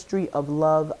chemistry of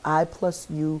love, I plus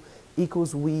you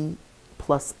equals we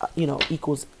plus, you know,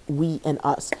 equals we and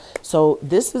us. So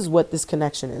this is what this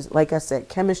connection is. Like I said,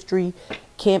 chemistry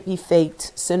can't be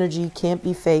faked. Synergy can't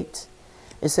be faked.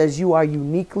 It says you are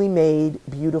uniquely made,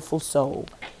 beautiful soul.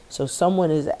 So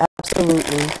someone is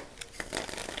absolutely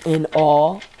in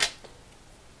awe,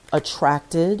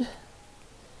 attracted.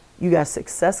 You got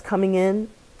success coming in,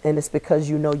 and it's because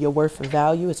you know your worth and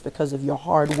value. It's because of your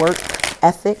hard work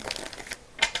ethic.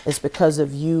 It's because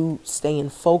of you staying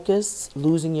focused,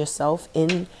 losing yourself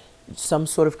in some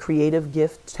sort of creative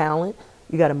gift, talent.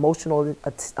 You got emotional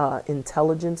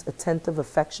intelligence, attentive,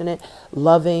 affectionate,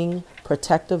 loving,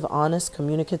 protective, honest,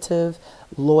 communicative,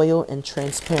 loyal, and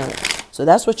transparent. So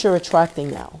that's what you're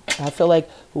attracting now. I feel like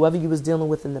whoever you was dealing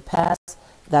with in the past,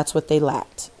 that's what they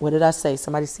lacked. What did I say?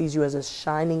 Somebody sees you as a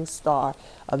shining star,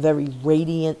 a very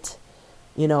radiant,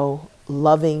 you know,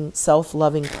 loving,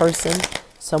 self-loving person,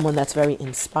 someone that's very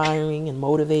inspiring and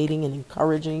motivating and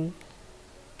encouraging.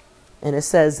 And it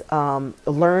says,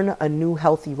 learn a new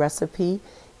healthy recipe,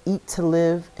 eat to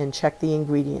live, and check the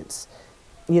ingredients.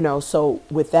 You know, so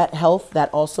with that health,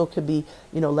 that also could be,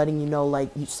 you know, letting you know,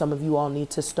 like, some of you all need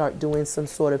to start doing some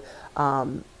sort of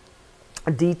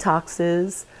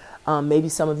detoxes. Maybe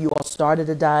some of you all started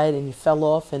a diet and you fell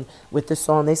off. And with this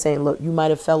song, they're saying, look, you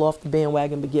might have fell off the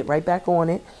bandwagon, but get right back on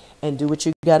it and do what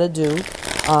you got to do.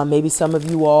 Maybe some of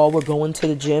you all were going to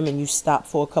the gym and you stopped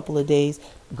for a couple of days.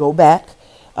 Go back.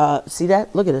 See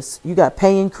that? Look at this. You got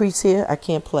pay increase here. I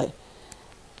can't play.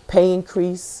 Pay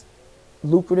increase,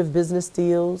 lucrative business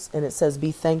deals, and it says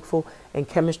be thankful, and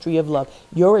chemistry of love.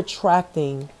 You're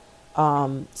attracting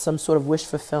some sort of wish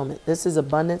fulfillment. This is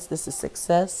abundance. This is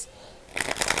success.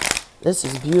 This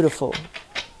is beautiful.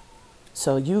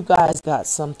 So you guys got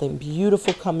something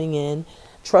beautiful coming in.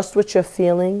 Trust what you're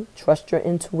feeling. Trust your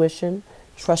intuition.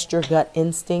 Trust your gut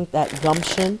instinct, that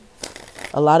gumption.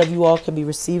 A lot of you all could be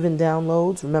receiving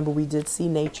downloads. Remember, we did see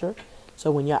nature. So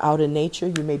when you're out in nature,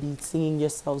 you may be seeing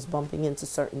yourselves bumping into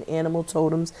certain animal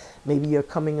totems. Maybe you're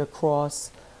coming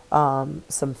across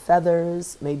some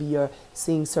feathers. Maybe you're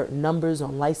seeing certain numbers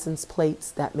on license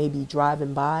plates that may be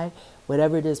driving by.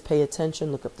 Whatever it is, pay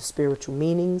attention. Look up the spiritual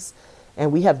meanings.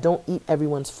 And we have don't eat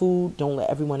everyone's food. Don't let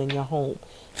everyone in your home.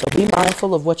 So be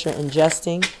mindful of what you're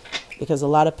ingesting, because a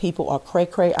lot of people are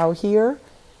cray-cray out here.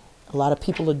 A lot of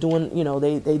people are doing, you know,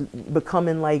 they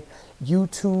becoming like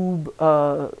YouTube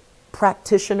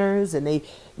practitioners, and they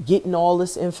getting all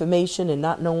this information and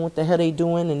not knowing what the hell they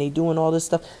doing, and they doing all this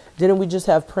stuff. Didn't we just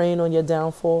have praying on your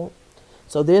downfall?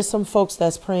 So there's some folks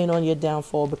that's praying on your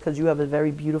downfall because you have a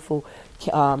very beautiful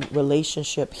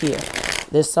relationship here.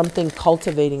 There's something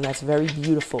cultivating that's very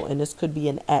beautiful, and this could be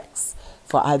an ex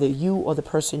for either you or the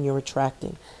person you're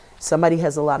attracting. Somebody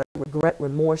has a lot of regret,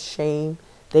 remorse, shame.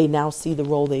 They now see the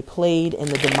role they played in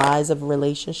the demise of a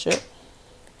relationship.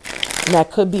 And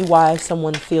that could be why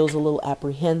someone feels a little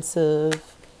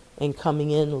apprehensive and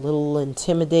coming in a little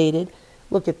intimidated.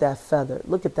 Look at that feather.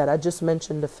 Look at that. I just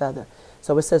mentioned the feather.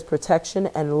 So it says protection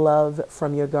and love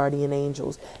from your guardian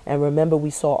angels. And remember, we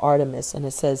saw Artemis, and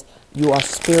it says you are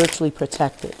spiritually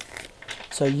protected.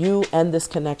 So you and this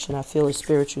connection, I feel, is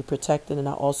spiritually protected. And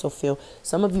I also feel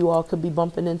some of you all could be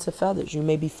bumping into feathers. You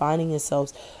may be finding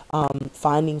yourselves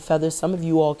finding feathers. Some of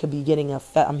you all could be getting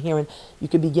I'm hearing you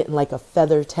could be getting like a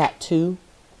feather tattoo.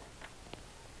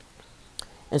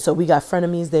 And so we got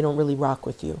frenemies, they don't really rock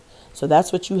with you. So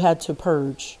that's what you had to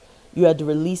purge. You had to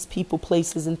release people,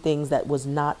 places, and things that was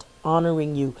not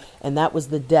honoring you. And that was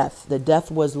the death. The death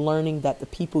was learning that the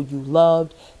people you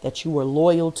loved, that you were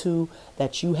loyal to,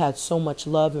 that you had so much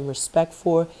love and respect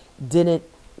for, didn't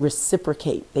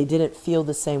reciprocate. They didn't feel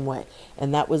the same way.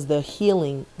 And that was the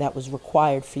healing that was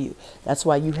required for you. That's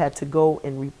why you had to go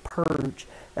and purge.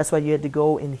 That's why you had to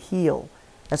go and heal.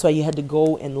 That's why you had to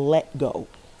go and let go.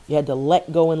 You had to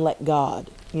let go and let God,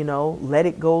 you know, let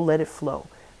it go, let it flow.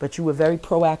 But you were very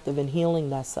proactive in healing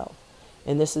that self.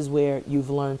 And this is where you've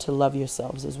learned to love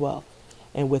yourselves as well.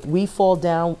 And with We Fall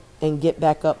Down and Get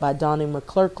Back Up by Donnie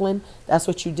McClurkin, that's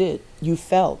what you did. You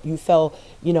fell,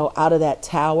 you know, out of that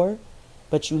tower,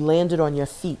 but you landed on your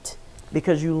feet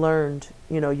because you learned,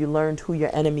 you know, you learned who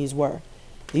your enemies were.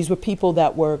 These were people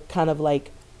that were kind of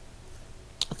like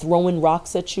throwing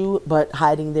rocks at you, but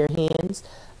hiding their hands,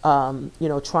 you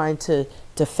know, trying to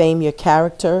defame your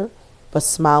character, but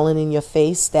smiling in your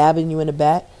face, stabbing you in the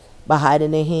back by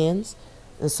hiding their hands.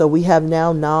 And so we have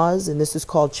now Nas, and this is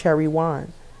called Cherry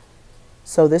Wine.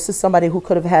 So this is somebody who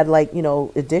could have had, like, you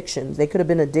know, addictions. They could have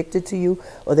been addicted to you,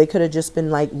 or they could have just been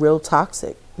like real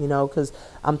toxic, you know, because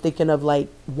I'm thinking of like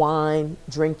wine,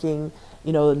 drinking,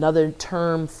 you know, another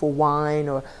term for wine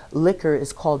or liquor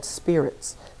is called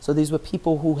spirits. So these were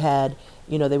people who had,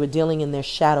 you know, they were dealing in their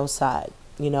shadow side,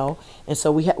 you know. And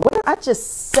so we had, what I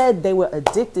just said, they were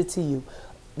addicted to you.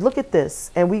 Look at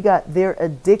this. And we got, they're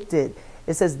addicted.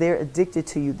 It says they're addicted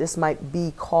to you. This might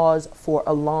be cause for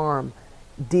alarm.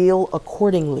 Deal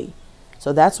accordingly.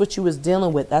 So that's what you was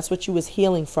dealing with. That's what you was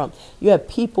healing from. You had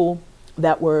people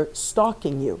that were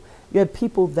stalking you. You had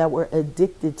people that were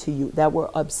addicted to you, that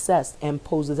were obsessed and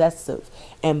possessive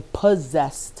and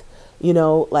possessed, you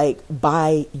know, like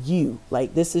by you.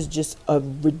 Like this is just a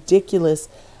ridiculous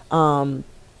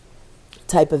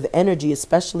type of energy,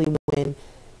 especially when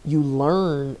you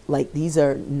learn like these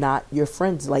are not your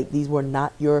friends. Like these were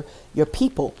not your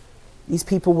people. These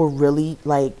people were really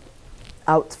like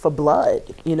out for blood,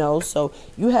 you know. So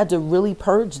you had to really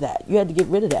purge that. You had to get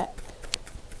rid of that.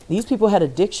 These people had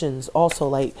addictions also.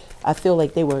 Like I feel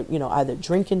like they were, you know, either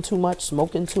drinking too much,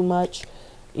 smoking too much,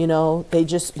 you know. They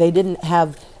didn't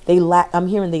have, I'm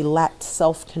hearing they lacked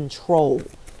self-control,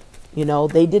 you know.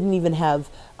 They didn't even have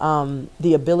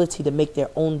the ability to make their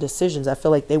own decisions. I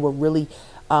feel like they were really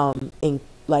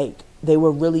they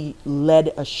were really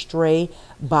led astray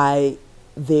by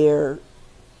their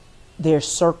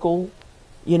circle,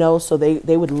 you know. So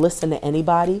they would listen to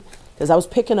anybody. Because I was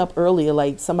picking up earlier,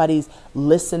 like somebody's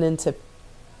listening to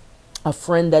a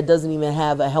friend that doesn't even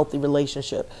have a healthy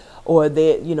relationship. Or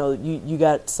they, you know, you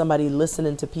got somebody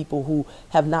listening to people who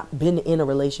have not been in a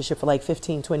relationship for like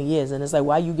 15, 20 years. And it's like,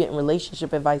 why are you getting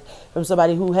relationship advice from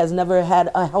somebody who has never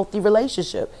had a healthy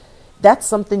relationship? That's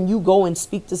something you go and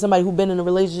speak to somebody who's been in a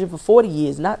relationship for 40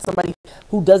 years, not somebody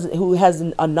who has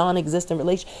a non-existent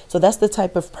relationship. So that's the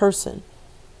type of person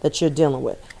that you're dealing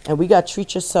with. And we got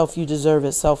treat yourself, you deserve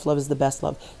it. Self-love is the best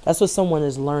love. That's what someone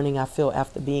is learning, I feel,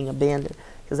 after being abandoned.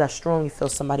 Because I strongly feel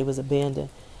somebody was abandoned.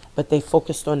 But they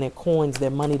focused on their coins,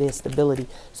 their money, their stability.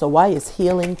 So why is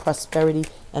healing, prosperity,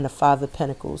 and the Five of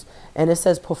Pentacles? And it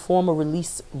says perform a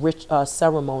release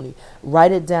ceremony.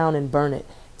 Write it down and burn it.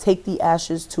 Take the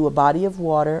ashes to a body of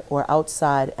water or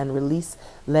outside and release,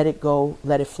 let it go,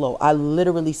 let it flow. I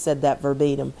literally said that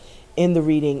verbatim in the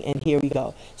reading, and here we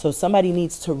go. So somebody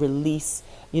needs to release,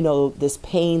 you know, this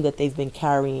pain that they've been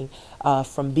carrying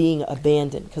from being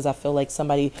abandoned, because I feel like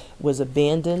somebody was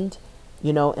abandoned,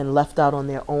 you know, and left out on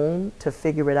their own to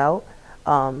figure it out,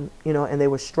 you know, and they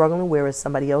were struggling, whereas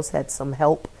somebody else had some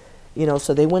help, you know,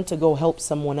 so they went to go help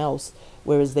someone else,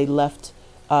 whereas they left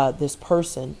this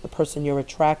person, the person you're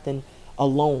attracting,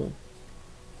 alone.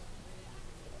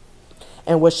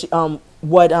 And what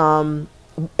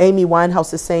Amy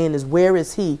Winehouse is saying is, where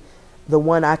is he, the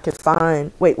one I could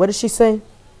find? Wait, what did she say?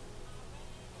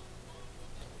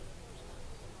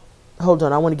 Hold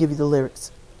on, I want to give you the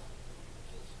lyrics.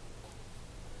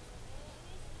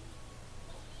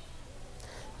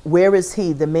 Where is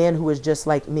he, the man who is just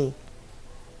like me?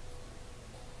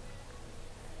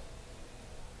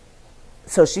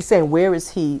 So she's saying, where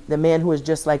is he, the man who is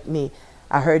just like me?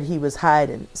 I heard he was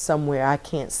hiding somewhere, I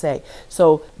can't say.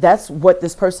 So that's what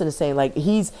this person is saying. Like,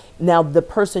 he's now the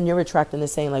person you're attracting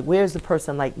is saying, like, where's the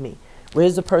person like me?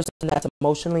 Where's the person that's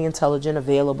emotionally intelligent,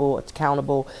 available,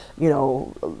 accountable, you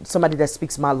know, somebody that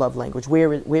speaks my love language?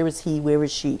 Where is he? Where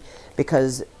is she?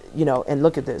 Because, you know, and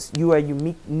look at this. You are a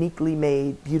uniquely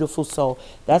made, beautiful soul.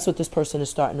 That's what this person is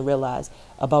starting to realize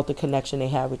about the connection they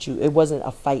have with you. It wasn't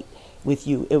a fight with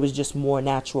you. It was just more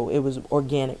natural. It was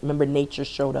organic. Remember, nature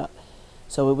showed up.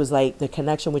 So it was like the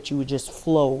connection with you just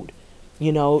flowed,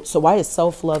 you know. So why is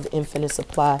self-love, infinite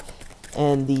supply,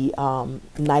 and the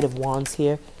Knight of Wands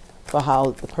here for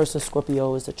how the person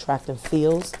Scorpio is attracting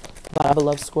feels by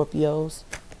beloved Scorpios?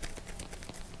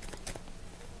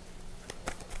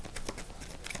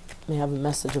 We have a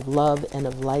message of love and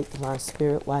of light, divine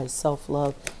spirit. Why is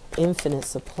self-love, infinite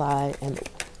supply, and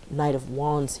Knight of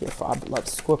Wands here for our beloved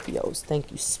Scorpios?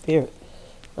 Thank you, Spirit.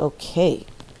 Okay.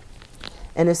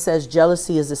 And it says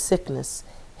jealousy is a sickness.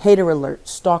 Hater alert,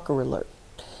 stalker alert.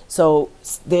 So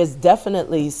there's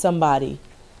definitely somebody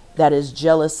that is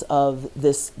jealous of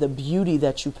the beauty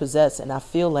that you possess. And I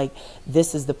feel like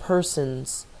this is the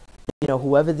person's, you know,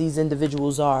 whoever these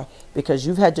individuals are, because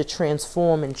you've had to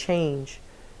transform and change,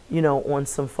 you know, on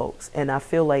some folks. And I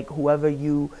feel like whoever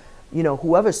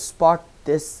whoever sparked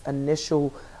this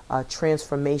initial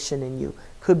transformation in you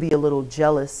could be a little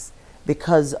jealous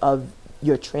because of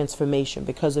your transformation,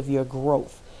 because of your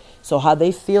growth. So how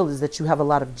they feel is that you have a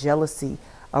lot of jealousy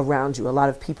around you, a lot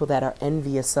of people that are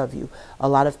envious of you, a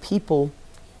lot of people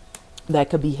that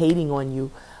could be hating on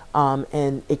you.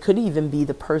 And it could even be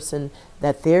the person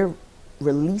that they're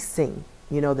releasing,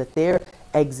 you know, that they're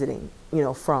exiting, you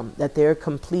know, from, that they're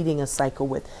completing a cycle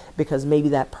with, because maybe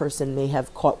that person may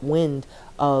have caught wind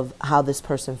of how this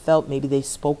person felt. Maybe they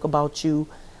spoke about you,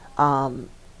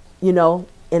 you know,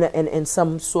 in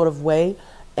some sort of way,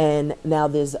 and now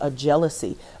there's a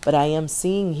jealousy. But I am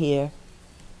seeing here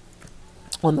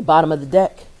on the bottom of the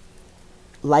deck,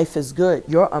 life is good.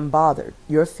 You're unbothered.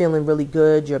 You're feeling really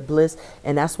good. You're bliss,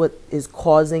 and that's what is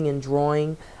causing and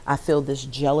drawing, I feel, this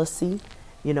jealousy.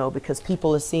 You know, because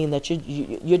people are seeing that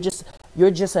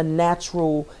you're just a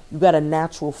natural. You got a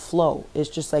natural flow. It's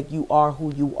just like you are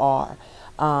who you are,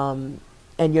 and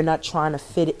you're not trying to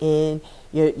fit in.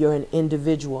 You're an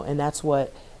individual, and that's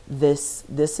what this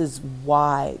is.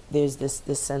 Why there's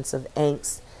this sense of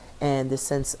angst and this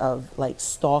sense of like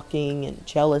stalking and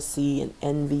jealousy and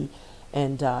envy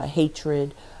and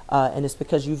hatred, and it's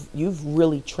because you've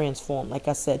really transformed. Like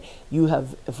I said, you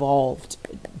have evolved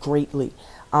greatly.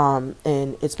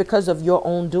 And it's because of your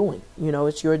own doing. You know,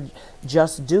 it's your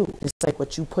just due. It's like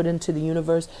what you put into the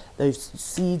universe, those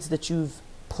seeds that you've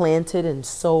planted and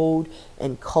sowed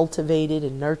and cultivated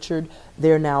and nurtured,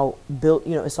 they're now built.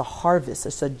 You know, it's a harvest.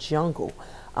 It's a jungle,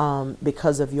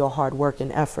 because of your hard work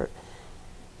and effort.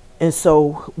 And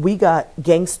so we got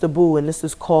Gangsta Boo, and this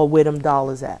is called Where Them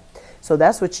Dollars At. So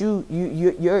that's what you're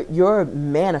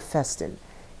manifesting.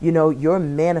 You know, you're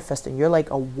manifesting. You're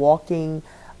like a walking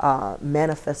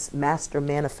master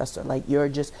manifestor. Like you're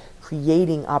just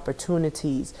creating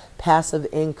opportunities, passive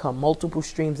income, multiple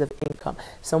streams of income.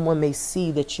 Someone may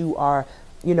see that you are,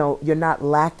 you know, you're not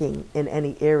lacking in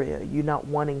any area. You're not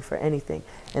wanting for anything.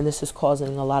 And this is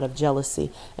causing a lot of jealousy.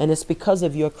 And it's because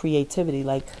of your creativity,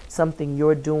 like something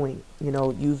you're doing. You know,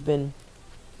 you've been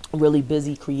really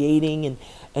busy creating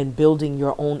and building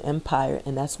your own empire.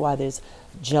 And that's why there's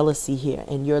jealousy here.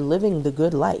 And you're living the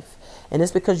good life. And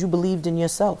it's because you believed in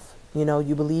yourself. You know,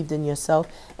 you believed in yourself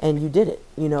and you did it.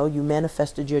 You know, you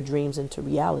manifested your dreams into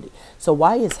reality. So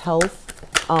why is health,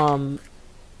 don't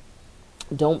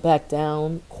back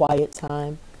down, quiet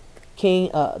time,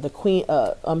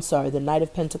 the Knight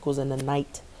of Pentacles and the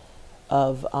Knight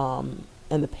of,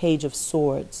 and the Page of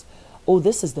Swords. Oh,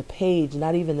 this is the Page,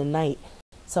 not even the Knight.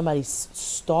 Somebody's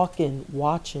stalking,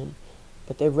 watching,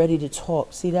 but they're ready to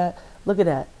talk. See that? Look at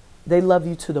that. They love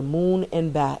you to the moon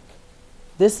and back.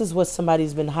 This is what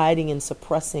somebody's been hiding and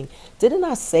suppressing. Didn't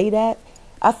I say that?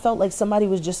 I felt like somebody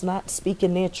was just not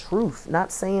speaking their truth,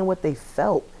 not saying what they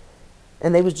felt.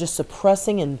 And they was just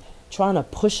suppressing and trying to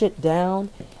push it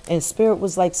down. And Spirit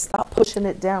was like, stop pushing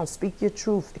it down. Speak your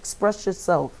truth. Express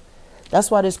yourself. That's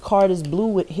why this card is blue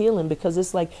with healing, because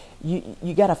it's like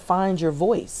you got to find your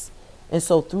voice. And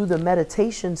so through the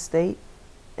meditation state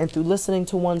and through listening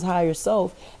to one's higher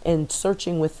self and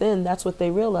searching within, that's what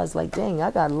they realize, like, dang, I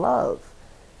got love.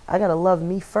 I got to love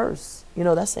me first. You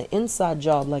know, that's an inside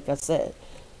job, like I said.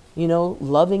 You know,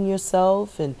 loving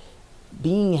yourself and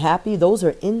being happy, those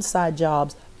are inside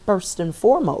jobs first and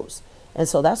foremost. And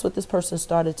so that's what this person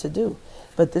started to do.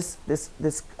 But this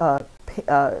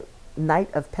Knight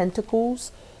of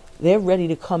Pentacles, they're ready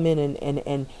to come in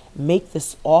and make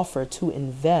this offer to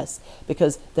invest,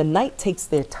 because the Knight takes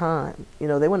their time. You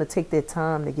know, they want to take their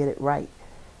time to get it right.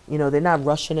 You know, they're not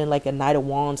rushing in like a Knight of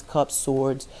Wands, Cups,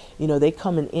 Swords. You know, they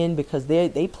coming in because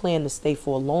they plan to stay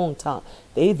for a long time.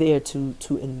 They there to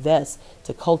invest,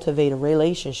 to cultivate a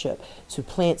relationship, to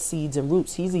plant seeds and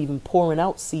roots. He's even pouring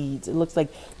out seeds. It looks like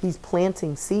he's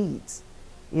planting seeds,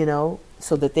 you know,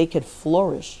 so that they could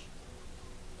flourish.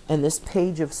 And this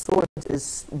Page of Swords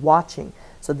is watching.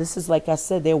 So this is, like I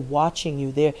said, they're watching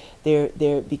you.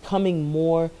 They're becoming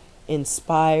more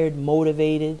inspired,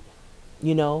 motivated,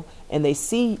 you know, and they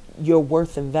see your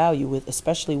worth and value, with,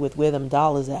 especially with where them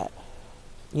dollars at,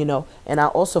 you know. And I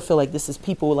also feel like this is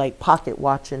people like pocket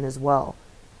watching as well.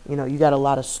 You know, you got a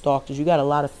lot of stalkers, you got a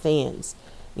lot of fans,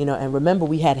 you know. And remember,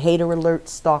 we had hater alert,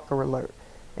 stalker alert,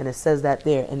 and it says that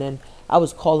there. And then I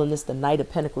was calling this the Knight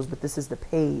of Pentacles, but this is the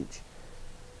Page.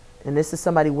 And this is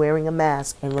somebody wearing a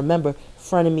mask. And remember,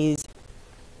 frenemies,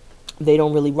 they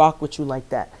don't really rock with you like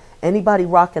that. Anybody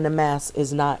rocking a mask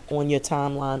is not on your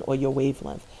timeline or your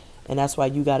wavelength. And that's why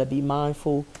you got to be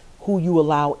mindful who you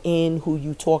allow in, who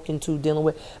you talking to, dealing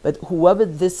with. But whoever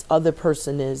this other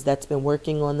person is that's been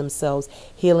working on themselves,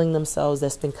 healing themselves,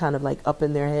 that's been kind of like up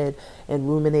in their head and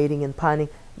ruminating and pining,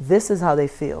 this is how they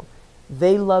feel.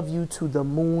 They love you to the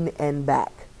moon and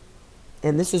back.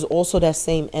 And this is also that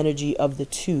same energy of the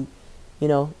two, you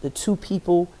know, the two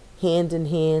people hand in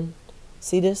hand.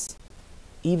 See this?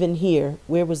 Even here,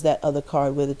 where was that other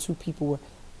card where the two people were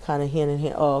kind of hand in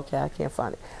hand? Oh, okay, I can't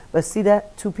find it. But see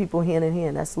that? Two people hand in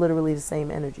hand. That's literally the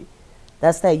same energy.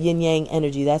 That's that yin-yang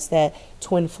energy. That's that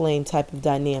twin flame type of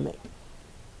dynamic.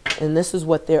 And this is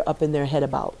what they're up in their head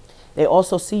about. They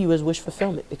also see you as wish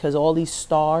fulfillment, because all these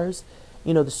stars,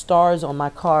 you know, the stars on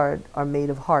my card are made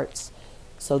of hearts.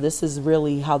 So this is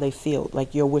really how they feel,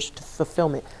 like your wish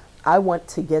fulfillment. I want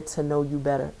to get to know you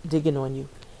better, digging on you.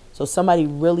 So somebody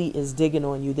really is digging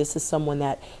on you. This is someone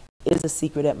that is a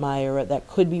secret admirer, that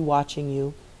could be watching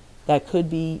you, that could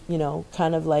be, you know,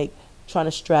 kind of like trying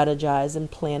to strategize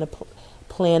and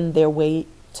plan their way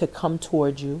to come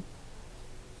towards you.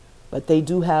 But they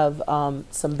do have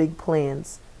some big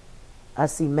plans. I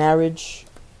see marriage.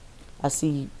 I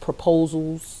see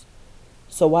proposals.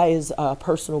 So why is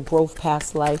personal growth,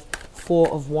 past life, 4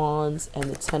 of Wands, and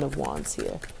the 10 of Wands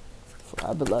here for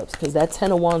our beloveds? Because that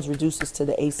 10 of Wands reduces to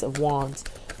the Ace of Wands.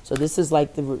 So this is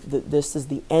like this is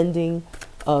the ending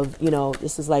of, you know,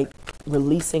 this is like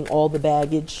releasing all the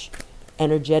baggage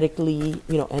energetically,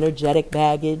 you know, energetic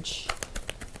baggage,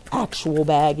 actual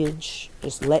baggage,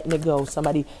 just letting it go.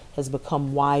 Somebody has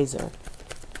become wiser,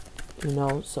 you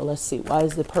know. So let's see. Why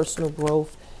is the personal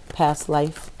growth, past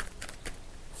life,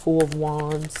 4 of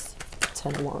Wands,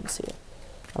 10 of Wands here?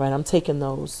 All right, I'm taking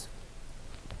those.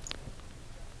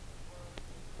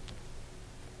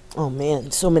 Oh,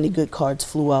 man, so many good cards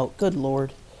flew out. Good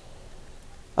Lord.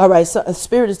 All right, so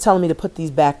Spirit is telling me to put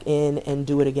these back in and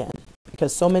do it again,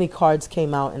 because so many cards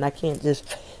came out, and I can't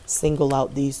just single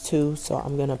out these two. So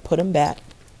I'm going to put them back.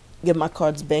 Give my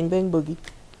cards bang, bang, boogie.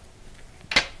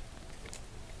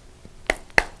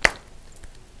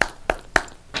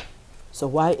 So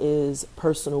why is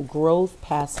personal growth,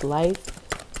 past life,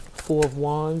 4 of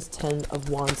Wands, 10 of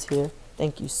Wands here?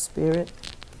 Thank you, Spirit.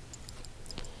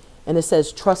 And it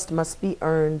says, trust must be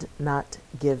earned, not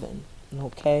given.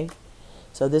 Okay?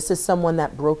 So this is someone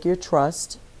that broke your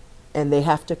trust, and they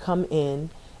have to come in,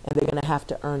 and they're going to have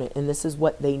to earn it. And this is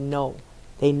what they know.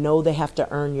 They know they have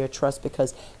to earn your trust,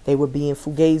 because they were being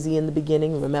fugazi in the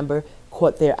beginning. Remember,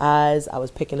 caught their eyes. I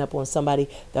was picking up on somebody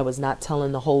that was not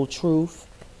telling the whole truth.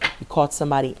 You caught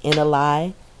somebody in a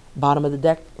lie. Bottom of the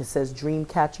deck, it says dream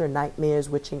catcher, nightmares,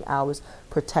 witching hours,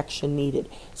 protection needed.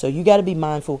 So you got to be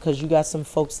mindful, because you got some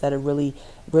folks that are really,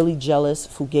 really jealous,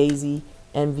 fugazi,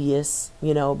 envious,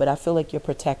 you know. But I feel like you're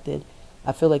protected.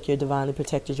 I feel like you're divinely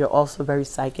protected. You're also very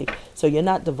psychic. So you're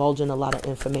not divulging a lot of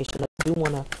information. I do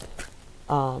want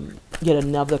to get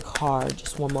another card,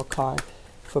 just one more card,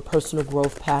 for personal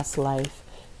growth, past life.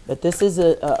 But this is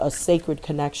a sacred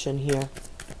connection here.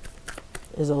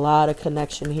 There's a lot of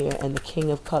connection here, and the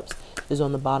King of Cups is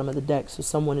on the bottom of the deck. So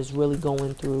someone is really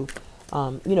going through,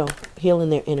 you know, healing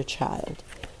their inner child.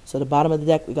 So the bottom of the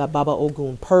deck, we got Baba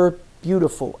Ogun.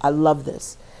 Beautiful. I love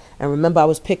this. And remember, I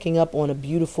was picking up on a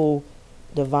beautiful,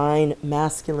 divine,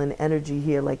 masculine energy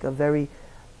here, like a very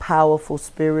powerful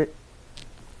spirit,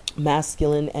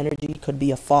 masculine energy. Could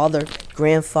be a father,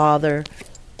 grandfather,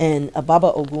 and a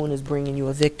Baba Ogun is bringing you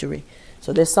a victory.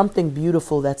 So there's something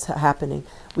beautiful that's happening.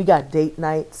 We got date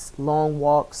nights, long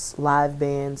walks, live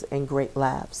bands, and great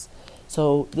laughs.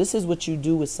 So this is what you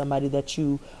do with somebody that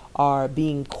you are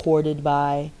being courted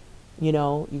by. You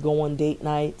know, you go on date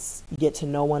nights, you get to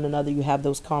know one another, you have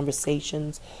those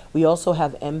conversations. We also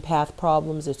have empath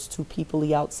problems. It's two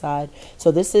people outside.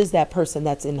 So this is that person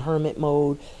that's in hermit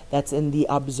mode, that's in the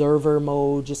observer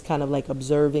mode, just kind of like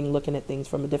observing, looking at things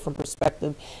from a different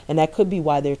perspective. And that could be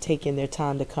why they're taking their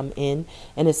time to come in.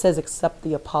 And it says, accept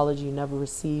the apology you never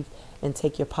received and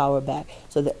take your power back.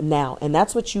 So that now, and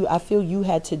that's what I feel you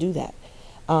had to do that.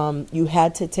 You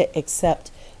had to accept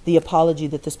the apology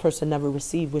that this person never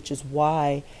received, which is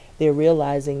why they're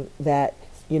realizing that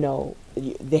you know,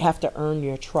 they have to earn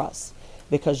your trust,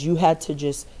 because you had to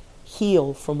just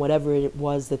heal from whatever it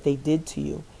was that they did to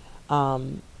you,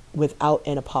 without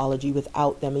an apology,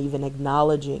 without them even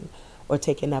acknowledging or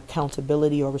taking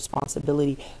accountability or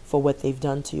responsibility for what they've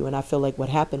done to you. And I feel like what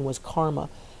happened was karma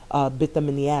bit them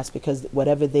in the ass, because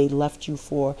whatever they left you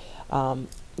for,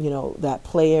 you know, that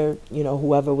player, you know,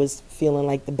 whoever was feeling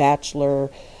like the Bachelor,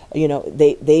 you know,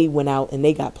 they went out and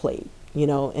they got played, you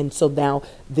know, and so now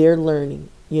they're learning,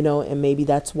 you know, and maybe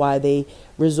that's why they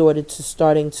resorted to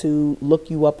starting to look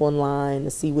you up online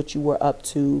to see what you were up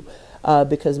to,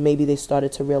 because maybe they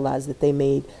started to realize that they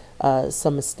made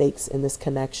some mistakes in this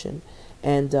connection.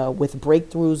 And with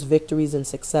breakthroughs, victories, and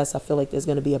success, I feel like there's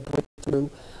going to be a breakthrough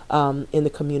in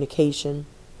the communication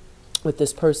with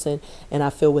this person. And I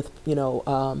feel with, you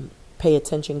know, pay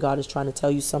attention. God is trying to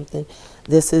tell you something.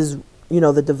 This is, you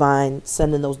know, the divine,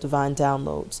 sending those divine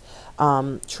downloads,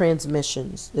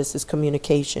 transmissions. This is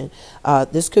communication.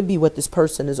 This could be what this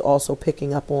person is also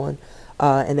picking up on.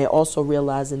 And they're also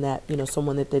realizing that, you know,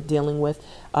 someone that they're dealing with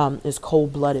is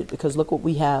cold-blooded, because look what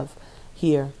we have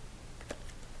here.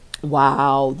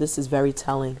 Wow, this is very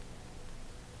telling.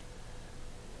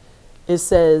 It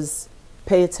says,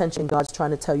 pay attention, God's trying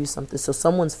to tell you something. So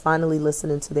someone's finally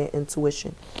listening to their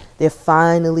intuition. They're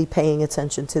finally paying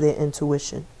attention to their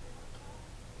intuition.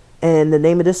 And the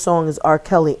name of this song is R.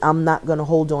 Kelly, I'm Not Gonna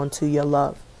Hold On to Your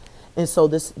Love. And so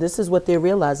this is what they're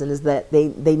realizing, is that they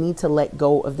need to let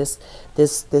go of this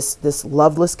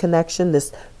loveless connection,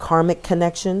 this karmic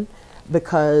connection,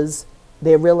 because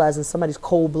they're realizing somebody's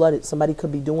cold-blooded. Somebody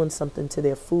could be doing something to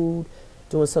their food,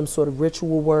 doing some sort of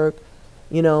ritual work,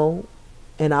 you know.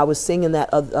 And I was singing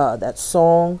that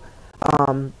song,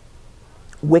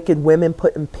 Wicked Women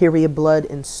Putting Period Blood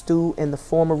in Stew, in the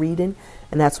former reading.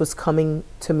 And that's what's coming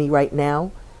to me right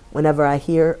now whenever I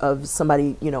hear of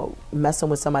somebody, you know, messing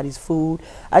with somebody's food.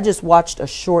 I just watched a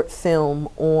short film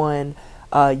on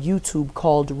YouTube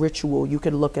called Ritual. You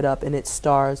can look it up, and it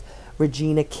stars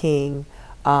Regina King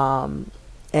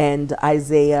and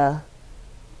Isaiah.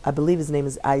 I believe his name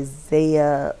is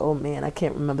Isaiah. Oh man, I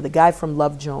can't remember. The guy from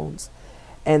Love Jones.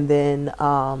 And then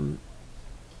and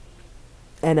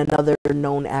another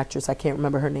known actress. I can't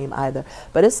remember her name either.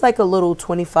 But it's like a little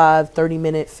 25,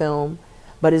 30-minute film,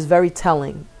 but it's very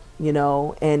telling, you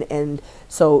know. And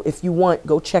so if you want,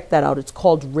 go check that out. It's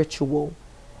called Ritual,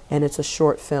 and it's a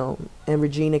short film, and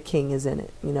Regina King is in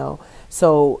it, you know.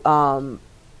 So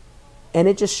and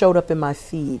it just showed up in my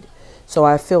feed. So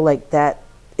I feel like that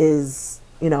is,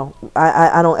 you know,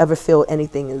 I don't ever feel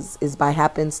anything is by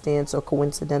happenstance or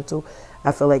coincidental.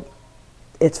 I feel like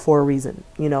it's for a reason,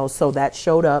 you know. So that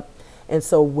showed up. And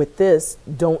so with this,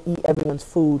 don't eat everyone's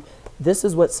food. This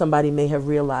is what somebody may have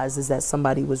realized, is that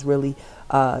somebody was really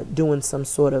doing some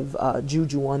sort of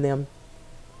juju on them.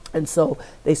 And so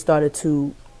they started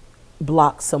to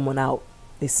block someone out.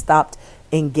 They stopped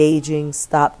engaging,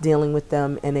 stopped dealing with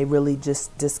them, and they really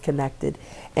just disconnected.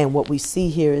 And what we see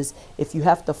here is, if you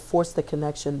have to force the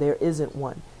connection, there isn't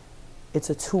one.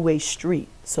 It's a two-way street.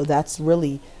 So that's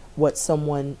really what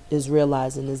someone is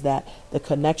realizing, is that the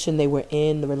connection they were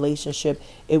in, the relationship,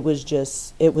 it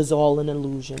was all an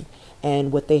illusion.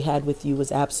 And what they had with you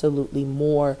was absolutely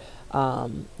more,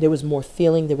 there was more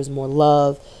feeling, there was more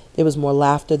love, there was more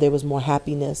laughter, there was more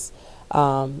happiness,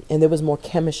 and there was more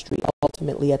chemistry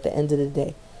ultimately at the end of the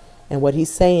day. And what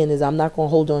he's saying is, I'm not going to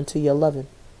hold on to your loving.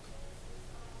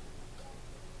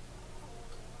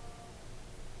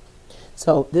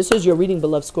 So this is your reading,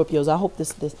 beloved Scorpios. I hope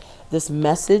this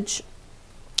message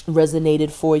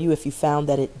resonated for you. If you found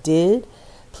that it did,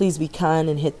 please be kind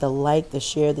and hit the like, the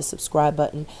share, the subscribe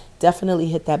button. Definitely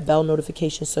hit that bell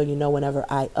notification so you know whenever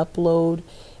I upload.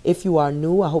 If you are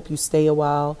new, I hope you stay a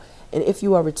while. And if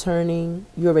you are returning,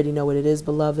 you already know what it is,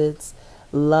 beloveds.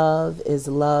 Love is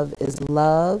love is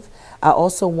love. I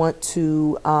also want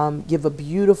to give a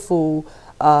beautiful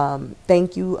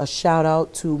thank you, a shout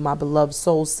out to my beloved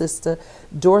soul sister,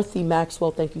 Dorothy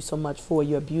Maxwell. Thank you so much for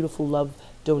your beautiful love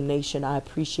donation. I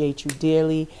appreciate you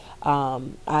dearly.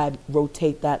 I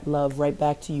rotate that love right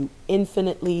back to you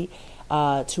infinitely.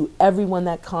 To everyone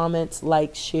that comments,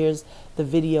 likes, shares the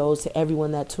videos, to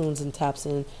everyone that tunes and taps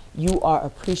in, you are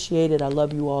appreciated. I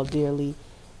love you all dearly.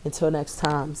 Until next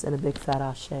time, and a big fat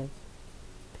ashe.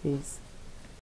 Peace.